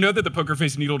 did you know that the poker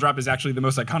face needle drop is actually the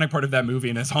most iconic part of that movie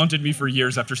and has haunted me for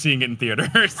years after seeing it in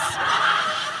theaters?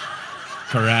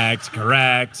 Correct.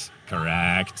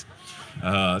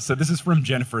 So this is from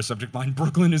Jennifer, subject line,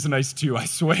 Brooklyn is nice too, I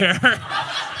swear.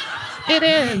 It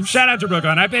is. Shout out to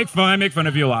Brooklyn. I make fun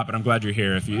of you a lot, but I'm glad you're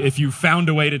here. If you found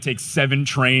a way to take 7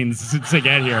 trains to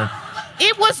get here.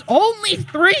 It was only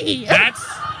 3. That's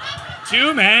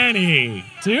too many.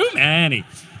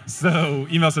 So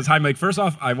email says, hi Mike, first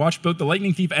off, I watched both The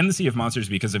Lightning Thief and The Sea of Monsters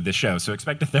because of this show, so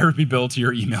expect a therapy bill to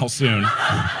your email soon.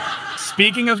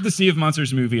 Speaking of the Sea of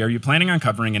Monsters movie, are you planning on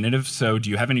covering it? And if so, do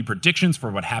you have any predictions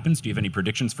for what happens? Do you have any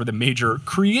predictions for the major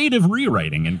creative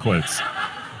rewriting, in quotes?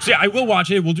 So yeah, I will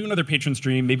watch it. We'll do another patron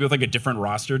stream, maybe with like a different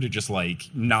roster to just like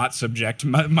not subject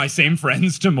my same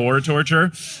friends to more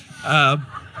torture.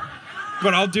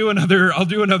 But I'll do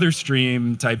another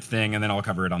stream type thing, and then I'll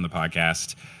cover it on the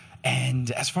podcast. And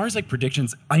as far as like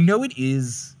predictions, I know it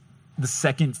is the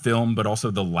second film, but also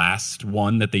the last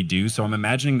one that they do. So I'm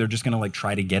imagining they're just going to like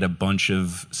try to get a bunch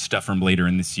of stuff from later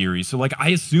in the series. So like I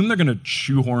assume they're going to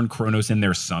shoehorn Kronos in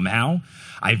there somehow.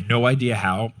 I have no idea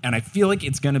how. And I feel like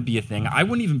it's going to be a thing. I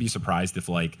wouldn't even be surprised if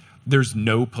like there's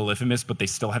no Polyphemus, but they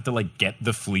still have to like get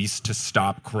the fleece to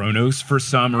stop Kronos for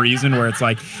some reason, where it's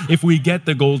like, if we get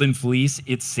the golden fleece,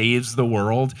 it saves the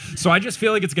world. So I just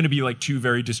feel like it's going to be like 2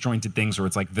 very disjointed things, where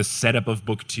it's like the setup of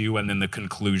book 2 and then the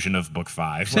conclusion of book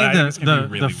 5. Say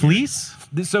the fleece?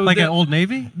 So like at Old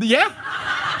Navy? Yeah.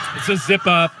 It's a zip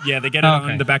up. Yeah, they get it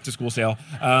on the back to school sale.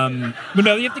 But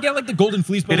no, you have to get like the golden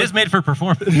fleece. But it is made for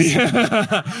performance. You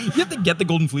have to get the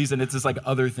golden fleece, and it's this like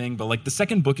other thing. But like the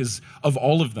second book is, of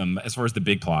all of them, as far as the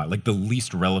big plot, like the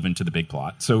least relevant to the big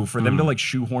plot. So for them to like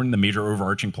shoehorn the major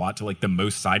overarching plot to like the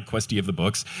most side questy of the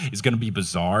books is going to be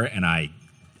bizarre, and I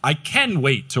can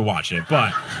wait to watch it,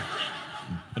 but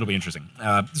it'll be interesting.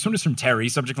 This one is from Terry,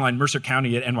 subject line, Mercer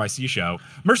County at NYC show.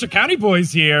 Mercer County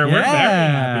boys here. We're very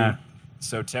happy.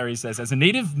 So Terry says, as a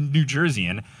native New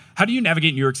Jerseyan, how do you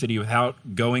navigate New York City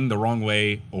without going the wrong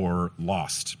way or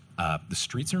lost? The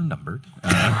streets are numbered.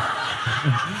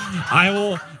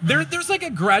 There's like a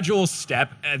gradual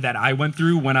step that I went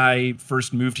through when I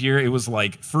first moved here. It was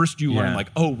like, first you learn like,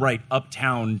 oh, right,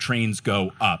 uptown trains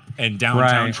go up and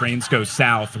downtown trains go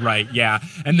south, right? Yeah.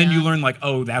 And then you learn like,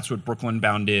 oh, that's what Brooklyn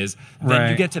bound is.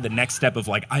 Then you get to the next step of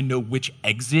like, I know which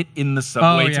exit in the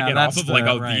subway to get off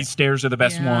of. These stairs are the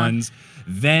best ones.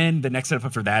 Then the next step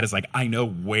after that is like, I know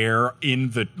where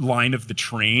in the line of the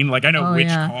train, like I know which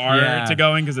car to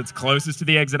go in because it's closest to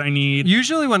the exit I need.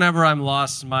 Usually whenever I'm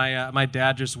lost, my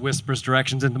dad just whispers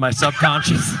directions into my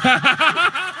subconscious.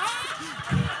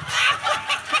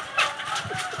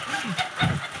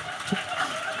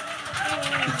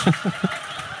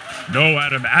 No,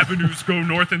 Adam, avenues go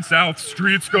north and south,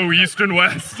 streets go east and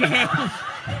west.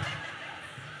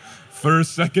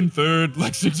 First, second, third,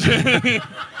 Lexington.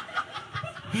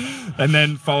 And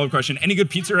then follow-up question, any good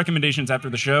pizza recommendations after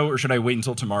the show, or should I wait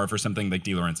until tomorrow for something like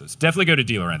Di Lorenzo's? Definitely go to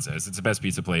Di Lorenzo's. It's the best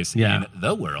pizza place in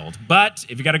the world. But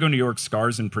if you got to go to New York,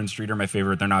 Scars and Prince Street are my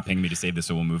favorite. They're not paying me to save this,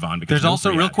 so we'll move on. Because there's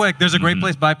also, real quick, there's a great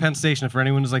place by Penn Station for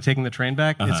anyone who's like taking the train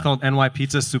back. It's called NY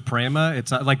Pizza Suprema.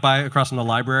 It's like across from the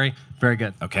library. Very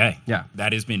good. Okay. Yeah.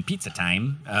 That has been pizza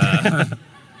time.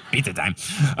 Pizza time.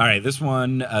 All right, this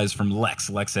one is from Lex.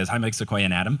 Lex says, hi, Mike, Sequoia,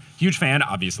 and Adam. Huge fan,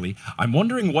 obviously. I'm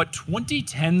wondering what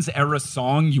 2010s era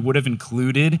song you would have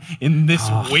included in this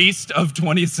waste of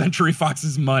 20th Century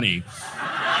Fox's money.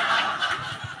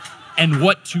 And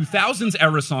what 2000s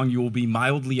era song you will be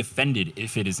mildly offended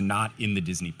if it is not in the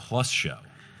Disney Plus show.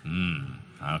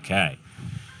 Okay.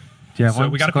 So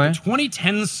we got to pick a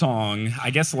 2010 song,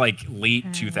 I guess like late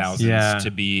 2000s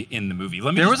to be in the movie.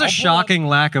 There was a shocking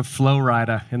lack of Flow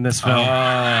Rida in this film.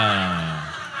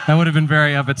 That would have been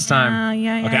very of its time.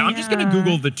 Okay, I'm just going to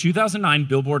Google the 2009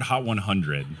 Billboard Hot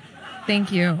 100.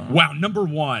 Thank you. Wow, number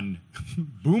 1,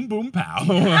 Boom Boom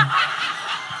Pow.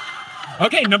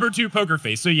 Okay, number 2, Poker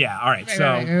Face. So yeah, all right.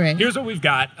 Right. Here's what we've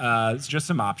got. It's just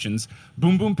some options.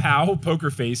 Boom Boom Pow, Poker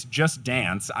Face, Just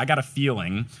Dance, I Got a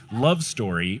Feeling, Love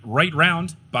Story, Right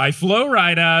Round by Flo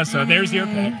Rida. So there's your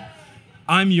pick.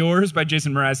 I'm Yours by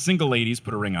Jason Mraz. Single Ladies,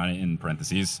 put a ring on it in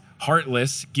parentheses.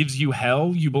 Heartless, Gives You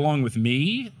Hell, You Belong With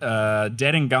Me.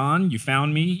 Dead and Gone, You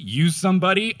Found Me. Use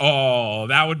Somebody. Oh,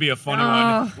 that would be a funny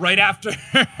one. Right after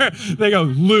they go,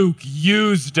 Luke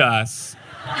used us.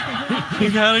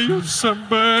 You gotta use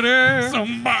somebody.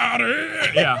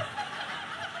 Somebody. Yeah.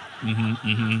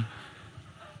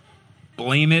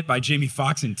 Blame It by Jamie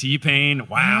Foxx and T-Pain.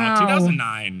 Wow.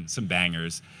 2009. Some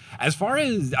bangers. As far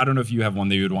as, I don't know if you have one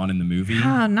that you would want in the movie.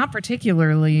 Not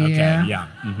particularly. Okay, yeah.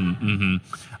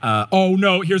 Oh,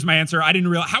 no, here's my answer. I didn't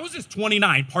realize. How is this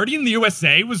 29? Party in the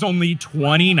USA was only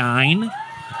 29?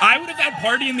 I would have had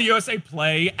Party in the USA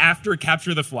play after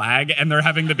Capture the Flag, and they're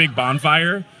having the big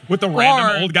bonfire with the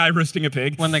random old guy roasting a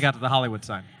pig. When they got to the Hollywood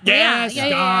sign. Yes,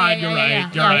 God, you're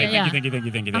right. You're right. Thank you.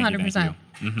 100%.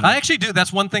 I actually do.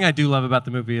 That's one thing I do love about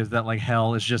the movie is that like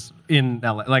hell is just in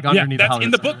LA, like underneath the Hollywood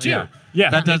in the sign. book too.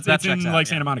 Yeah, that's in out, like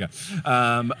Santa Monica.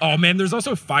 Oh man, there's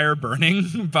also Fire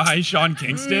Burning by Sean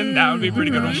Kingston. That would be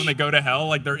pretty good when they go to hell.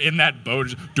 Like they're in that boat.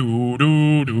 Just do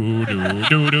do do do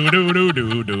do do do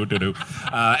do do do do.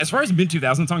 As far as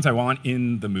mid-2000 songs I want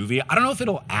in the movie, I don't know if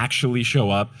it'll actually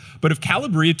show up, but if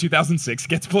Calabria 2006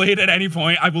 gets played at any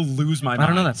point, I will lose my mind. I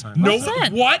don't know that song. No, What's that?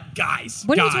 what guys?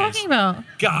 What are guys, you talking about?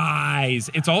 Guys,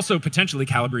 it's also potentially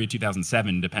Calabria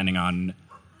 2007, depending on.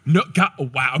 No, God,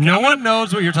 wow. Okay, No one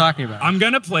knows what you're talking about. I'm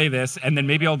going to play this, and then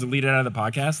maybe I'll delete it out of the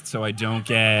podcast so I don't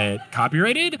get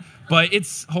copyrighted. But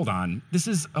it's, hold on. This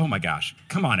is, oh my gosh.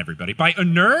 Come on, everybody. By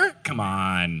Unur? Come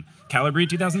on. Calabria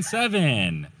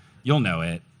 2007. You'll know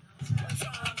it.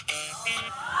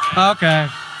 Okay.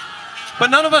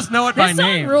 But none of us know it by This song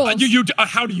name. rules.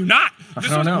 How do you not? I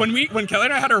don't know. When Kelly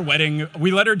and I had our wedding, we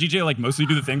let our DJ like mostly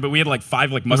do the thing, but we had like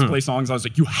 5 like must play songs. I was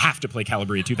like, you have to play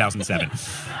Calabria 2007.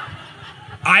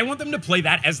 I want them to play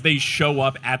that as they show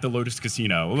up at the Lotus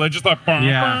Casino. Like, just like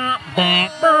Yeah.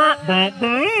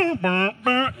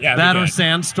 Yeah, That or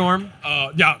Sandstorm.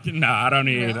 yeah, no, I don't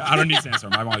need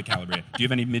Sandstorm. I want Calabria. Do you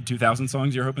have any mid-2000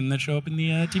 songs you're hoping that show up in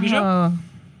the TV show?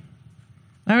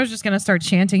 I was just gonna start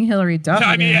chanting Hillary Duff.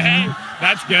 I mean, again. hey,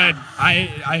 that's good.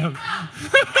 I have.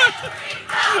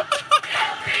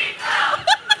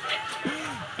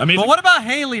 I mean, But what about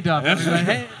Haley Duff?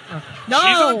 Hey, No.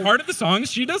 she's on part of the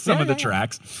songs. She does some of the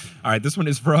tracks. All right, this one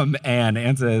is from Anne.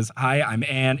 Anne says, "Hi, I'm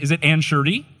Anne. Is it Anne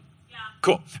Shirley?"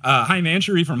 Cool. Hi, I'm Ann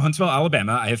Cherie from Huntsville,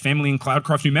 Alabama. I have family in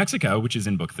Cloudcroft, New Mexico, which is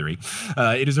in book 3.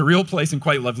 It is a real place and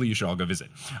quite lovely. You should all go visit.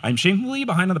 I'm shamefully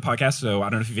behind on the podcast, so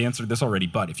I don't know if you've answered this already,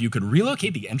 but if you could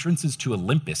relocate the entrances to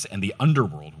Olympus and the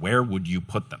underworld, where would you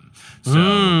put them? So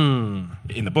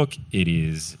in the book, it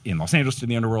is in Los Angeles to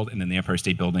the underworld and then the Empire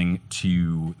State Building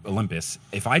to Olympus.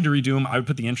 If I had to redo them, I would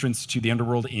put the entrance to the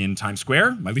underworld in Times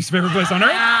Square, my least favorite place on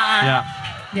earth. yeah.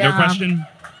 No question.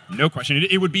 No question.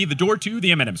 It would be the door to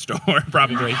the M&M store,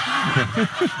 probably.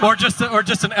 Or just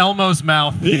an Elmo's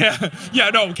mouth. Yeah.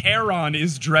 No, Charon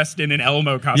is dressed in an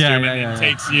Elmo costume and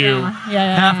takes you.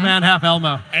 Half man, half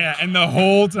Elmo. And the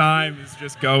whole time is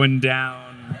just going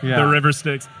down the river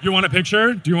Styx. You want a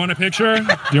picture? Do you want a picture? Do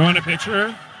you want a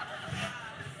picture?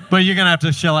 But you're gonna have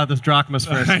to shell out those drachmas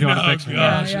first. If you want a picture.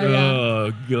 Gosh.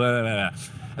 Oh, God.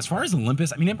 As far as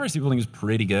Olympus, I mean, Empire State Building is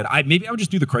pretty good. Maybe I would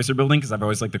just do the Chrysler Building because I've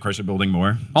always liked the Chrysler Building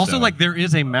more. Also, like there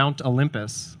is a Mount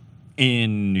Olympus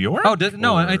in New York. Oh,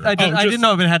 no, I didn't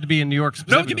know if it had to be in New York.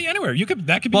 No, it could be anywhere.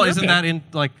 That could be. Well, isn't that in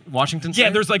like Washington State? Yeah,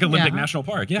 there's like Olympic National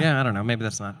Park. Yeah, I don't know. Maybe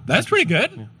that's not. That's pretty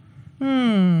good.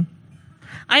 I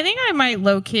think I might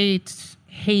locate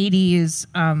Hades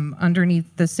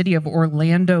underneath the city of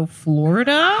Orlando,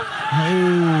 Florida.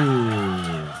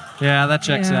 Oh. Yeah, that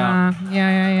checks out.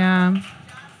 Yeah.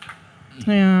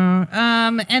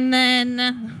 And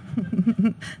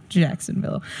then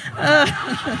Jacksonville.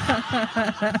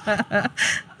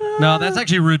 No, that's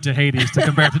actually rude to Hades to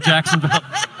compare to Jacksonville.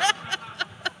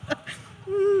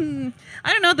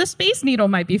 I don't know. The Space Needle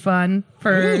might be fun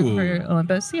for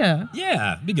Olympus. Yeah.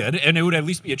 Yeah, be good. And it would at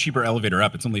least be a cheaper elevator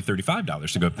up. It's only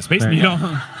 $35 to go up the Space Needle.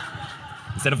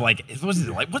 Instead of like,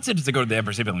 what's it to go to the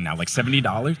Empire State Building now? Like $70?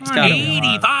 It's got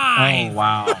 $85. Oh,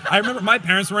 wow. I remember my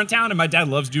parents were in town and my dad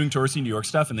loves doing touristy New York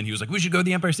stuff. And then he was like, we should go to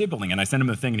the Empire State Building. And I sent him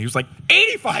the thing and he was like,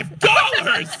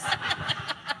 $85?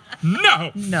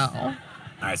 No. No. All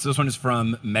right, so this one is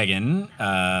from Megan.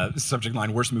 Subject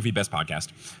line, worst movie, best podcast.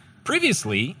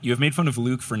 Previously, you have made fun of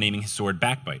Luke for naming his sword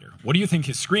Backbiter. What do you think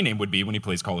his screen name would be when he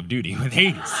plays Call of Duty with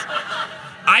Hades?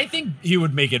 I I think he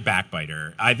would make it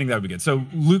Backbiter. I think that would be good. So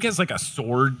Luke has like a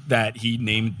sword that he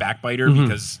named Backbiter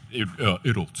because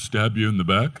it'll stab you in the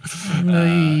back.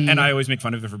 And I always make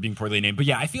fun of it for being poorly named. But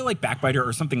yeah, I feel like Backbiter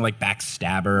or something like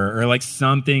Backstabber or like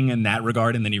something in that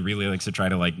regard. And then he really likes to try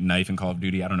to like knife in Call of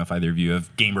Duty. I don't know if either of you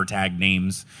have gamer tag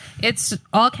names. It's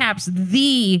all caps,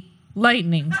 the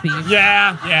Lightning Thief.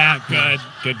 Yeah, good.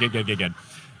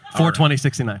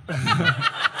 42069.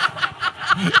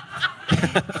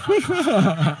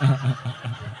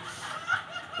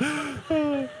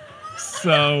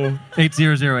 So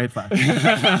 80085.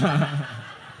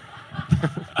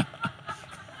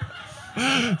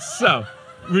 So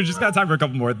we just got time for a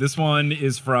couple more. This one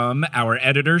is from our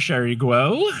editor, Sherry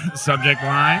Guo. Subject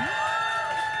line.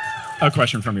 A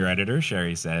question from your editor.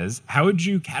 Sherry says, how would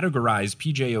you categorize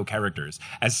PJO characters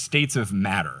as states of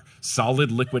matter?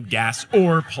 Solid, liquid, gas,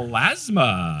 or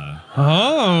plasma?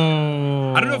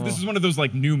 Oh. I don't know if this is one of those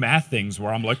like new math things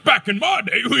where I'm like, back in my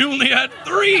day, we only had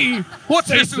 3. What's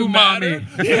states this of umami?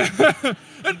 matter. Yeah.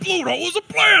 And Pluto was a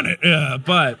planet. Yeah,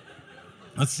 but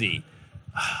let's see.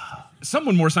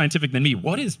 Someone more scientific than me.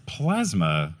 What is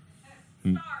plasma?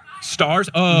 Stars?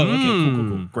 Oh, okay.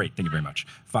 Cool. Great. Thank you very much.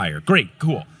 Fire. Great.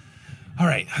 Cool. All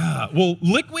right. Well,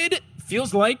 liquid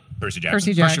feels like Percy Jackson.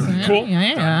 Percy Jackson. For sure. Cool.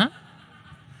 Yeah.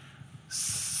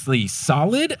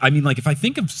 Solid. I mean, like, if I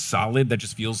think of solid, that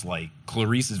just feels like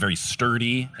Clarice is very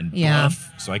sturdy and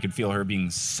buff. So I could feel her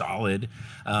being solid.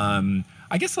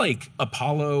 I guess, like,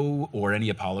 Apollo or any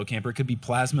Apollo camper could be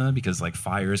plasma because, like,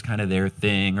 fire is kind of their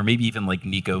thing. Or maybe even, like,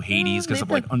 Nico Hades because of,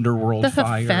 like, underworld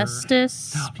fire. The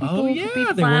Hephaestus people Oh, yeah. could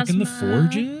be They work in the plasma.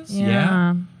 forges.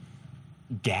 Yeah.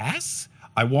 Gas?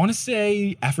 I want to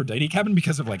say Aphrodite cabin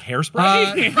because of, like,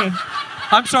 hairspray.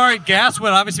 I'm sorry, gas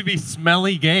would obviously be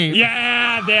Smelly Gabe.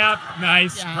 Yeah,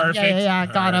 nice, Yeah, perfect. yeah,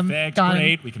 got him, Perfect. got him.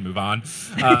 Great, we can move on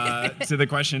to the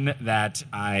question that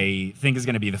I think is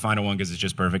going to be the final one because it's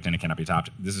just perfect and it cannot be topped.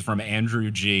 This is from Andrew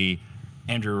G.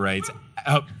 Andrew writes,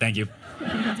 oh, thank you.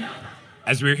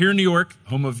 As we're here in New York,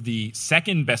 home of the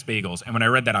second best bagels, and when I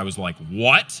read that, I was like,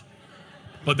 what?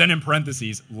 But then in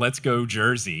parentheses, let's go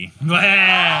Jersey.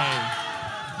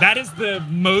 That is the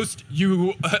most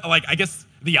I guess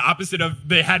the opposite of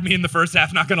they had me in the first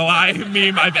half, not gonna lie,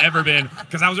 meme I've ever been.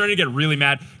 Because I was ready to get really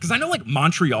mad. Because I know like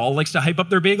Montreal likes to hype up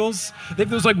their bagels. They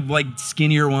have those like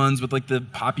skinnier ones with like the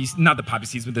not the poppy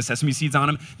seeds with the sesame seeds on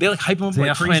them. They like hype them up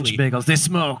like crazy. French bagels. They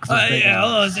smoke.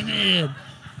 I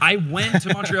went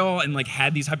to Montreal and like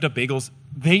had these hyped up bagels.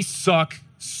 They suck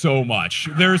so much.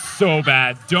 They're so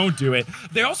bad. Don't do it.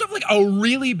 They also have like a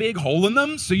really big hole in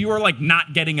them, so you are like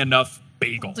not getting enough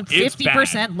bagel. It's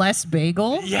 50% less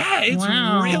bagel? Yeah, it's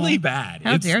really bad.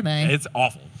 How dare they? It's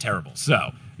awful. Terrible.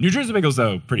 So, New Jersey bagels,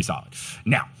 though, pretty solid.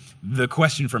 Now, the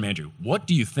question from Andrew. What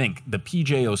do you think the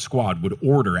PJO squad would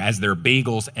order as their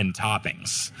bagels and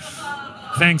toppings?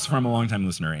 Thanks from a longtime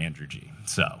listener, Andrew G.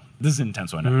 So, this is an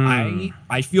intense one.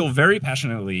 I feel very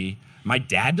passionately. My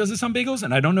dad does this on bagels,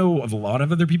 and I don't know of a lot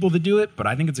of other people that do it, but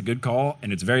I think it's a good call,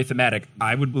 and it's very thematic.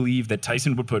 I would believe that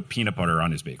Tyson would put peanut butter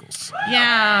on his bagels.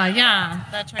 Yeah.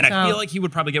 That checks And I out. feel like he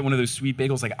would probably get one of those sweet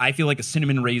bagels. Like, I feel like a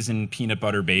cinnamon raisin peanut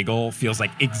butter bagel feels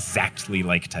like exactly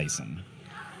like Tyson.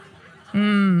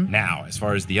 Now, as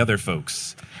far as the other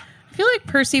folks. I feel like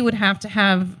Percy would have to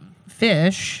have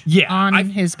fish on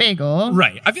his bagel.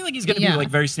 Right. I feel like he's going to be like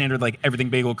very standard, like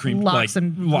everything bagel, cream, lox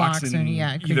and cream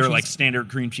either cheese. Like standard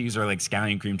cream cheese or like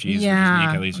scallion cream cheese, yeah, which is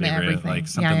me, Kelly's favorite, everything. like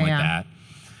something like that.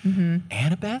 Mm-hmm.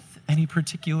 Annabeth, any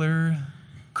particular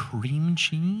cream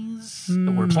cheese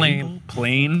or Plain.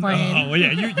 Plain. Oh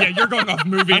yeah, you're going off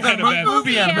movie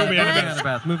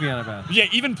Annabeth. Movie Annabeth. Yeah,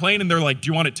 even plain, and they're like, "Do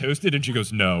you want it toasted?" And she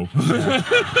goes, "No."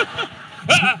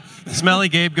 Smelly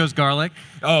Gabe goes garlic.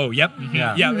 Oh, yep.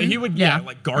 Yeah, he would,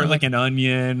 like garlic and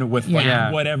onion with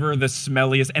like whatever the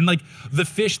smelliest. And like the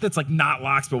fish that's like not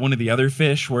lox, but one of the other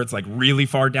fish where it's like really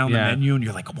far down the menu and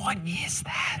you're like, what is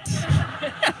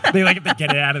that? They like have to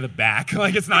get it out of the back.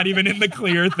 Like it's not even in the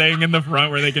clear thing in the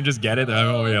front where they can just get it.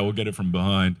 Oh, yeah, we'll get it from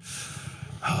behind.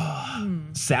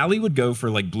 Sally would go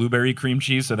for like blueberry cream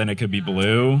cheese, so then it could be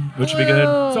blue, which would be good.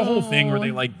 It's a whole thing where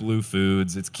they like blue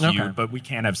foods. It's cute, but we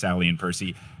can't have Sally and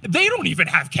Percy. They don't even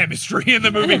have chemistry in the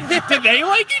movie. Do they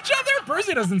like each other?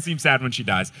 Percy doesn't seem sad when she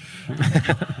dies.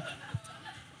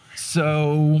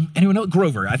 So, anyone else?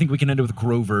 Grover. I think we can end it with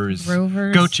Grover's.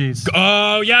 Goat cheese.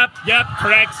 Oh, yep,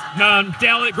 correct.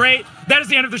 Dale, great. That is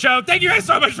the end of the show. Thank you guys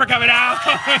so much for coming out.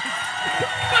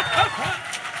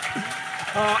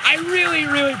 I really,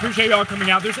 really appreciate y'all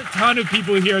coming out. There's a ton of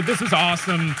people here. This is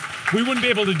awesome. We wouldn't be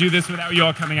able to do this without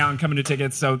y'all coming out and coming to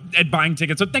tickets, and buying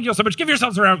tickets. So thank you all so much. Give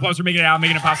yourselves a round of applause for making it out,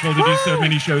 making it possible to do so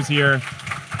many shows here.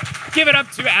 Give it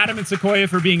up to Adam and Sequoia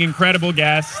for being incredible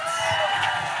guests.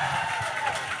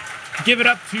 Give it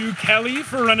up to Kelly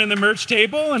for running the merch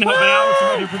table and helping out with some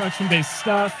other production-based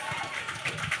stuff.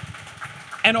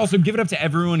 And also give it up to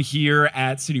everyone here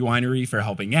at City Winery for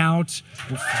helping out,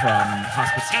 from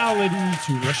hospitality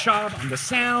to Rashab on the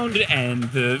sound and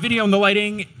the video and the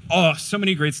lighting. Oh, so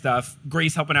many great stuff.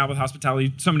 Grace helping out with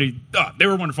hospitality. So many, they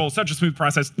were wonderful. Such a smooth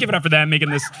process. Give it up for them, making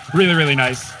this really, really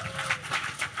nice.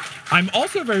 I'm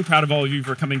also very proud of all of you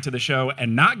for coming to the show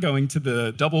and not going to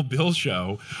the double bill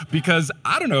show, because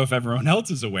I don't know if everyone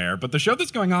else is aware, but the show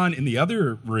that's going on in the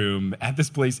other room at this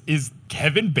place is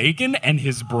Kevin Bacon and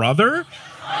his brother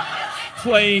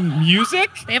playing music.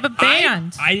 They have a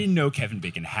band. I didn't know Kevin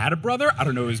Bacon had a brother. I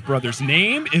don't know his brother's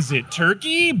name. Is it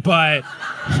Turkey? But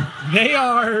they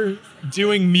are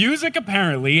doing music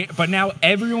apparently. But now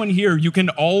everyone here, you can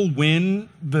all win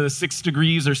the 6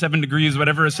 degrees or 7 degrees,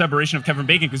 whatever, a separation of Kevin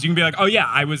Bacon, because you can be like, oh yeah,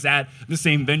 I was at the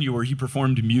same venue where he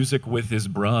performed music with his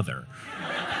brother.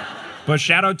 But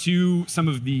shout out to some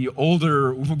of the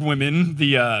older women,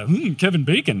 the Kevin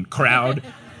Bacon crowd,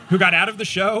 who got out of the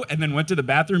show and then went to the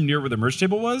bathroom near where the merch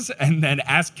table was and then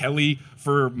asked Kelly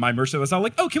for my merch table. I was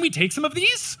like, oh, can we take some of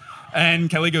these? And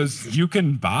Kelly goes, you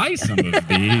can buy some of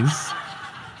these.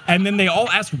 And then they all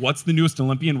asked, what's the newest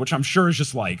Olympian? Which I'm sure is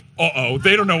just like,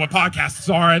 they don't know what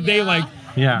podcasts are. And they like,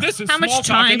 this is How small much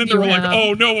talk. time And then do they were you like, have?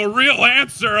 oh, no, a real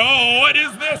answer. Oh, what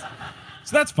is this?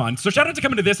 So that's fun. So shout out to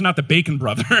coming to this and not the Bacon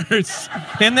Brothers.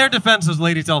 In their defense, those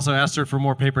ladies also asked her for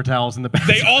more paper towels in the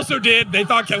bathroom. They also did. They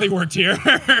thought Kelly worked here.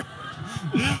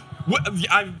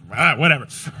 Whatever.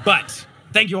 But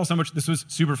thank you all so much. This was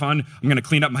super fun. I'm going to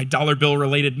clean up my dollar bill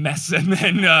related mess and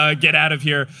then get out of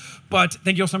here. But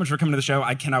thank you all so much for coming to the show.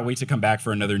 I cannot wait to come back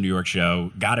for another New York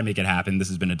show. Got to make it happen. This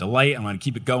has been a delight. I'm going to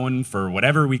keep it going for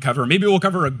whatever we cover. Maybe we'll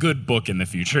cover a good book in the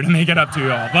future to make it up to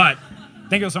you all. But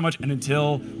thank you all so much. And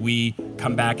until we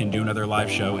come back and do another live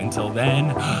show, until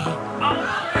then,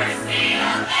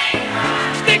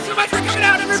 thanks so much for coming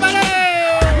out, everybody!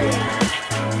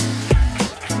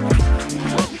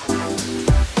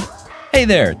 Hey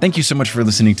there! Thank you so much for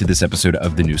listening to this episode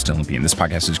of The Newest Olympian. This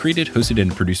podcast is created, hosted,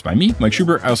 and produced by me, Mike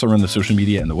Schubert. I also run the social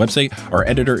media and the website. Our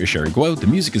editor is Sherry Guo. The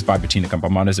music is by Bettina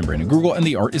Campamanes and Brandon Google, and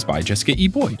the art is by Jessica E.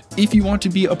 Boyd. If you want to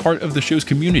be a part of the show's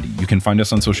community, you can find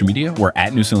us on social media. We're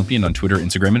at Newest Olympian on Twitter,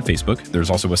 Instagram, and Facebook. There's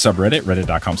also a subreddit,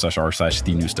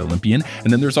 reddit.com/r/The Newest Olympian.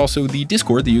 And then there's also the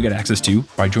Discord that you get access to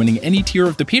by joining any tier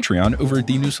of the Patreon over at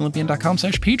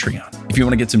thenewestolympian.com/Patreon. If you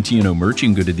want to get some TNO merch, you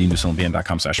can go to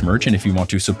thenewestolympian.com/merch. And if you want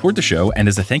to support the show, and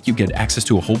as a thank you get access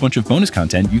to a whole bunch of bonus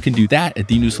content, you can do that at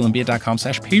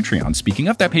thenewsolympian.com/Patreon. Speaking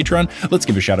of that Patreon, let's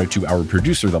give a shout out to our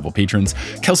producer level patrons: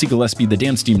 Kelsey Gillespie, The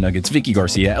Damn Steam Nuggets, Vicky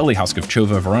Garcia, Ellie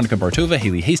Hoskov-Chova, Veronica Bartova,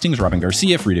 Haley Hastings, Robin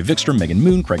Garcia, Frida Vikstrom, Megan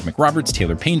Moon, Craig McRoberts,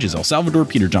 Taylor Payne, Giselle Salvador,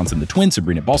 Peter Johnson the Twin,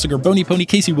 Sabrina Balsiger, Boney Pony,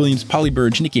 Casey Williams, Polly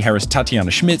Burge, Nikki Harris,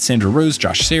 Tatiana Schmidt, Sandra Rose,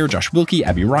 Josh Sayre, Josh Wilkie,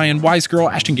 Abby Ryan, Wise Girl,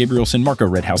 Ashton Gabrielson, Marco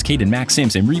Redhouse, Caden Max, Sam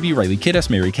Reeby, Riley Kiddes,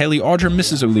 Mary Kelly, Audra,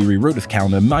 Mrs. O'Leary, Rodith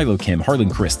Kalna, Milo Kim, Harlan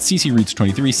Christ, Cece Reeds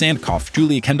 23, Sandkoff,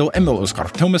 Julia Kendall, Emil Oscar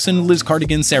Thomason, Liz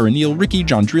Cardigan, Sarah Neal, Ricky,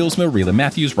 John Drielsma, Rayla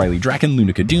Matthews, Riley Draken,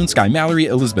 Luna Kadoon, Sky Mallory,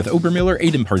 Elizabeth Obermiller,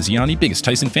 Aidan Parziani, Biggest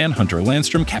Tyson fan, Hunter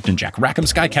Landstrom, Captain Jack Rackham,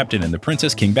 Sky Captain and the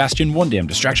Princess, King Bastion, One Damn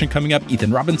Distraction coming up,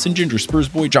 Ethan Robinson, Ginger Spurs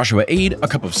Boy, Joshua Aid, A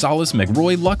Cup of Solace, Meg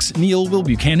Roy, Lux, Neil, Will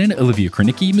Buchanan, Olivia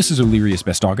Krenicki, Mrs. O'Leary's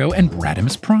Best Doggo, and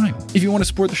Bradimus Prime. If you want to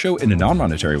support the show in a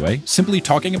non-monetary way, simply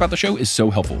talking about the show is so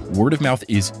helpful. Word of mouth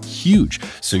is huge.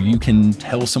 So you can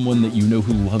tell someone that you know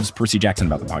who loves Percy Jackson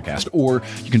about the podcast, or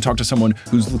you can talk to someone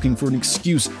who's looking for an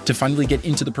excuse to finally get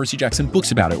into the Percy Jackson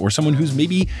books about it, or someone who's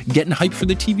maybe getting hyped for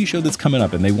the TV show that's coming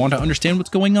up and they want to understand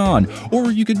what's going on.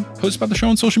 Or you could post about the show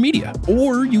on social media,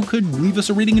 or you could leave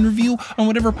us a rating and review on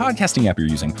whatever podcasting app you're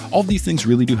using. All of these things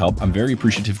really do help. I'm very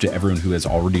appreciative to everyone who has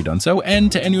already done so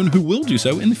and to anyone who will do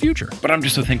so in the future. But I'm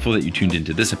just so thankful that you tuned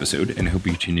into this episode, and I hope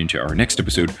you tune into our next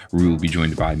episode where we will be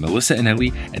joined by Melissa and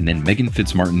Ellie and then Megan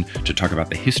Fitzmartin to talk about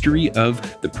the history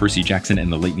of the Percy Jackson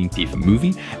and the Lightning Thief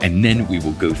movie. And then we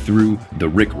will go through the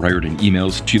Rick Riordan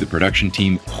emails to the production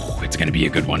team. Oh, it's going to be a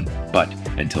good one. But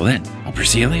until then, I'll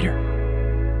see you later.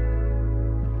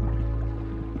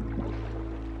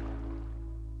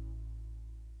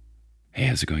 Hey,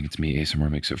 how's it going? It's me,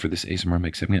 ASMR Mike. So for this ASMR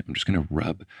Mike segment, I'm just going to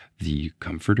rub the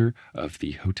comforter of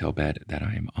the hotel bed that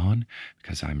I am on,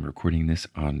 because I'm recording this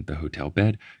on the hotel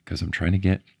bed because I'm trying to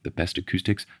get the best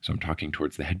acoustics. So I'm talking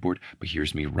towards the headboard, but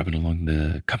here's me rubbing along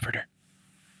the comforter.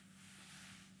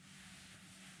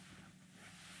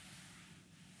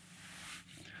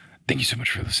 Thank you so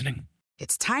much for listening.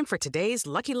 It's time for today's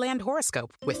Lucky Land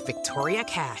horoscope with Victoria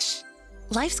Cash.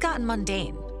 Life's gotten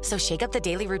mundane, so shake up the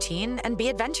daily routine and be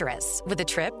adventurous with a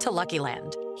trip to Lucky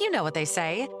Land. You know what they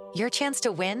say. Your chance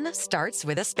to win starts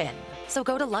with a spin. So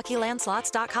go to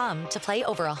LuckyLandSlots.com to play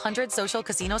over 100 social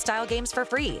casino-style games for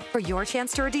free for your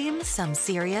chance to redeem some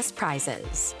serious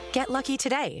prizes. Get lucky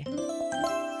today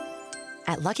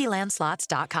at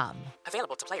LuckyLandSlots.com.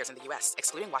 Available to players in the U.S.,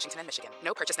 excluding Washington and Michigan.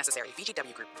 No purchase necessary.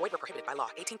 VGW Group. Void where prohibited by law.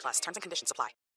 18+. Terms and conditions apply.